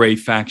the Grey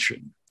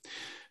faction.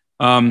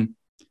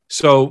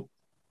 So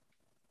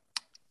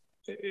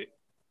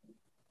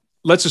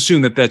let's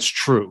assume that that's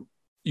true.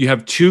 You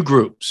have two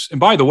groups. And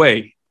by the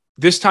way,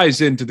 this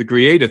ties into the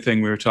Greada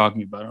thing we were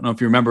talking about. I don't know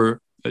if you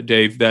remember,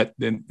 Dave, that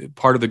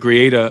part of the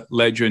Greada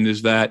legend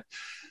is that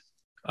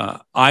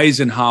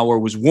Eisenhower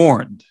was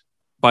warned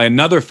by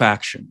another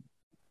faction,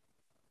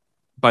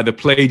 by the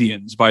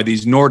Pleiadians, by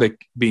these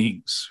Nordic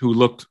beings who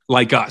looked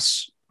like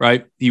us,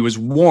 right? He was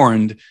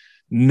warned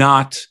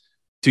not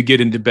to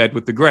get into bed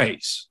with the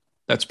Greys.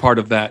 That's part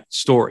of that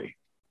story.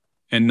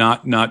 And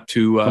not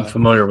to I'm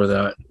familiar with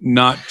that.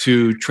 Not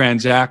to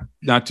transact,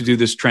 not to do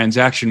this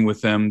transaction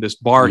with them, this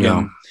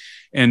bargain.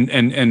 Yeah.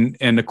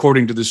 And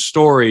according to the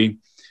story,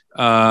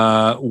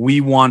 we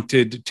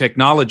wanted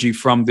technology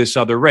from this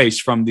other race,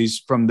 from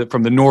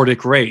the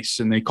Nordic race,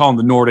 and they call them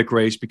the Nordic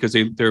race because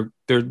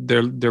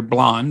they're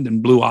blonde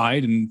and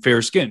blue-eyed and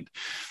fair-skinned,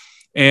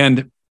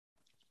 and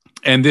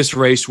this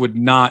race would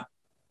not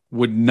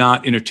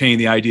entertain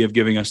the idea of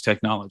giving us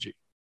technology.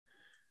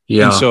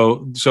 Yeah.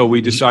 And so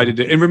we decided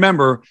to, and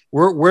remember,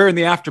 we're in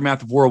the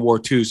aftermath of World War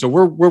II. So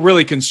we're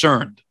really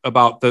concerned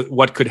about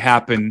what could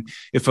happen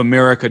if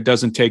America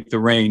doesn't take the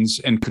reins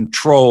and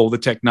control the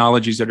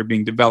technologies that are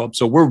being developed.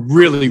 So we're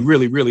really,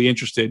 really, really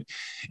interested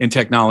in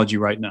technology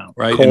right now,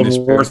 right? Cold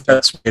War,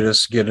 that's made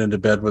us get into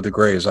bed with the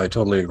Greys. I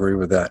totally agree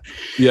with that.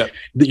 Yeah.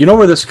 You know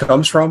where this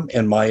comes from,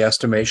 in my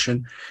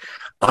estimation?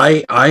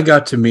 I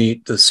got to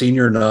meet the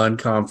senior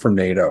non-com from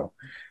NATO.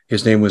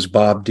 His name was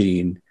Bob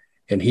Dean.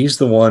 And he's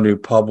the one who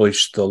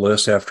published the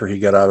list after he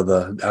got out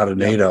of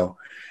NATO.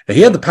 And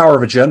he had the power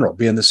of a general,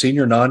 being the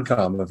senior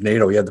non-com of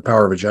NATO. He had the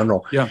power of a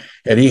general. Yeah.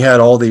 And he had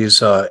all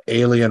these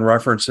alien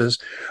references.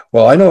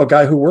 Well, I know a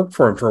guy who worked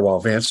for him for a while,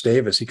 Vance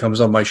Davis. He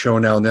comes on my show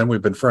now and then. We've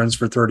been friends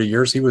for 30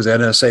 years. He was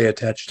NSA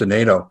attached to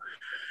NATO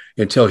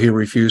until he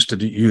refused to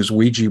use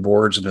Ouija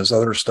boards and his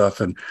other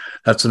stuff. And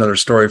that's another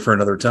story for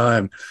another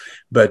time.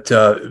 But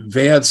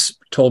Vance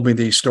told me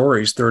these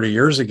stories 30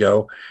 years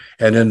ago.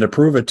 And then to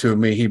prove it to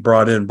me, he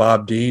brought in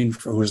Bob Dean,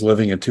 who was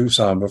living in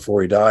Tucson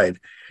before he died.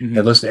 Mm-hmm.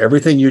 And listen,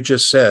 everything you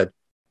just said,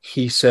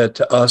 he said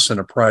to us in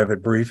a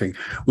private briefing.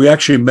 We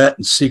actually met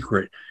in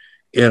secret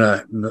in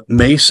a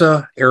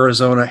Mesa,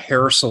 Arizona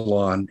hair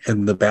salon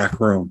in the back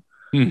room.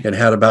 And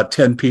had about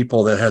 10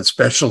 people that had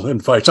special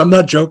invites. I'm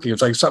not joking.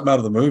 It's like something out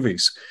of the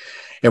movies.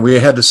 And we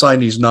had to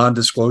sign these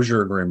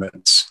non-disclosure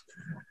agreements.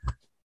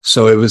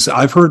 So it was,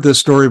 I've heard this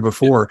story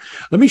before.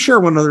 Let me share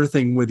one other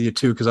thing with you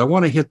too, because I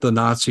want to hit the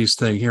Nazis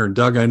thing here. And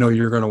Doug, I know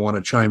you're going to want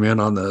to chime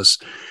in on this.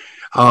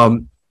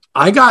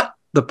 I got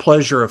the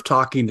pleasure of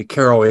talking to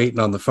Carol Ayton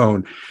on the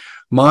phone.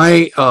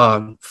 My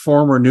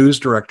former news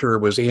director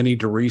was Annie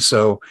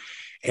DeRiso.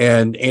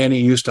 And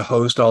Annie used to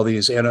host all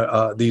these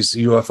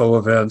UFO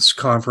events,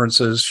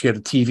 conferences. She had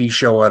a TV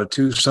show out of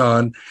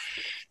Tucson.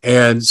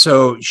 And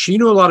so she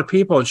knew a lot of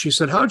people. And she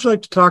said, how'd you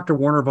like to talk to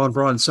Wernher von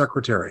Braun's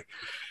secretary?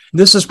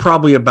 This is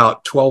probably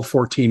about 12,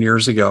 14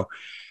 years ago.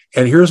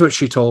 And here's what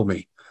she told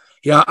me.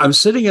 Yeah, I'm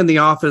sitting in the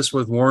office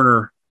with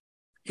Werner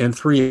and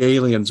 3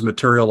 aliens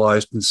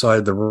materialized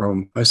inside the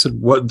room. I said,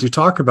 what did you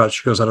talk about?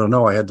 She goes, I don't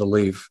know. I had to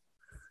leave.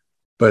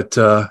 But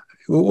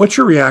what's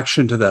your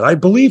reaction to that? I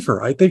believe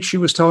her. I think she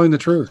was telling the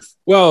truth.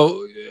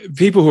 Well,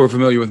 people who are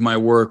familiar with my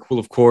work will,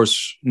 of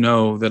course,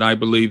 know that I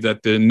believe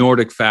that the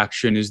Nordic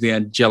faction is the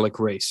angelic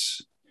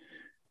race.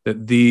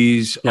 That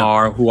these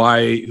are who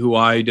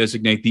I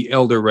designate the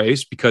elder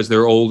race because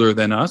they're older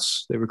than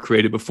us. They were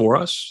created before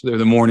us. They're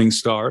the morning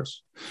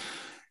stars.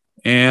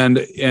 And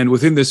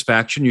within this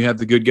faction, you have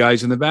the good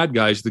guys and the bad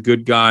guys. The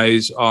good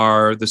guys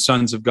are the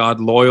sons of God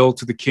loyal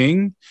to the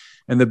king.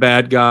 And the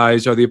bad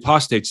guys are the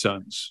apostate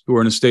sons who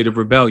are in a state of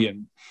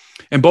rebellion.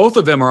 And both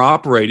of them are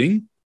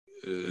operating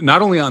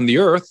not only on the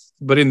earth,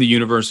 but in the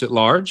universe at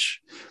large.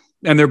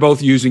 And they're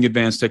both using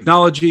advanced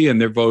technology, and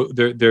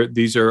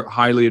these are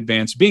highly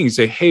advanced beings.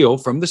 They hail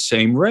from the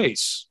same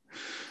race.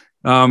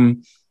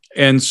 And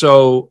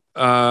so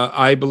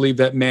I believe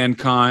that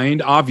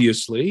mankind,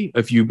 obviously,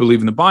 if you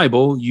believe in the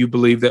Bible, you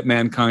believe that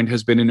mankind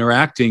has been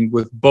interacting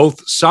with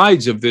both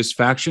sides of this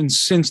faction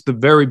since the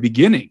very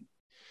beginning.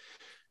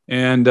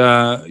 And,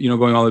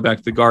 going all the way back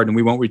to the garden,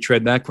 we won't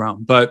retread that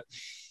ground. But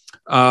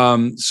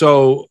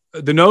so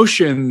the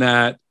notion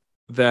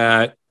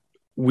that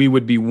we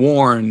would be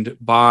warned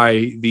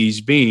by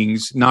these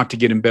beings not to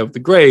get in bed with the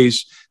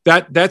Greys,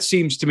 that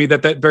seems to me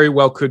that very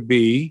well could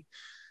be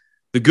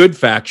the good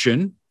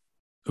faction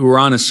who are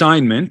on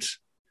assignment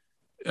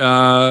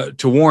to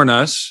warn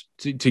us,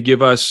 to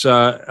give us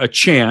a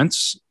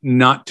chance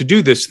not to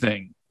do this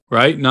thing.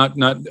 Right,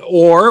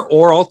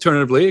 or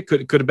alternatively, it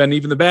could have been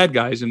even the bad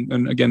guys,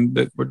 and again,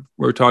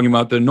 we're talking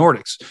about the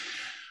Nordics.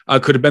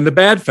 Could have been the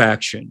bad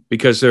faction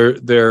because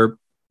they're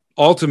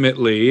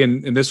ultimately,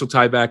 and this will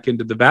tie back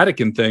into the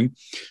Vatican thing.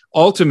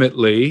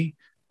 Ultimately,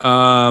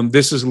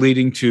 this is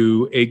leading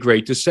to a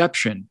great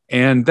deception,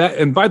 and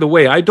by the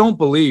way, I don't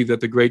believe that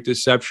the great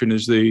deception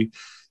is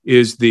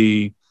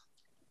the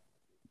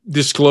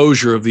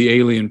disclosure of the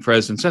alien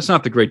presence. That's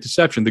not the great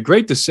deception. The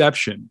great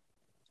deception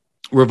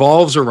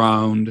revolves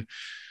around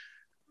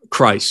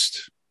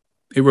Christ.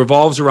 It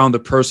revolves around the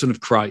person of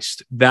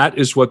Christ. That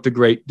is what the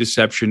great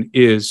deception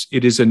is.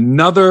 It is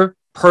another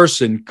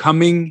person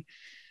coming,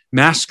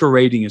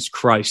 masquerading as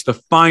Christ, the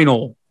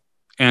final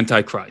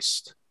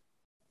Antichrist,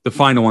 the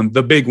final one,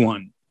 the big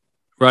one,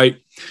 right?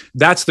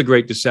 That's the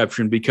great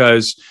deception,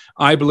 because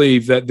I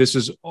believe that this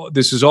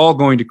is all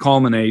going to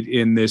culminate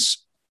in this,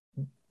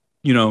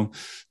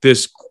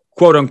 this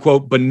quote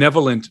unquote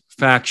benevolent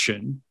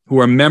faction who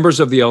are members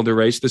of the elder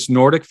race, this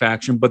Nordic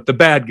faction, but the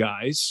bad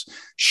guys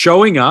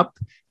showing up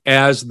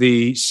as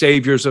the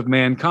saviors of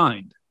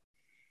mankind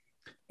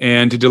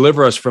and to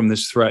deliver us from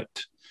this threat,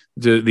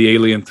 the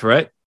alien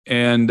threat.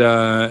 And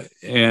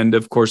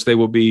of course they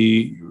will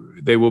be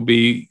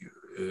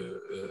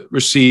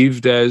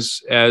received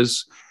as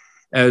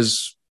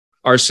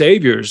our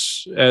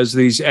saviors, as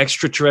these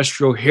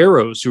extraterrestrial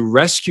heroes who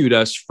rescued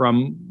us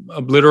from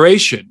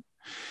obliteration.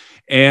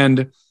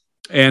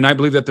 And I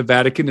believe that the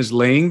Vatican is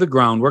laying the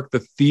groundwork, the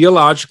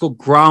theological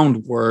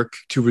groundwork,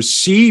 to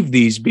receive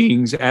these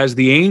beings as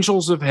the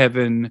angels of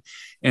heaven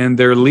and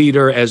their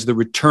leader as the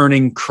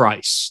returning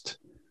Christ.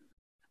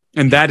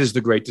 And that is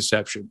the great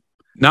deception.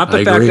 Not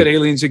the fact that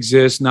aliens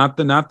exist, not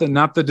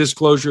the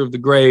disclosure of the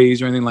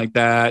Greys or anything like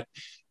that.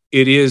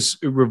 It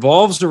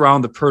revolves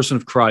around the person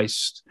of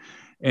Christ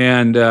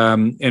and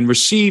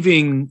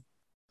receiving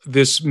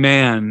this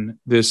man,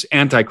 this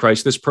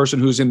Antichrist, this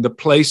person who's in the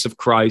place of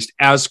Christ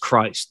as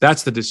Christ.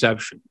 That's the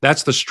deception.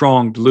 That's the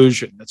strong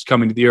delusion that's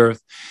coming to the earth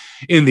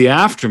in the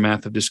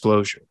aftermath of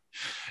disclosure.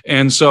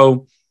 And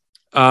so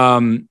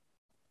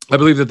I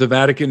believe that the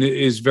Vatican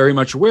is very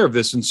much aware of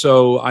this. And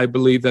so I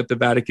believe that the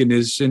Vatican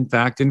is, in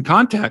fact, in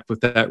contact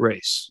with that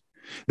race.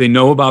 They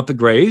know about the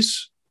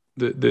Greys,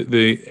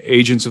 the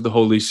agents of the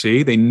Holy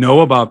See. They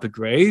know about the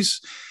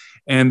Greys,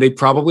 and they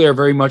probably are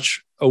very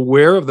much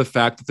aware of the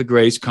fact that the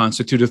Greys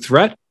constitute a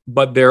threat,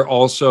 but they're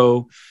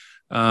also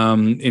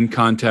in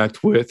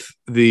contact with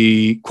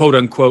the quote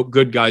unquote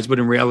good guys. But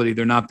in reality,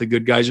 they're not the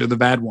good guys, they're the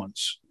bad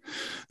ones.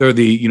 They're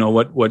the,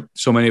 what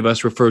so many of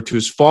us refer to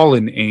as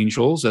fallen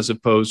angels, as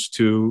opposed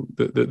to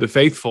the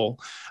faithful.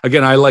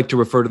 Again, I like to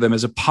refer to them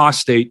as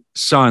apostate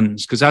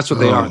sons, because that's what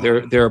they are.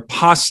 They're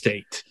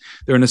apostate.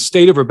 They're in a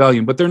state of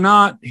rebellion, but they're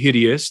not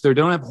hideous. They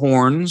don't have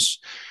horns.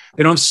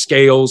 They don't have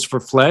scales for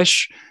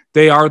flesh.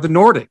 They are the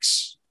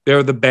Nordics.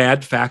 They're the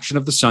bad faction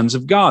of the sons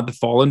of God, the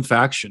fallen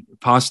faction,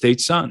 apostate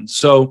sons.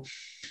 So,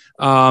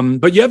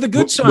 but you have the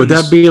good sons. Would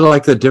that be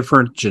like the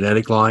different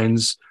genetic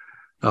lines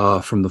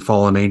from the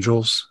fallen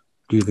angels?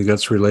 Do you think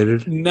that's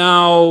related?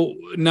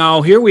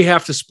 Now here we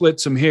have to split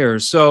some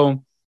hairs.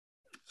 So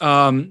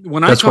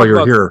That's why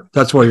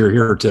you're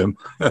here, Tim.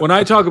 When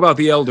I talk about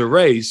the elder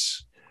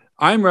race,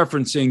 I'm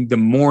referencing the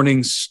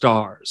morning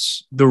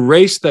stars, the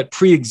race that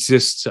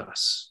pre-exists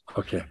us.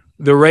 Okay.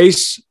 The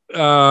race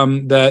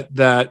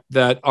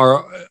that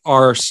are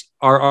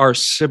our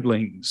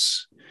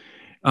siblings.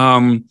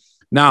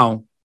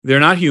 Now, they're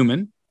not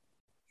human.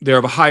 They're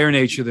of a higher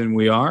nature than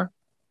we are.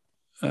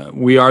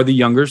 We are the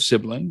younger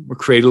sibling. We're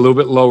created a little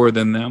bit lower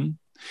than them.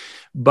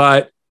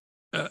 But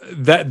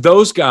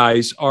those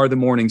guys are the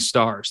morning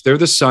stars. They're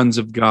the sons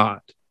of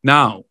God.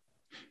 Now,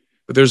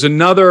 but there's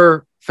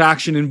another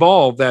faction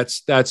involved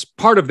that's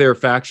part of their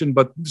faction,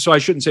 but so I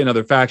shouldn't say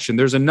another faction.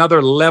 There's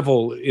another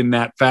level in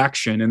that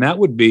faction, and that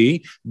would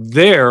be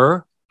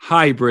their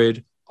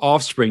hybrid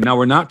offspring. Now,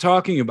 we're not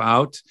talking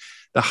about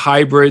the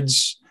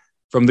hybrids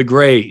from the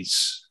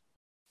Greys.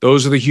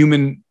 Those are the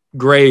human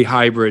gray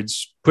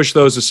hybrids. Push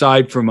those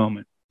aside for a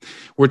moment.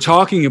 We're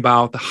talking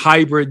about the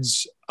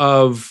hybrids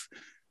of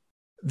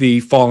the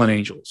fallen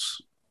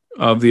angels,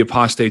 of the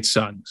apostate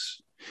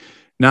sons.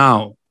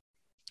 Now,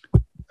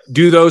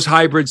 do those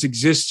hybrids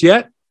exist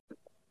yet?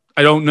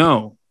 I don't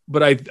know,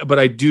 but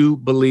I do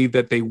believe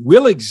that they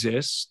will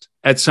exist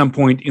at some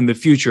point in the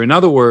future. In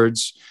other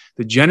words,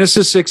 the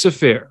Genesis 6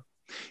 affair,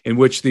 in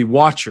which the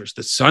Watchers,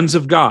 the sons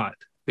of God,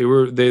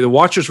 the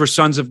Watchers were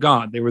sons of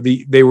God.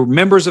 They were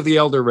members of the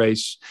elder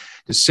race,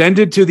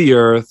 descended to the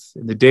earth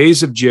in the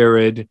days of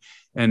Jared,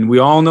 and we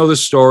all know the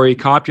story,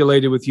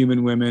 copulated with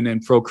human women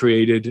and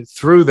procreated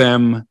through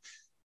them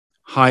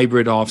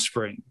hybrid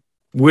offspring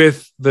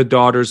with the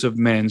daughters of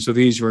men. So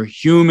these were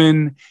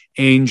human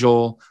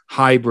angel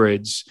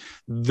hybrids.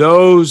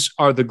 Those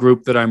are the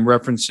group that I'm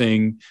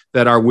referencing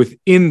that are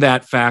within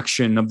that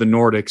faction of the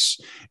Nordics,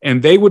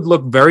 and they would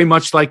look very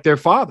much like their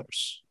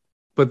fathers,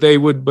 but they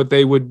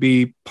would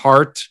be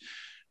part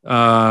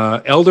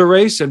elder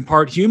race and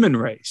part human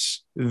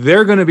race.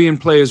 They're going to be in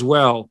play as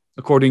well,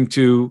 according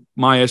to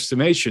my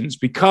estimations,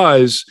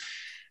 because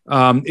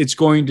it's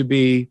going to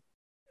be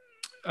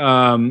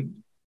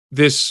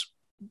this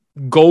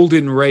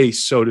golden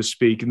race, so to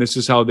speak, and this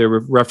is how they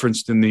were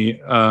referenced in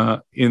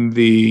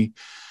the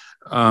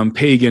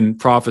pagan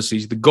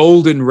prophecies. The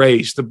golden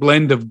race, the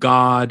blend of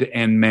God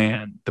and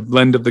man, the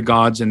blend of the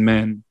gods and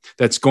men,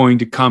 that's going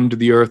to come to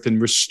the earth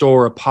and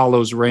restore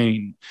Apollo's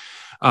reign,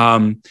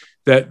 or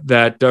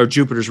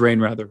Jupiter's reign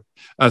rather,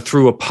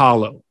 through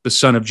Apollo, the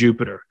son of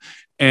Jupiter,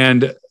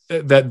 and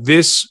that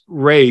this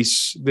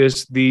race,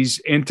 these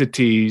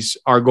entities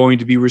are going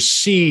to be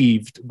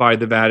received by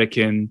the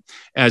Vatican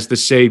as the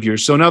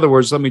saviors. So in other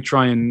words, let me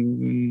try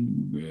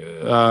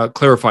and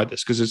clarify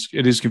this, because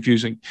it is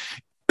confusing.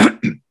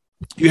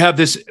 You have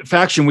this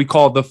faction we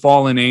call the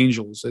fallen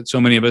angels, that so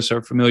many of us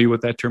are familiar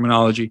with that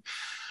terminology.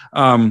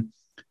 Not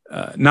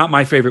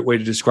my favorite way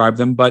to describe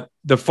them, but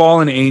the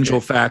fallen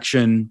angel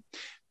faction,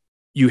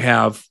 you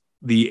have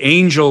the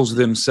angels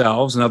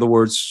themselves, in other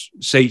words,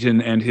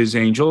 Satan and his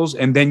angels.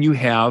 And then you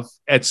have,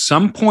 at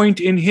some point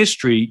in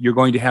history, you're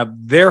going to have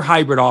their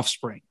hybrid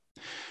offspring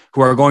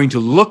who are going to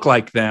look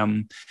like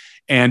them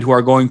and who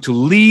are going to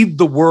lead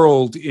the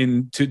world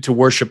to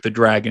worship the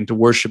dragon, to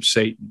worship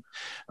Satan,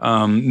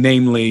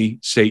 namely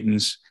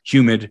Satan's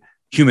human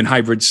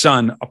hybrid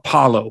son,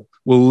 Apollo,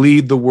 will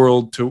lead the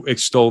world to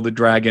extol the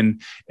dragon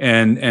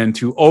and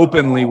to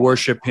openly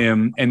worship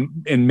him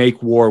and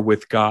make war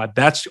with God.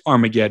 That's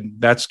Armageddon.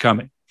 That's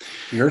coming.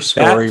 Your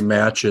story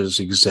matches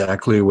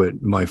exactly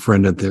what my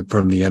friend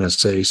from the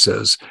NSA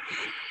says.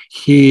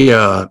 He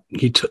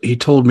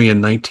told me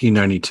in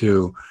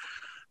 1992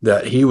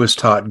 that he was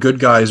taught good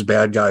guys,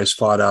 bad guys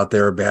fought out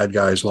there, bad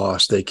guys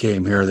lost. They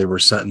came here, they were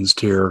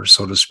sentenced here,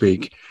 so to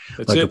speak,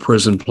 a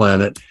prison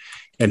planet.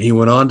 And he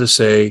went on to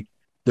say,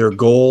 their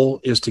goal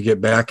is to get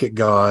back at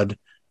God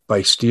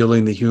by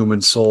stealing the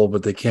human soul,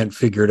 but they can't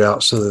figure it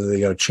out, so that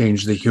they got to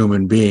change the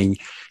human being.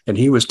 And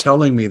he was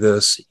telling me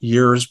this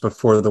years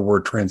before the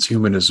word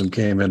transhumanism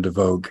came into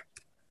vogue.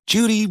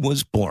 Judy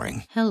was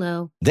boring.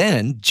 Hello.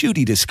 Then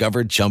Judy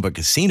discovered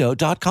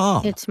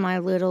ChumbaCasino.com. It's my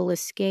little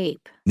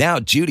escape. Now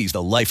Judy's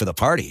the life of the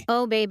party.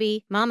 Oh,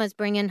 baby, mama's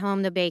bringing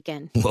home the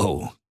bacon.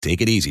 Whoa,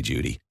 take it easy,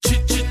 Judy.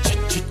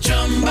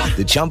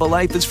 The Chumba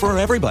life is for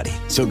everybody.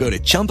 So go to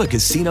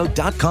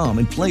ChumbaCasino.com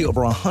and play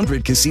over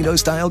 100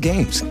 casino-style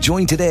games.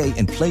 Join today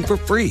and play for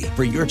free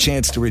for your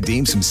chance to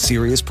redeem some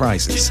serious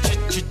prizes.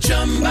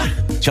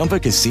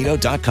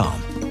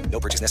 ChumbaCasino.com. No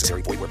purchase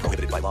necessary. Void where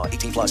prohibited by law.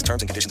 18 plus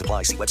terms and conditions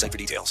apply. See website for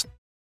details.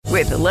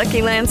 With the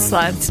Lucky Land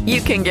Slots,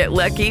 you can get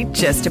lucky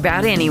just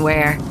about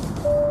anywhere.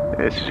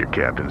 This is your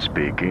captain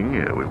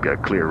speaking. We've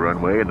got clear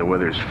runway and the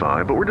weather's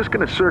fine, but we're just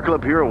going to circle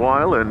up here a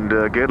while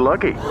and get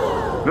lucky.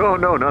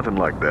 No, nothing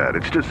like that.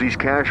 It's just these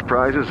cash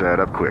prizes add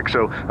up quick.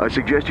 So I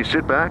suggest you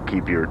sit back,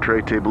 keep your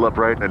tray table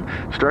upright, and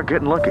start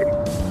getting lucky.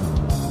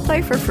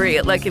 Play for free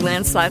at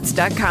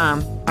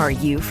LuckyLandSlots.com. Are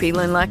you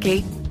feeling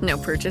lucky? No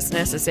purchase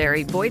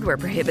necessary. Void where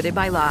prohibited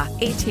by law.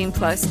 18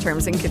 plus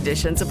terms and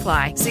conditions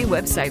apply. See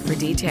website for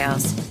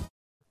details.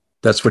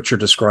 That's what you're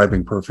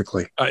describing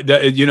perfectly. And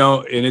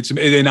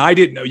I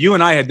didn't know, you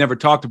and I had never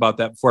talked about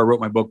that before I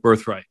wrote my book,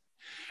 Birthright.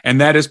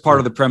 And that is part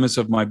of the premise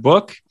of my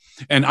book.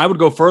 And I would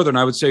go further and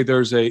I would say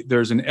there's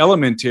an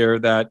element here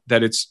that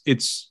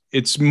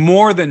it's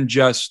more than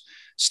just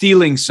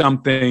stealing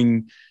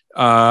something.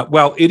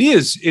 It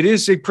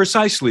is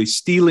precisely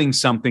stealing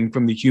something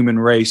from the human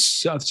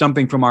race,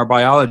 something from our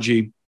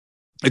biology.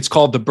 It's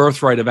called the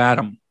birthright of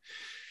Adam.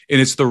 And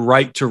it's the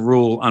right to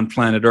rule on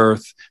planet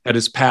Earth that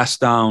is passed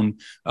down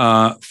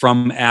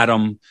from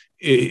Adam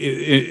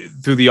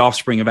through the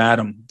offspring of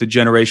Adam, the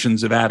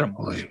generations of Adam.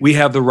 We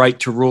have the right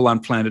to rule on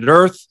planet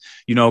Earth.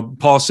 You know,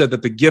 Paul said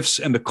that the gifts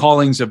and the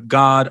callings of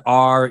God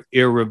are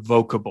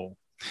irrevocable.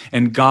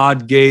 And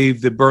God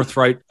gave the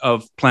birthright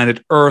of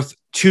planet Earth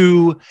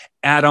to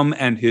Adam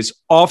and his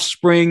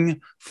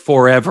offspring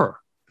forever.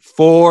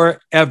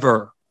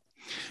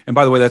 And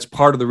by the way, that's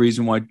part of the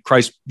reason why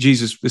Christ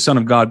Jesus, the Son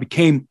of God,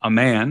 became a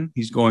man.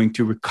 He's going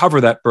to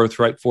recover that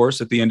birthright for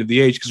us at the end of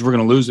the age because we're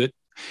going to lose it.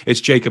 It's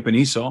Jacob and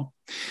Esau.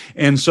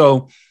 And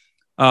so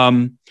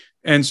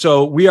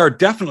we are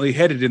definitely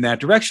headed in that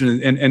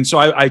direction. And so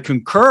I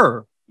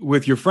concur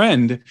with your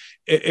friend,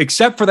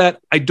 except for that,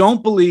 I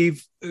don't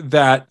believe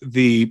that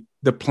the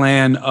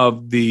plan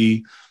of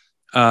the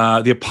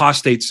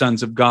apostate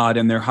sons of God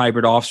and their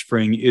hybrid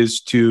offspring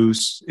is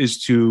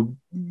to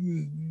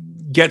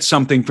get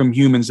something from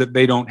humans that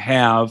they don't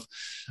have,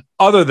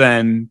 other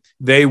than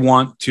they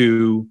want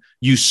to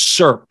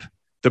usurp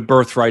the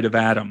birthright of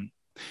Adam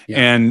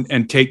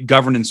and take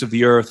governance of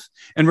the earth.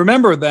 And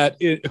remember that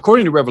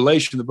according to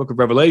Revelation, the book of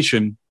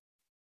Revelation,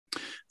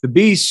 the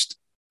beast,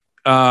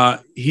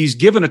 he's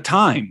given a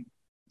time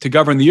to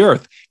govern the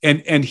earth,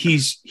 and he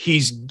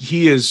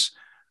is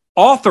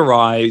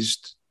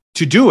authorized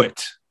to do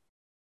it.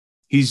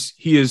 He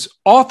is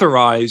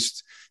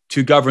authorized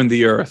to govern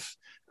the earth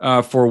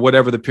for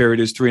whatever the period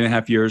is,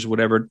 3.5 years,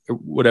 whatever.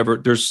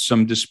 There's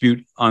some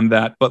dispute on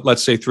that, but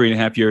let's say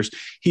 3.5 years.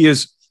 He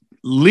is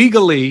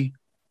legally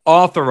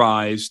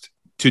authorized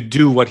to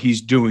do what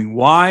he's doing.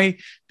 Why?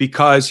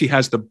 Because he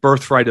has the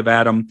birthright of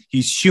Adam.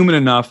 He's human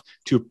enough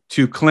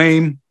to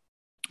claim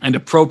and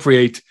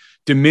appropriate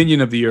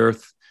dominion of the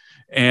earth.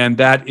 And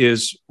that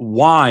is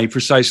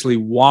precisely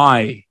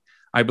why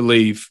I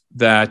believe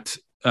that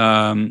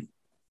the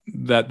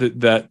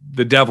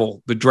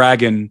devil, the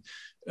dragon,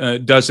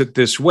 does it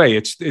this way.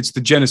 It's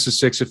the Genesis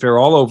 6 affair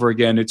all over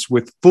again. It's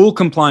with full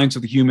compliance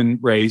of the human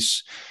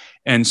race,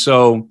 and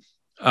so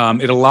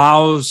it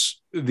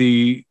allows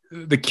the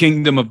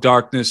kingdom of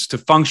darkness to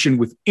function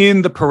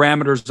within the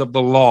parameters of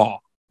the law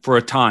for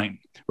a time,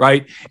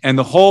 right? And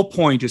the whole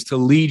point is to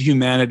lead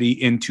humanity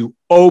into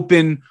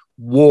open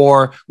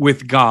war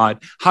with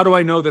God. How do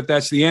I know that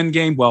that's the end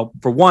game? Well,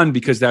 for one,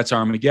 because that's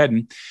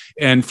Armageddon.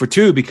 And for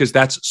two, because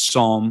that's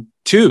Psalm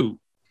 2,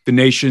 the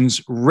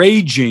nations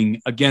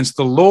raging against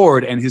the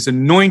Lord and his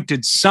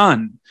anointed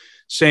son,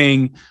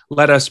 saying,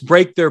 let us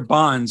break their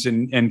bonds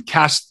and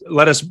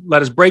let us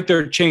break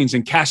their chains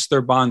and cast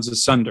their bonds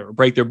asunder, or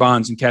break their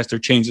bonds and cast their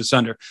chains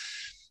asunder.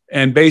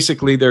 And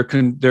basically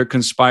they're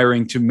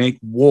conspiring to make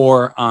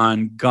war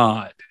on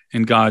God.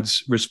 And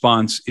God's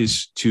response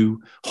is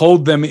to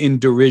hold them in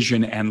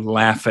derision and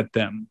laugh at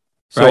them.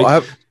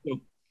 Right? So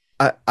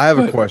I have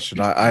a question.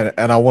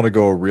 I want to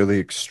go a really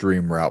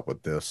extreme route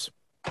with this,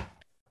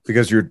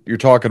 because you're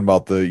talking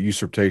about the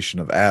usurpation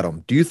of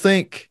Adam. Do you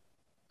think,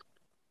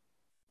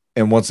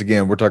 and once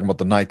again, we're talking about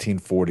the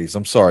 1940s.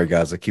 I'm sorry,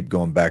 guys. I keep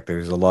going back there.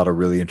 There's a lot of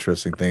really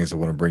interesting things I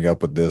want to bring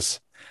up with this.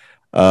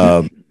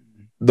 The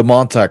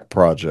Montauk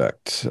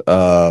Project,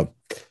 the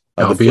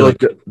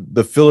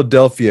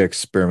Philadelphia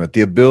experiment,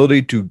 the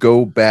ability to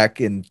go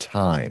back in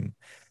time.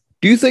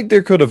 Do you think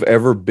there could have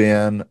ever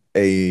been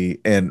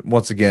and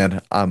once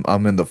again,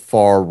 I'm in the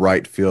far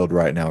right field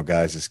right now,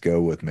 guys. Just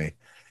go with me. Do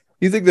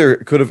you think there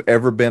could have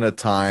ever been a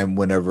time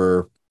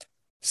whenever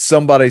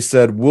somebody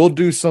said, we'll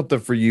do something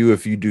for you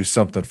if you do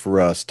something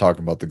for us,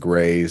 talking about the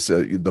Greys,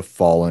 the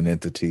fallen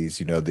entities,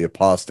 the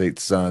apostate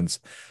sons,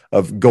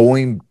 of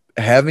going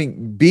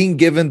being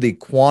given the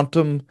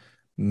quantum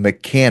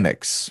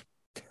mechanics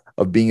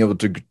of being able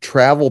to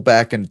travel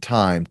back in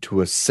time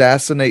to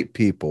assassinate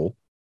people.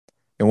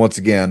 And once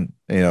again,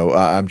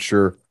 I'm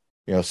sure,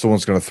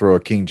 someone's going to throw a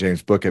King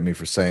James book at me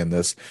for saying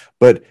this,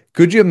 but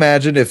could you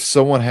imagine if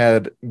someone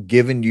had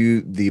given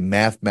you the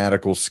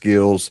mathematical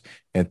skills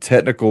and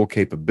technical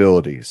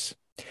capabilities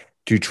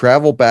to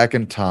travel back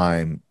in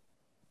time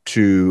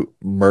to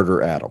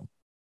murder Adam?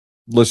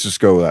 Let's just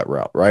go that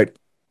route, right?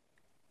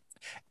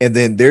 And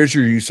then there's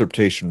your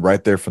usurpation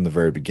right there from the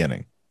very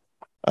beginning.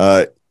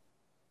 And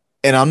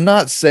I'm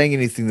not saying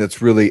anything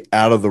that's really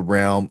out of the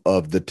realm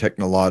of the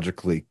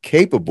technologically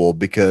capable,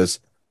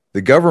 because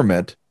the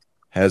government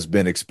has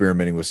been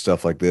experimenting with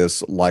stuff like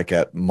this, like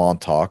at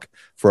Montauk,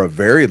 for a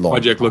very long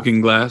Project time.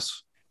 Looking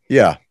Glass.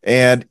 Yeah.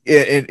 And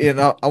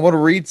I want to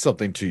read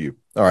something to you.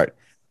 All right.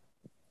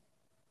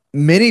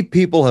 Many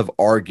people have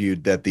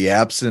argued that the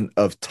absence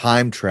of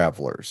time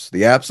travelers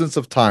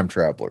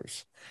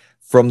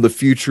from the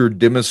future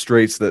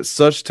demonstrates that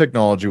such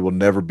technology will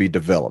never be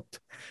developed,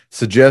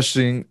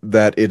 suggesting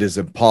that it is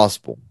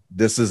impossible.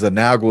 This is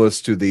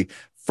analogous to the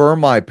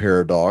Fermi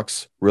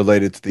paradox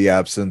related to the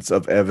absence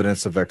of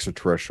evidence of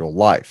extraterrestrial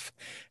life,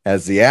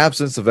 as the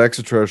absence of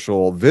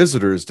extraterrestrial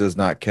visitors does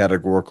not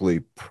categorically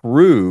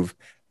prove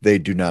they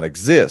do not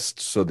exist.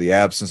 So the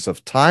absence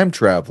of time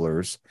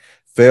travelers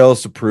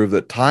fails to prove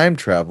that time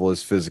travel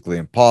is physically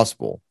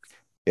impossible.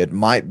 It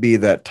might be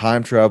that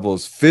time travel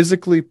is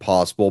physically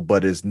possible,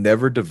 but is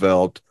never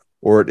developed,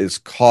 or it is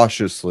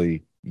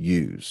cautiously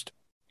used.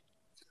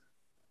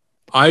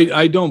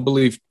 I don't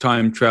believe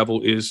time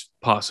travel is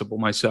possible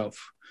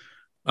myself.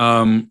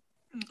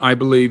 I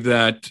believe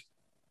that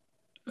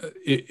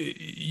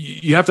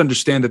you have to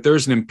understand that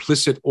there's an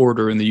implicit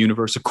order in the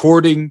universe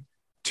according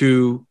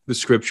to the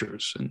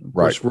scriptures. And of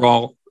course, we're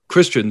all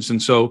Christians. And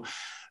so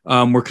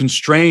we're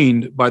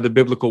constrained by the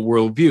biblical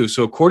worldview.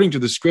 So according to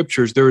the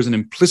scriptures, there is an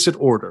implicit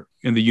order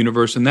in the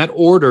universe. And that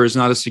order is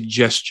not a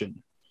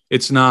suggestion.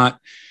 It's not,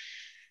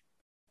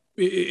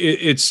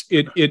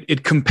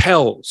 it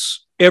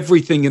compels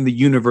everything in the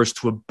universe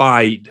to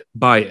abide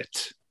by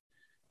it.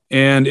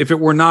 And if it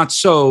were not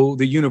so,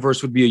 the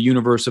universe would be a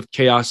universe of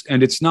chaos,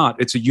 and it's not.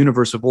 It's a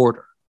universe of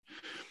order.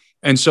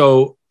 And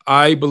so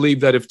I believe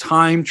that if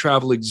time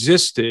travel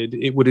existed,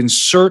 it would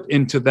insert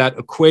into that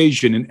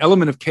equation an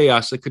element of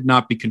chaos that could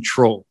not be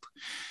controlled.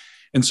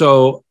 And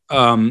so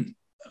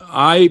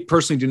I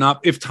personally do not,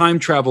 if time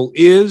travel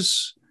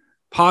is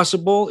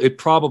possible, it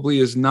probably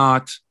is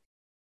not.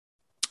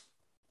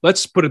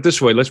 Let's put it this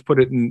way. Let's put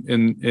it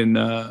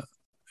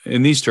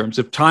in these terms.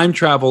 If time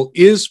travel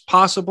is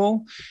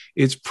possible,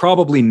 it's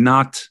probably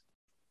not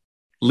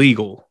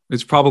legal.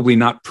 It's probably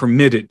not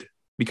permitted,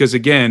 because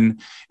again,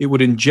 it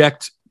would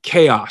inject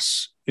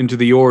chaos into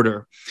the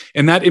order.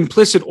 And that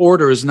implicit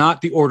order is not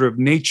the order of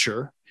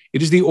nature.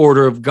 It is the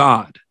order of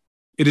God.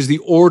 It is the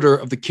order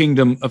of the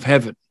kingdom of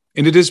heaven.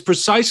 And it is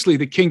precisely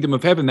the kingdom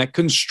of heaven that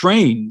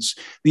constrains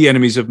the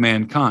enemies of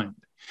mankind.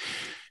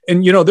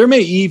 And, there may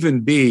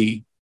even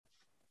be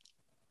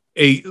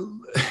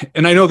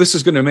and I know this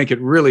is going to make it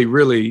really,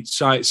 really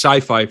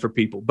sci-fi for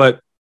people,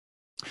 but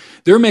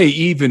there may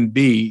even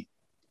be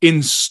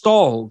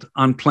installed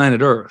on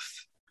planet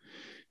Earth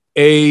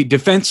a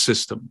defense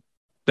system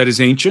that is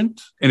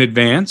ancient and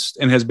advanced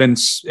and has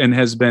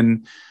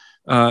been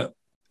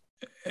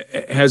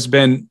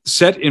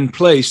set in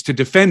place to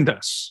defend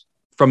us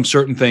from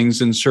certain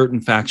things and certain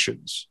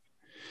factions.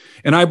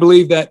 And I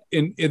believe that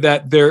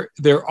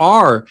there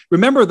are.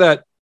 Remember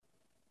that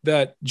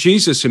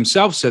Jesus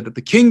himself said that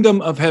the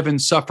kingdom of heaven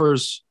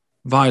suffers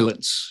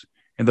violence,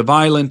 and the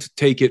violent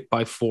take it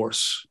by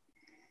force.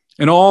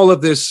 And all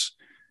of this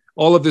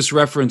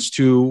reference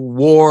to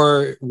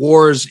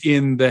wars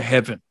in the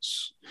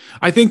heavens.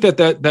 I think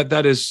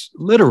that is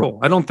literal.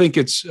 I don't think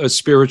it's a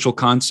spiritual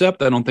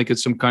concept. I don't think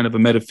it's some kind of a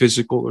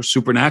metaphysical or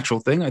supernatural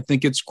thing. I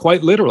think it's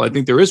quite literal. I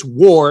think there is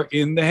war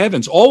in the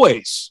heavens.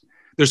 Always.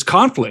 There's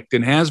conflict,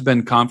 and has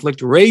been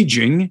conflict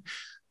raging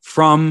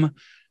from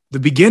the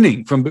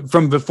beginning,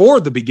 from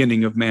before the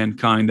beginning of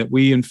mankind, that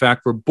we in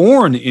fact were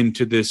born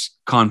into this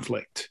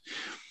conflict,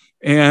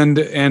 and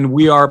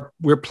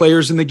we're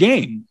players in the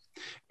game,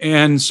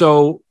 and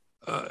so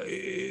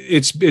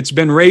it's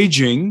been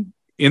raging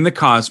in the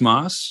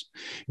cosmos.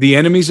 The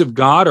enemies of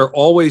God are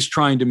always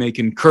trying to make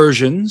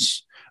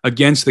incursions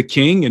against the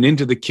king and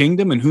into the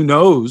kingdom, and who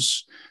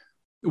knows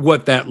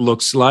what that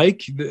looks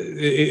like.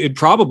 It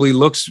probably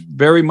looks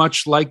very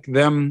much like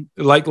them,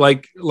 like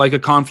a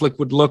conflict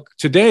would look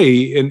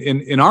today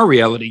in our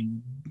reality.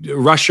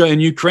 Russia and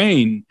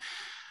Ukraine,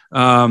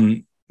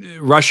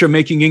 Russia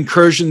making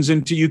incursions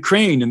into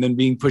Ukraine and then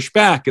being pushed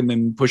back and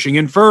then pushing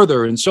in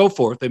further and so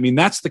forth. I mean,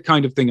 that's the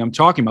kind of thing I'm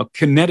talking about,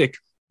 kinetic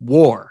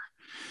war.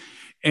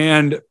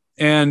 And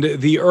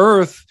the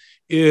earth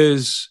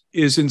is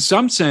in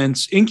some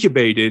sense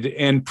incubated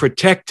and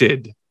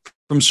protected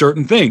from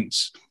certain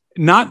things.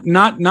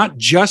 Not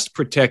just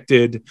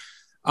protected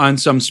on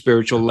some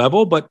spiritual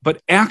level, but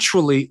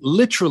actually,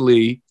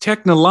 literally,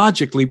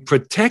 technologically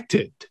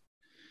protected.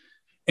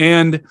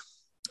 And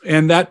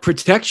And that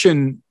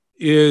protection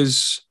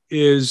is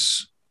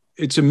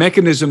it's a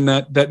mechanism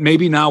that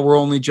maybe now we're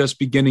only just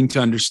beginning to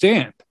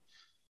understand,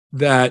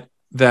 that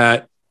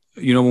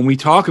when we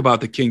talk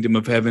about the kingdom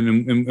of heaven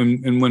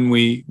and when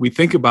we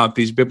think about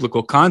these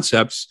biblical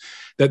concepts,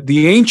 that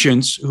the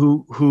ancients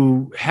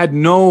who had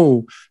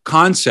no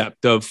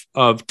concept of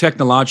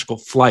technological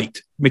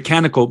flight,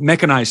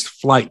 mechanized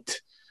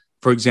flight,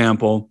 for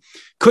example,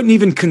 couldn't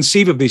even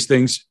conceive of these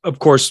things. Of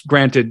course,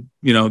 granted,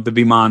 the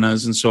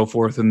Vimanas and so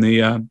forth, and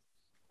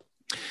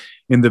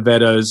in the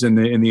Vedas and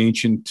in the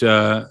ancient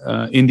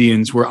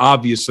Indians were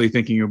obviously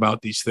thinking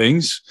about these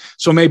things.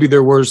 So maybe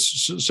there were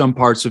some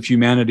parts of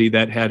humanity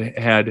that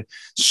had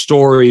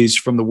stories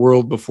from the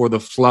world before the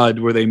flood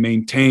where they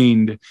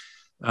maintained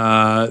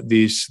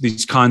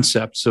these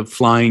concepts of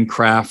flying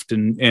craft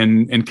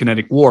and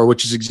kinetic war,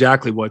 which is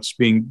exactly what's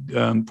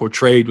being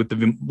portrayed with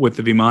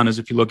the Vimanas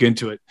if you look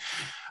into it.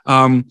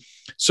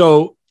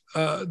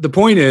 The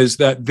point is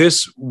that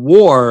this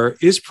war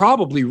is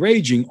probably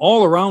raging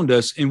all around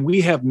us, and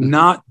we have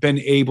not been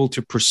able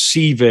to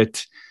perceive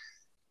it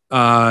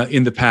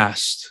in the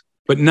past.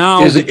 But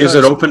now, is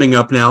it opening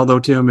up now, though,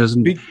 Tim?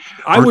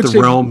 Aren't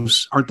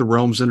the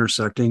realms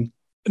intersecting?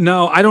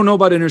 No, I don't know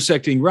about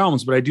intersecting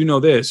realms, but I do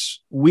know this: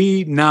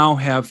 we now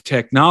have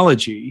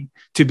technology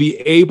to be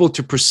able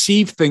to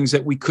perceive things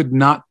that we could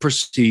not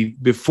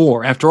perceive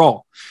before. After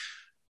all,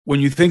 when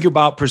you think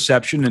about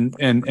perception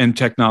and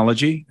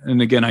technology, and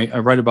again, I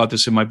write about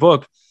this in my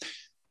book,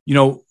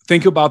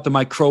 think about the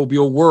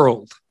microbial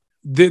world.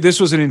 This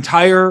was an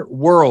entire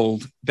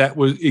world that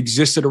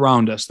existed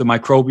around us, the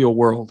microbial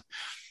world,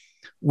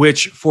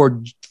 which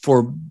for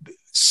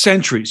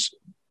centuries,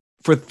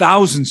 for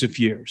thousands of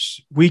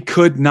years, we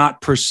could not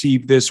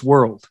perceive this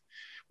world.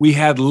 We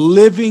had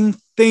living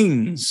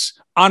things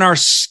on our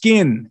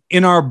skin,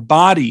 in our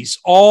bodies,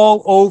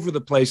 all over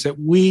the place that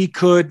we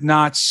could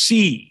not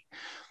see.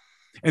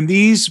 And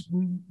this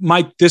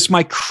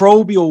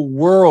microbial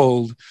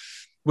world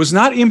was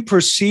not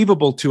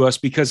imperceivable to us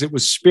because it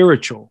was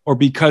spiritual or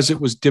because it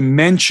was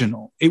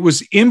dimensional. It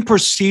was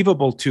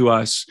imperceivable to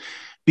us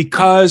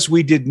because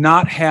we did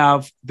not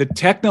have the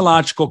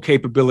technological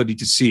capability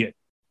to see it.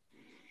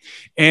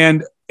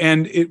 And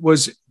it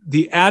was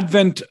the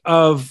advent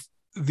of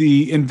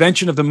the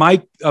invention of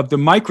the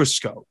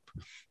microscope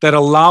that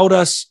allowed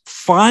us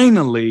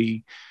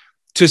finally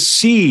to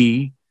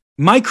see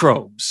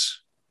microbes.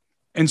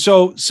 And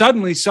so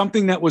suddenly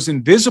something that was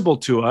invisible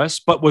to us,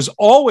 but was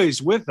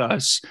always with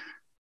us,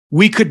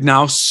 we could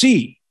now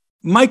see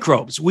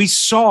microbes. We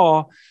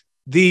saw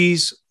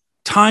these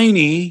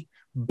tiny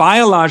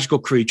biological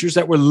creatures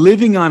that were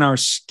living on our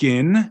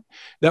skin,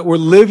 that were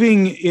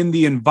living in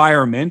the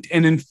environment.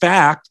 And in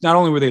fact, not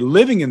only were they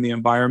living in the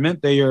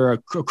environment, they are a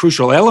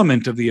crucial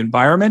element of the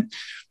environment,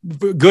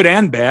 good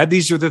and bad.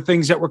 These are the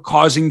things that were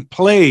causing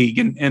plague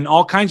and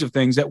all kinds of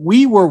things that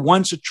we were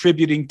once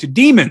attributing to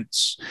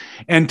demons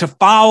and to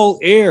foul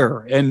air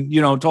and,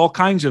 to all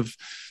kinds of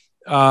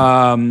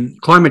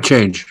climate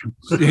change,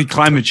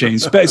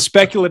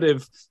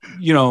 speculative,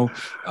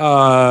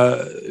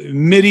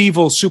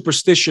 medieval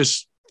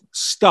superstitious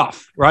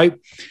stuff, right?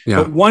 Yeah.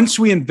 But once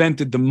we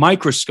invented the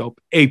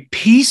microscope, a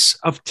piece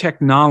of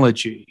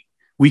technology,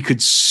 we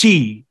could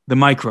see the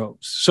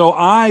microbes. So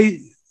I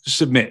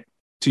submit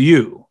to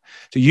you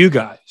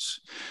guys,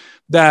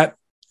 that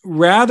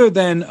rather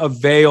than a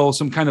veil,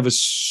 some kind of a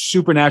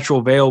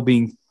supernatural veil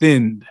being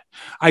thinned,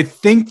 I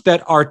think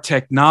that our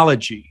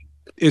technology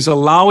is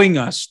allowing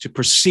us to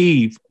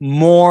perceive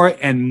more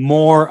and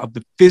more of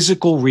the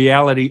physical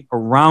reality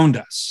around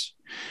us.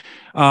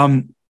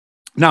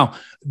 Now,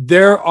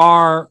 there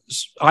are,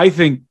 I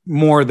think,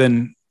 more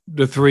than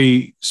the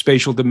three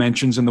spatial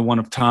dimensions and the one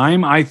of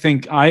time. I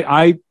think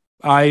I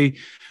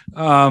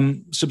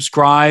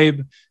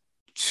subscribe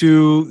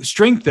to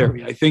string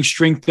theory. I think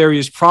string theory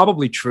is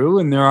probably true,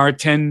 and there are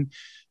 10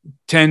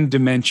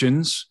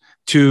 dimensions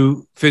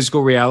to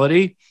physical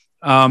reality,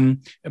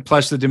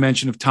 plus the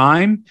dimension of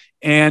time.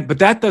 But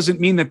that doesn't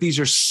mean that these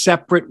are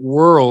separate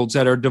worlds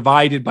that are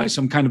divided by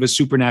some kind of a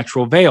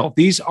supernatural veil.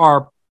 These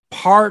are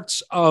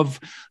parts of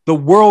the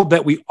world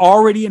that we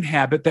already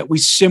inhabit that we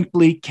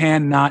simply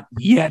cannot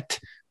yet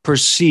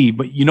perceive.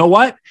 But you know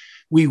what?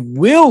 We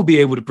will be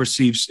able to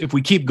perceive, if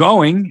we keep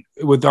going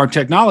with our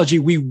technology,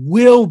 we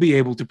will be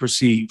able to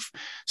perceive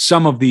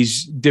some of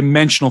these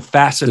dimensional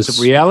facets of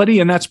reality.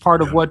 And that's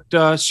part of what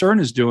CERN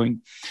is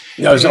doing.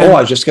 I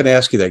was just going to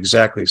ask you that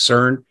exactly.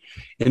 CERN.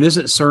 And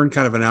isn't CERN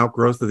kind of an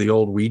outgrowth of the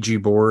old Ouija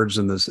boards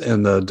and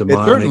the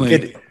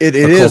demonic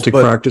occultic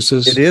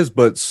practices? It is,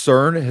 but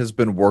CERN has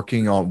been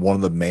working on one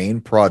of the main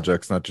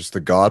projects, not just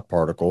the God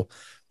particle,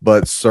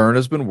 but CERN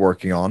has been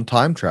working on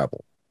time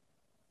travel.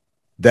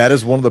 That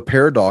is one of the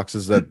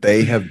paradoxes that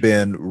they have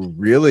been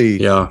really,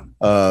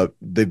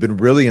 they've been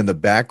really in the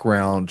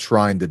background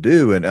trying to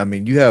do. And I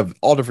mean, you have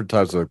all different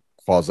types of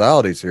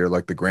causalities here,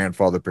 like the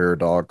grandfather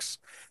paradox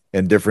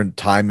and different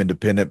time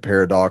independent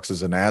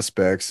paradoxes and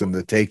aspects and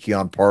the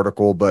tachyon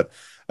particle. But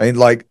I mean,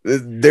 like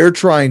they're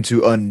trying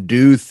to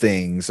undo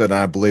things, and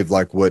I believe,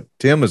 like what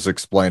Tim is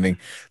explaining,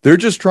 they're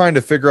just trying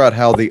to figure out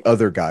how the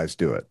other guys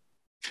do it.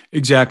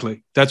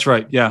 Exactly. That's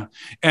right. Yeah.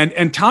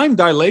 And time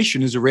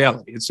dilation is a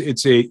reality.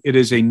 It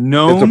is a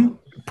known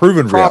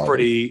proven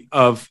property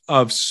of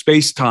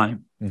space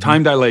time,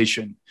 time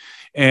dilation.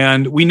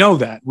 And we know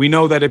that. We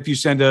know that if you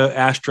send an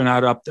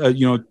astronaut up,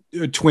 twin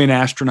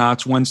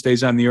astronauts, one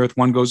stays on the Earth,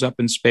 one goes up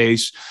in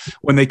space.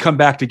 When they come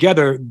back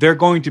together, they're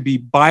going to be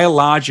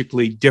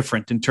biologically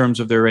different in terms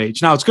of their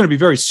age. Now, it's going to be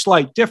very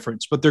slight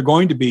difference, but they're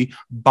going to be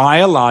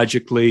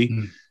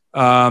biologically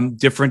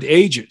different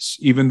ages,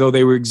 even though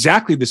they were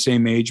exactly the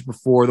same age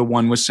before the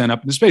one was sent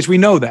up into space. We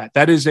know that.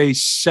 That is a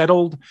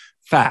settled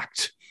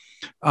fact.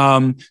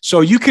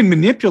 So you can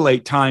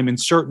manipulate time in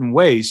certain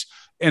ways.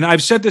 And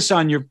I've said this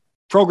on your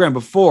program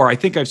before. I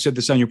think I've said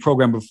this on your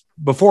program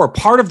before.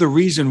 Part of the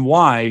reason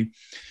why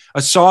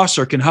a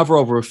saucer can hover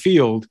over a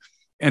field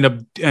and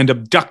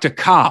abduct a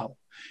cow,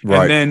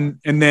 right,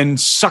 and then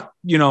suck,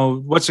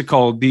 what's it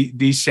called,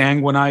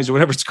 desanguinize or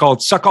whatever it's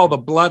called, suck all the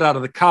blood out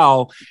of the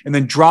cow and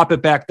then drop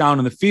it back down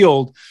in the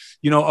field.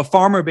 A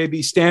farmer may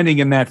be standing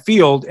in that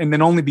field and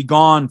then only be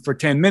gone for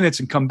 10 minutes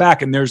and come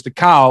back, and there's the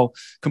cow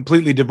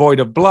completely devoid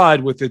of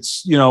blood with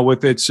its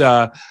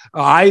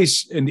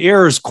eyes and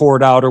ears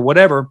cored out or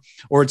whatever,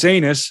 or its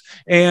anus.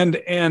 And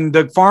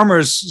the farmer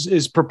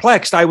is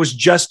perplexed. I was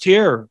just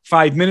here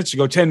 5 minutes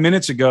ago, 10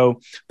 minutes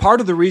ago. Part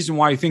of the reason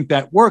why I think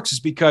that works is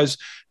because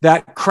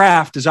that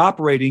craft is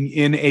operating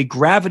in a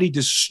gravity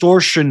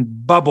distortion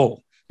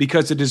bubble,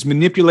 because it is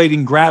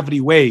manipulating gravity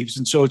waves.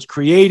 And so it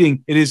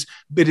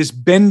is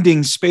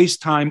bending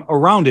space-time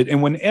around it.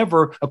 And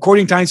whenever,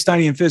 according to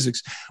Einsteinian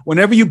physics,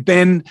 whenever you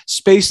bend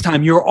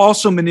space-time, you're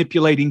also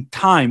manipulating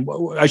time.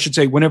 I should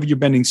say, whenever you're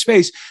bending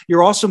space,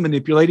 you're also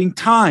manipulating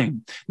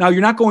time. Now,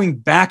 you're not going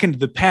back into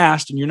the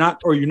past, and you're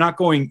not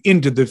going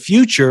into the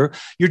future.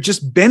 You're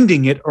just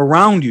bending it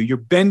around you. You're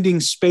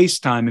bending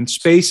space-time, and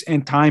space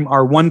and time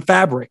are one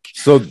fabric.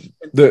 So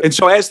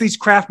as these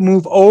craft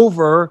move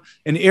over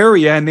an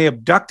area and they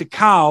abduct a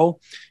cow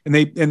and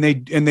they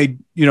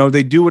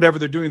do whatever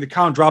they're doing to the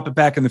cow and drop it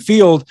back in the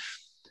field,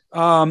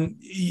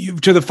 to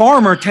the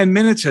farmer, 10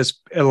 minutes has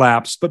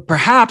elapsed, but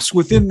perhaps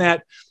within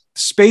that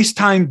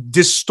space-time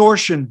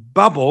distortion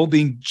bubble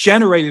being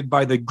generated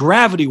by the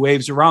gravity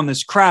waves around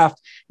this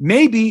craft,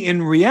 maybe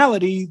in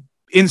reality,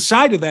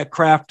 inside of that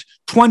craft,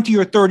 20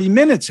 or 30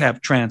 minutes have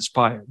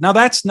transpired. Now,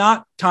 that's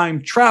not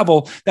time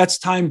travel, that's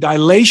time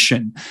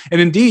dilation. And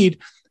indeed,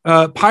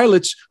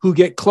 pilots who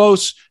get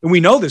close, and we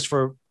know this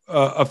for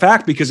a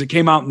fact because it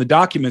came out in the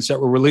documents that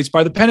were released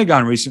by the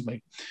Pentagon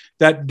recently,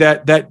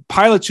 that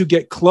pilots who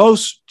get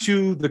close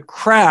to the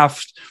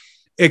craft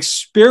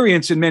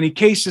experience, in many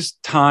cases,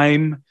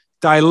 time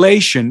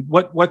dilation.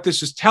 What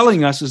this is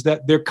telling us is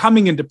that they're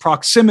coming into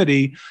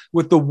proximity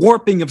with the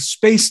warping of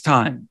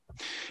space-time.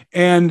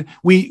 And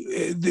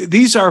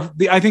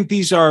I think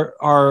these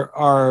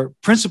are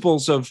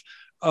principles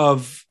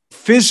of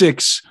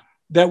physics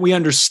that we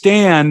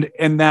understand,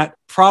 and that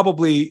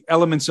probably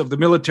elements of the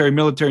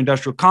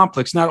military-industrial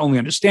complex not only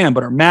understand,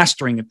 but are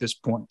mastering at this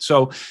point.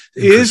 So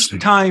is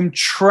time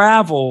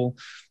travel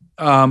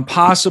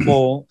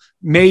possible?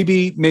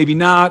 Maybe, maybe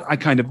not. I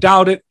kind of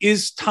doubt it.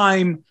 Is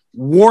time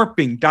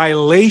warping,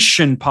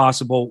 dilation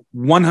possible?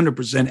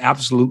 100%,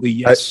 absolutely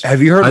yes.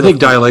 Have you heard? I think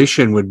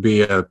dilation would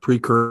be a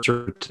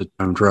precursor to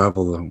time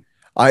travel, though.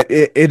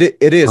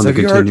 It is. Have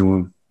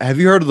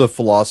you heard of the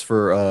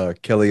philosopher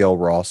Kelly L.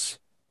 Ross?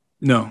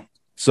 No.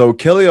 So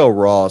Kelly L.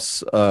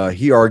 Ross,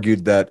 he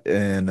argued that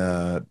in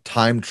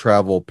Time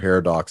Travel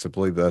Paradox, I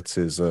believe that's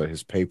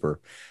his paper,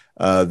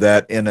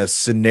 that in a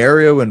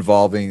scenario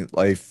involving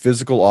a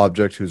physical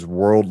object whose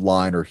world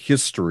line or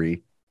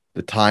history,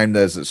 the time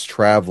as it's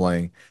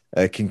traveling,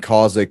 can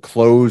cause a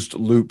closed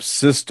loop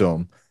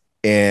system,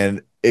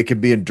 and it can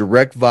be in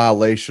direct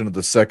violation of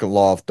the second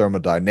law of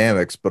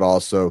thermodynamics, but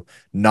also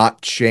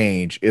not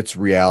change its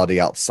reality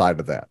outside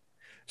of that.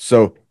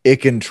 So it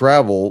can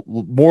travel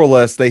more or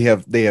less.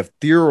 They've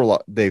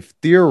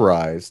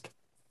theorized.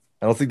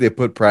 I don't think they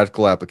put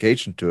practical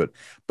application to it,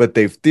 but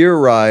they've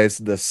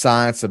theorized the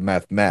science of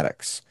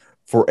mathematics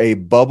for a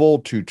bubble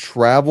to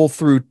travel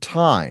through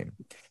time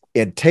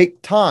and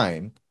take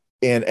time,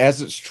 and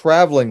as it's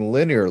traveling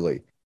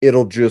linearly,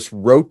 it'll just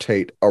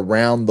rotate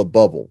around the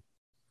bubble,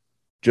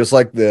 just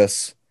like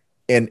this.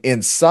 And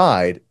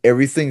inside,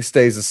 everything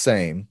stays the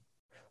same.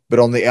 But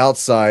on the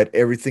outside,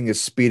 everything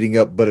is speeding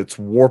up, but it's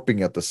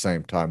warping at the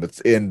same time.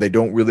 They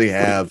don't really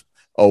have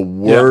a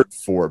word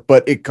for it,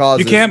 but it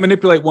causes. You can't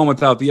manipulate one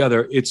without the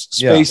other. It's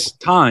space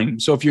time.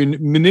 So if you're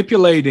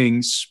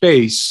manipulating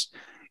space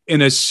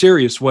in a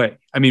serious way,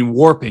 I mean,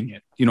 warping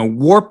it,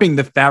 warping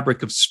the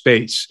fabric of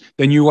space,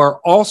 then you are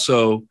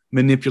also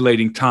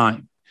manipulating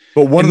time.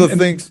 But one of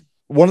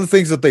the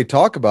things that they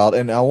talk about,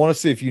 and I want to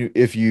see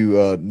if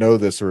you know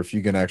this, or if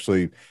you can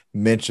actually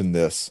mention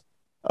this.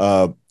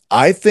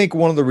 I think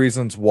one of the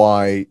reasons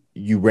why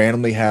you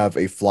randomly have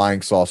a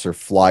flying saucer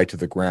fly to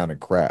the ground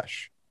and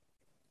crash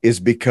is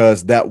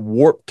because that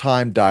warp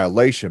time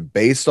dilation,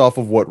 based off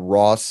of what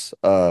Ross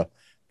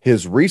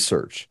his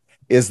research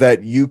is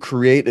that you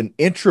create an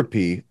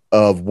entropy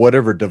of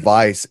whatever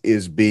device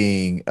is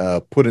being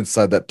put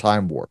inside that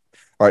time warp.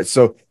 All right.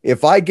 So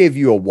if I gave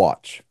you a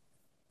watch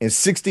in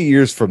 60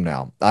 years from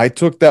now, I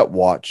took that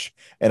watch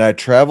and I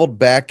traveled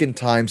back in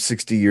time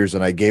 60 years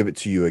and I gave it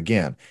to you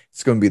again.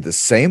 It's going to be the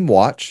same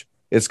watch.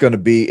 It's going to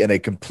be in a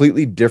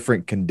completely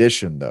different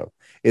condition, though.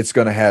 It's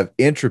going to have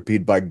entropy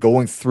by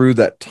going through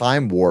that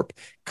time warp,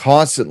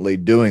 constantly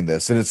doing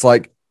this. And it's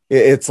like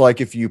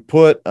if you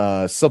put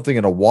something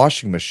in a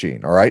washing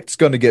machine, all right, it's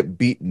going to get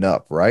beaten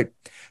up, right?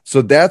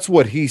 So that's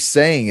what he's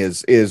saying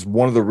is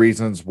one of the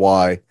reasons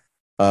why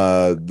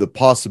the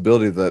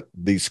possibility that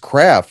these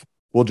craft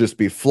will just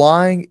be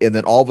flying and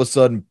then all of a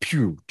sudden,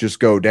 pew, just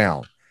go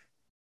down.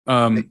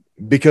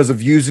 Because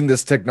of using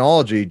this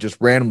technology, just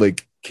randomly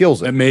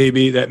kills it. That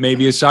may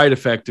be a side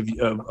effect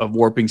of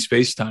warping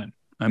space-time.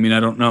 I mean,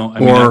 I don't know. I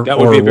mean, that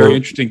would be a very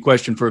interesting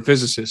question for a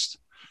physicist.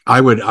 I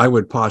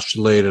would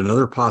postulate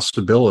another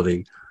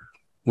possibility.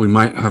 We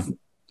might have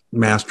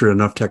mastered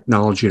enough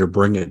technology to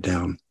bring it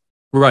down.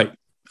 Right.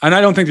 And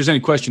I don't think there's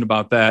any question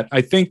about that. I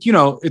think,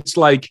 it's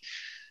like,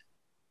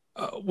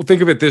 well,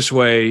 think of it this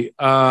way.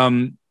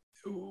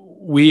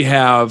 We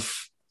have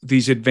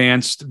these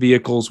advanced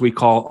vehicles we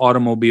call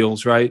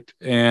automobiles, right?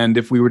 And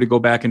if we were to go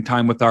back in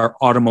time with our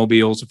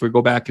automobiles, if we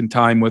go back in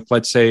time with,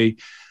 let's say,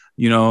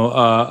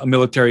 a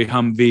military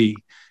Humvee,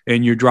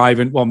 and you're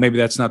driving, well, maybe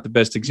that's not the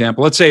best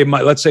example. Let's say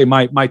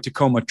my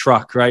Tacoma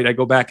truck, right? I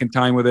go back in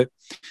time with it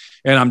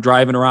and I'm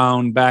driving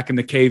around back in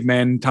the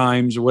caveman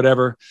times or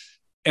whatever.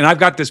 And I've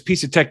got this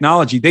piece of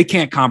technology. They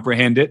can't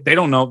comprehend it. They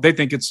don't know. They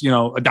think it's,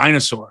 a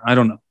dinosaur. I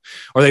don't know.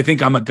 Or they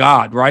think I'm a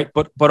god, right?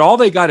 But all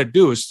they got to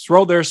do is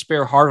throw their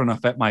spare hard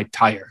enough at my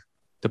tire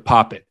to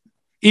pop it.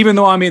 Even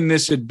though I'm in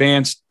this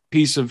advanced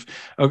piece of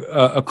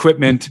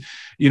equipment,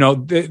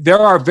 there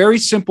are very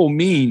simple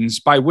means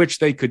by which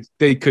they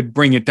could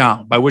bring it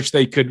down, by which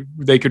they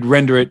could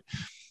render it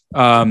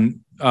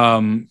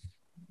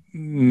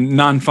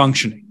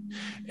non-functioning.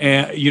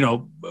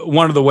 And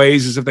one of the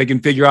ways is if they can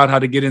figure out how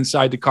to get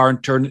inside the car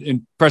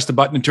and press the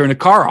button and turn the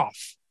car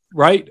off,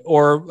 right?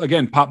 Or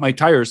again, pop my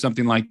tire or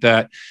something like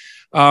that.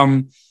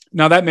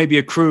 Now that may be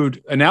a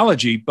crude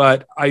analogy,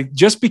 but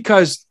just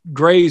because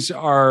Greys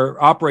are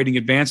operating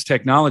advanced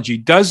technology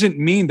doesn't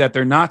mean that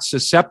they're not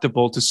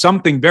susceptible to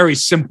something very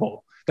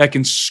simple that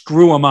can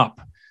screw them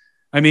up.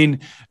 I mean,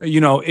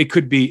 it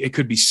could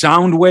be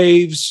sound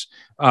waves.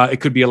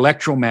 It could be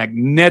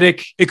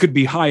electromagnetic. It could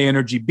be high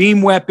energy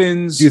beam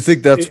weapons. Do you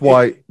think that's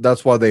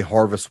why they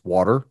harvest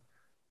water?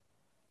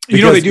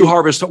 Because they do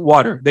harvest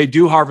water. They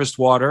do harvest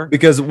water.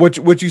 Because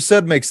what you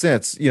said makes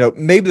sense.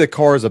 Maybe the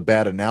car is a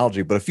bad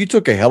analogy, but if you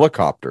took a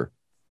helicopter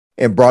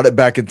and brought it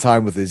back in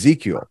time with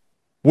Ezekiel,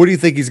 what do you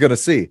think he's going to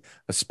see?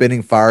 A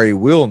spinning fiery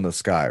wheel in the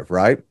sky,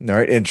 right? All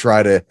right, and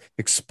try to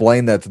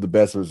explain that to the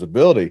best of his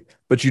ability.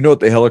 But you know what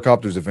the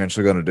helicopter is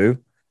eventually going to do?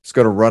 It's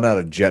going to run out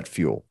of jet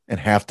fuel and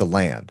have to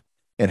land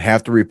and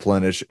have to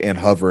replenish and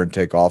hover and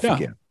take off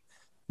again.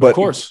 But of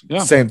course,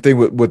 same thing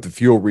with the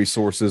fuel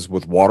resources,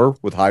 with water,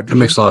 with hydrogen.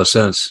 That makes a lot of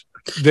sense.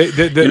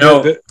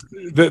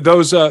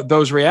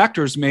 Those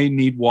reactors may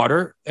need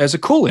water as a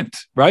coolant,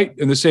 right?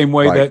 In the same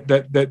way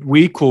that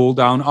we cool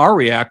down our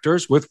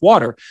reactors with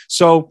water.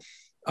 So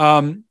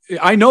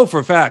I know for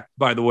a fact,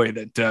 by the way,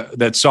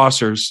 that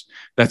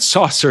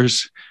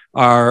saucers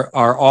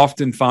are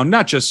often found.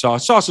 Not just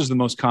saucers, the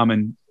most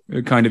common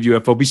kind of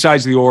UFO,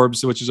 besides the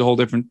orbs, which is a whole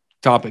different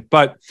topic.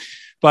 But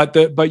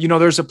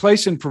there's a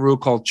place in Peru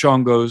called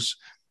Chongos.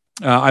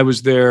 I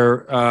was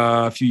there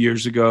a few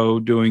years ago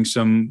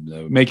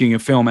making a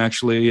film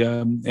actually,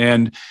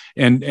 and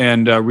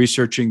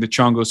researching the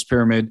Chongos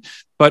pyramid.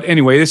 But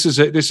anyway, this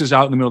is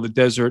out in the middle of the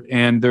desert,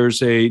 and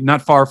there's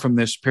not far from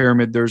this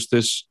pyramid, there's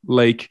this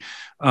lake,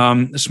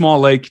 a small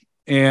lake,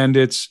 and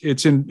it's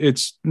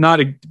not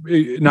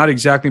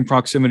exactly in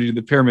proximity to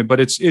the pyramid, but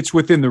it's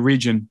within the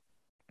region.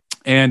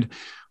 And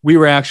we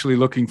were actually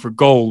looking for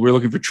gold. We were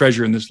looking for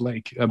treasure in this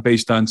lake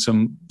based on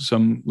some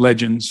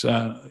legends,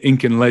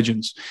 Incan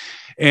legends.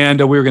 And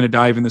we were going to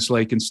dive in this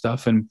lake and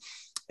stuff.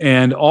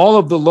 And all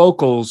of the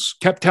locals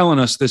kept telling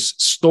us this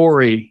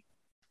story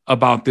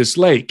about this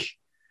lake.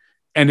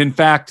 And in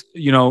fact,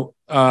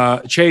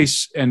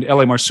 Chase and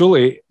L.A.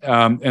 Marsuli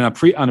on a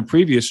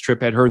previous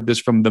trip had heard this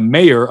from the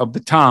mayor of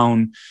the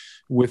town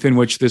within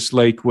which this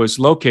lake was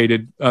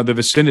located, the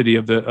vicinity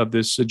of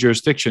this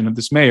jurisdiction of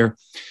this mayor.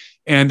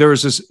 And there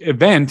was this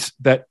event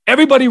that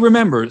everybody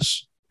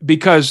remembers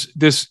because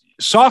this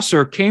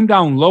saucer came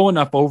down low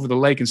enough over the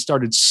lake and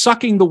started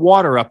sucking the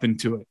water up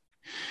into it.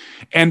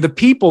 And the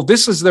people,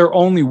 this is their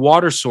only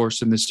water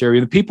source in this area.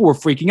 The people were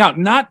freaking out,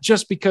 not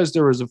just because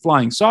there was a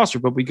flying saucer,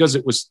 but because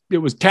it was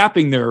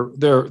tapping their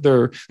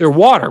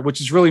water,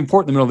 which is really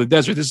important in the middle of the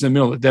desert. This is in the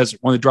middle of the desert,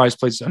 one of the driest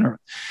places on earth.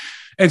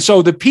 And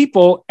so the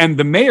people, and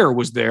the mayor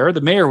was there, the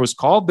mayor was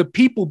called, the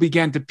people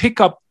began to pick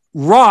up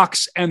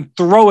rocks and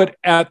throw it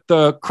at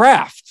the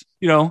craft,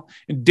 and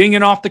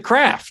dinging off the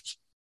craft.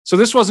 So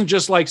this wasn't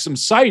just like some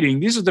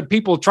sighting. These are the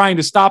people trying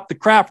to stop the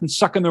craft from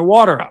sucking their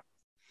water up.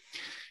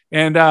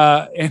 And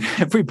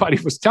everybody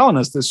was telling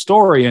us this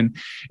story. And,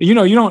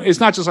 it's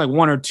not just like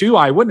one or two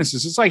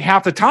eyewitnesses. It's like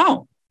half the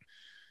town.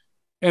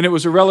 And it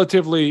was a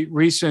relatively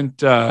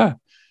recent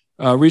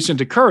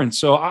occurrence.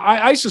 So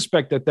I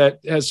suspect that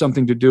has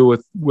something to do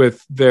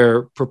with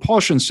their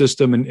propulsion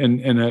system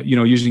and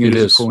using it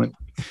as a coolant.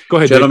 Go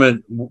ahead,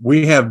 gentlemen. Dave.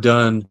 We have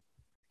done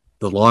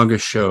the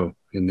longest show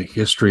in the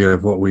history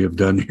of what we have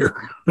done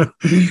here.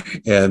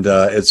 And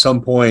at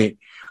some point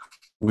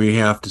we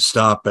have to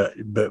stop it,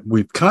 but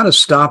we've kind of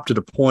stopped at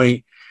a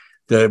point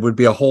that it would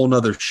be a whole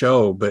nother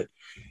show. But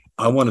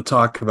I want to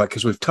talk about,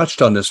 because we've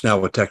touched on this now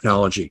with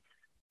technology.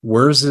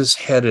 Where's this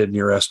headed in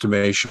your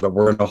estimation? But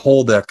we're going to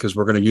hold that because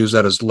we're going to use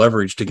that as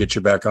leverage to get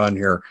you back on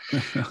here.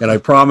 And I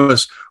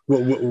promise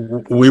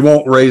we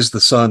won't raise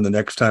the sun the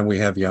next time we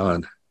have you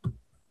on.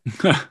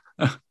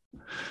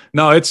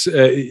 No, it's,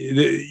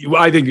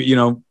 I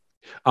think,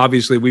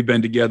 obviously we've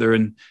been together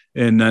and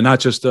not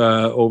just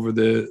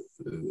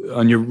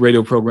on your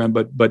radio program,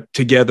 but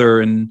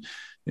together in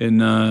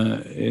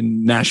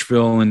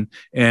Nashville and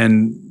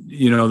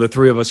the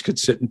three of us could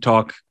sit and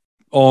talk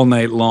all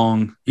night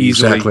long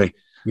easily. Exactly.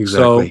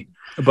 So,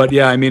 but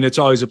yeah, I mean, it's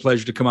always a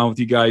pleasure to come on with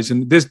you guys.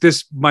 And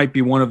this might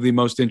be one of the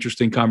most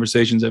interesting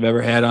conversations I've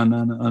ever had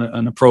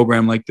on a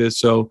program like this.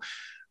 So,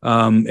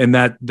 and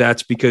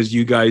that's because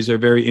you guys are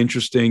very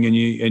interesting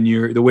and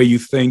you're the way you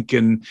think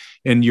and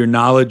your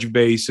knowledge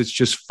base. It's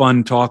just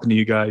fun talking to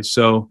you guys.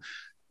 So,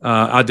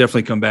 I'll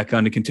definitely come back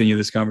on to continue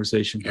this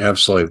conversation.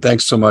 Absolutely.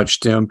 Thanks so much,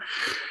 Tim.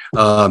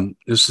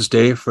 This is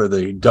Dave for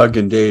the Doug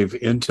and Dave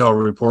Intel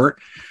Report,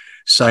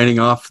 signing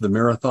off the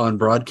marathon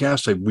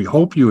broadcast. We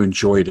hope you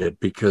enjoyed it,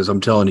 because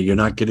I'm telling you, you're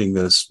not getting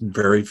this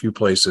very few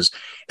places.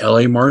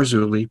 L.A.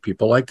 Marzulli,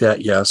 people like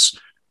that, yes,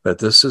 but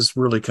this is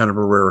really kind of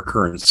a rare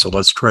occurrence. So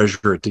let's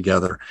treasure it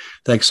together.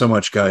 Thanks so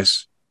much,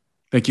 guys.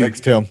 Thank you. Thanks,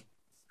 Tim.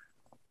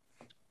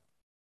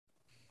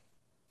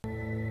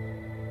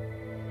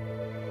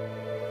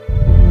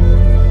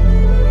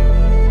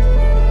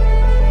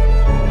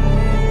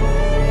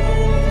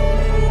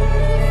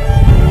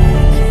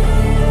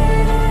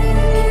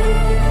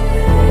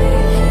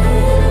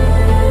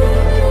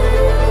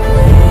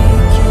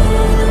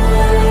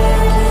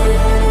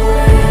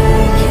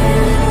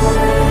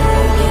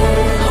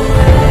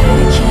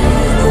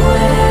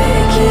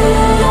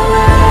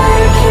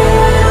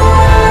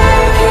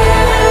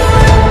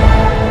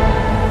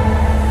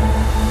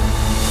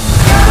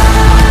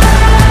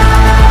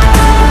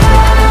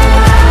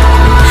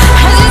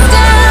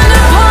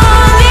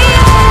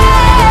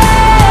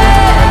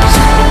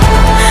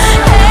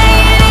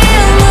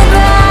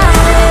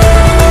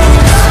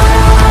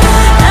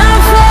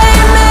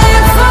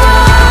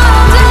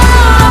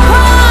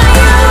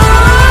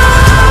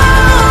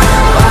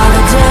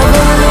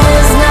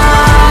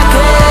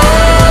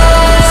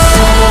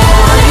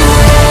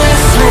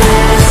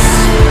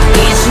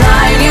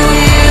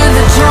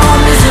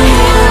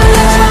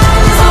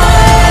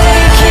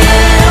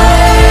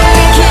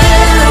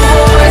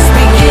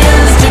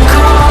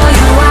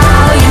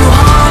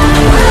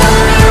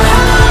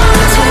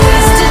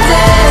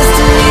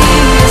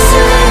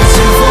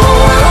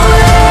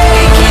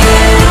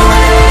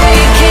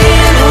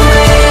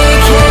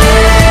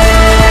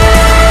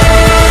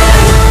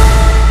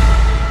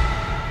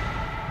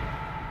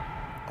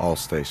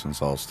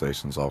 All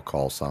stations, all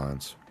call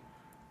signs.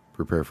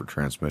 Prepare for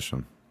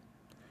transmission.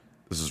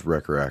 This is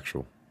Wrecker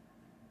Actual.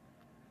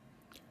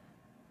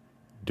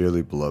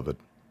 Dearly beloved,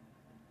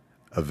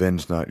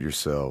 avenge not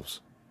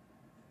yourselves,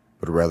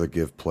 but rather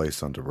give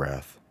place unto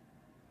wrath.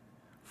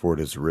 For it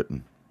is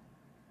written,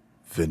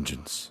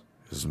 vengeance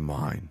is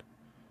mine,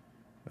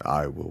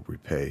 I will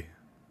repay,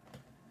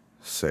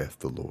 saith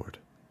the Lord.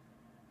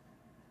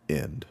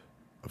 End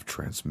of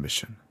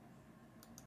transmission.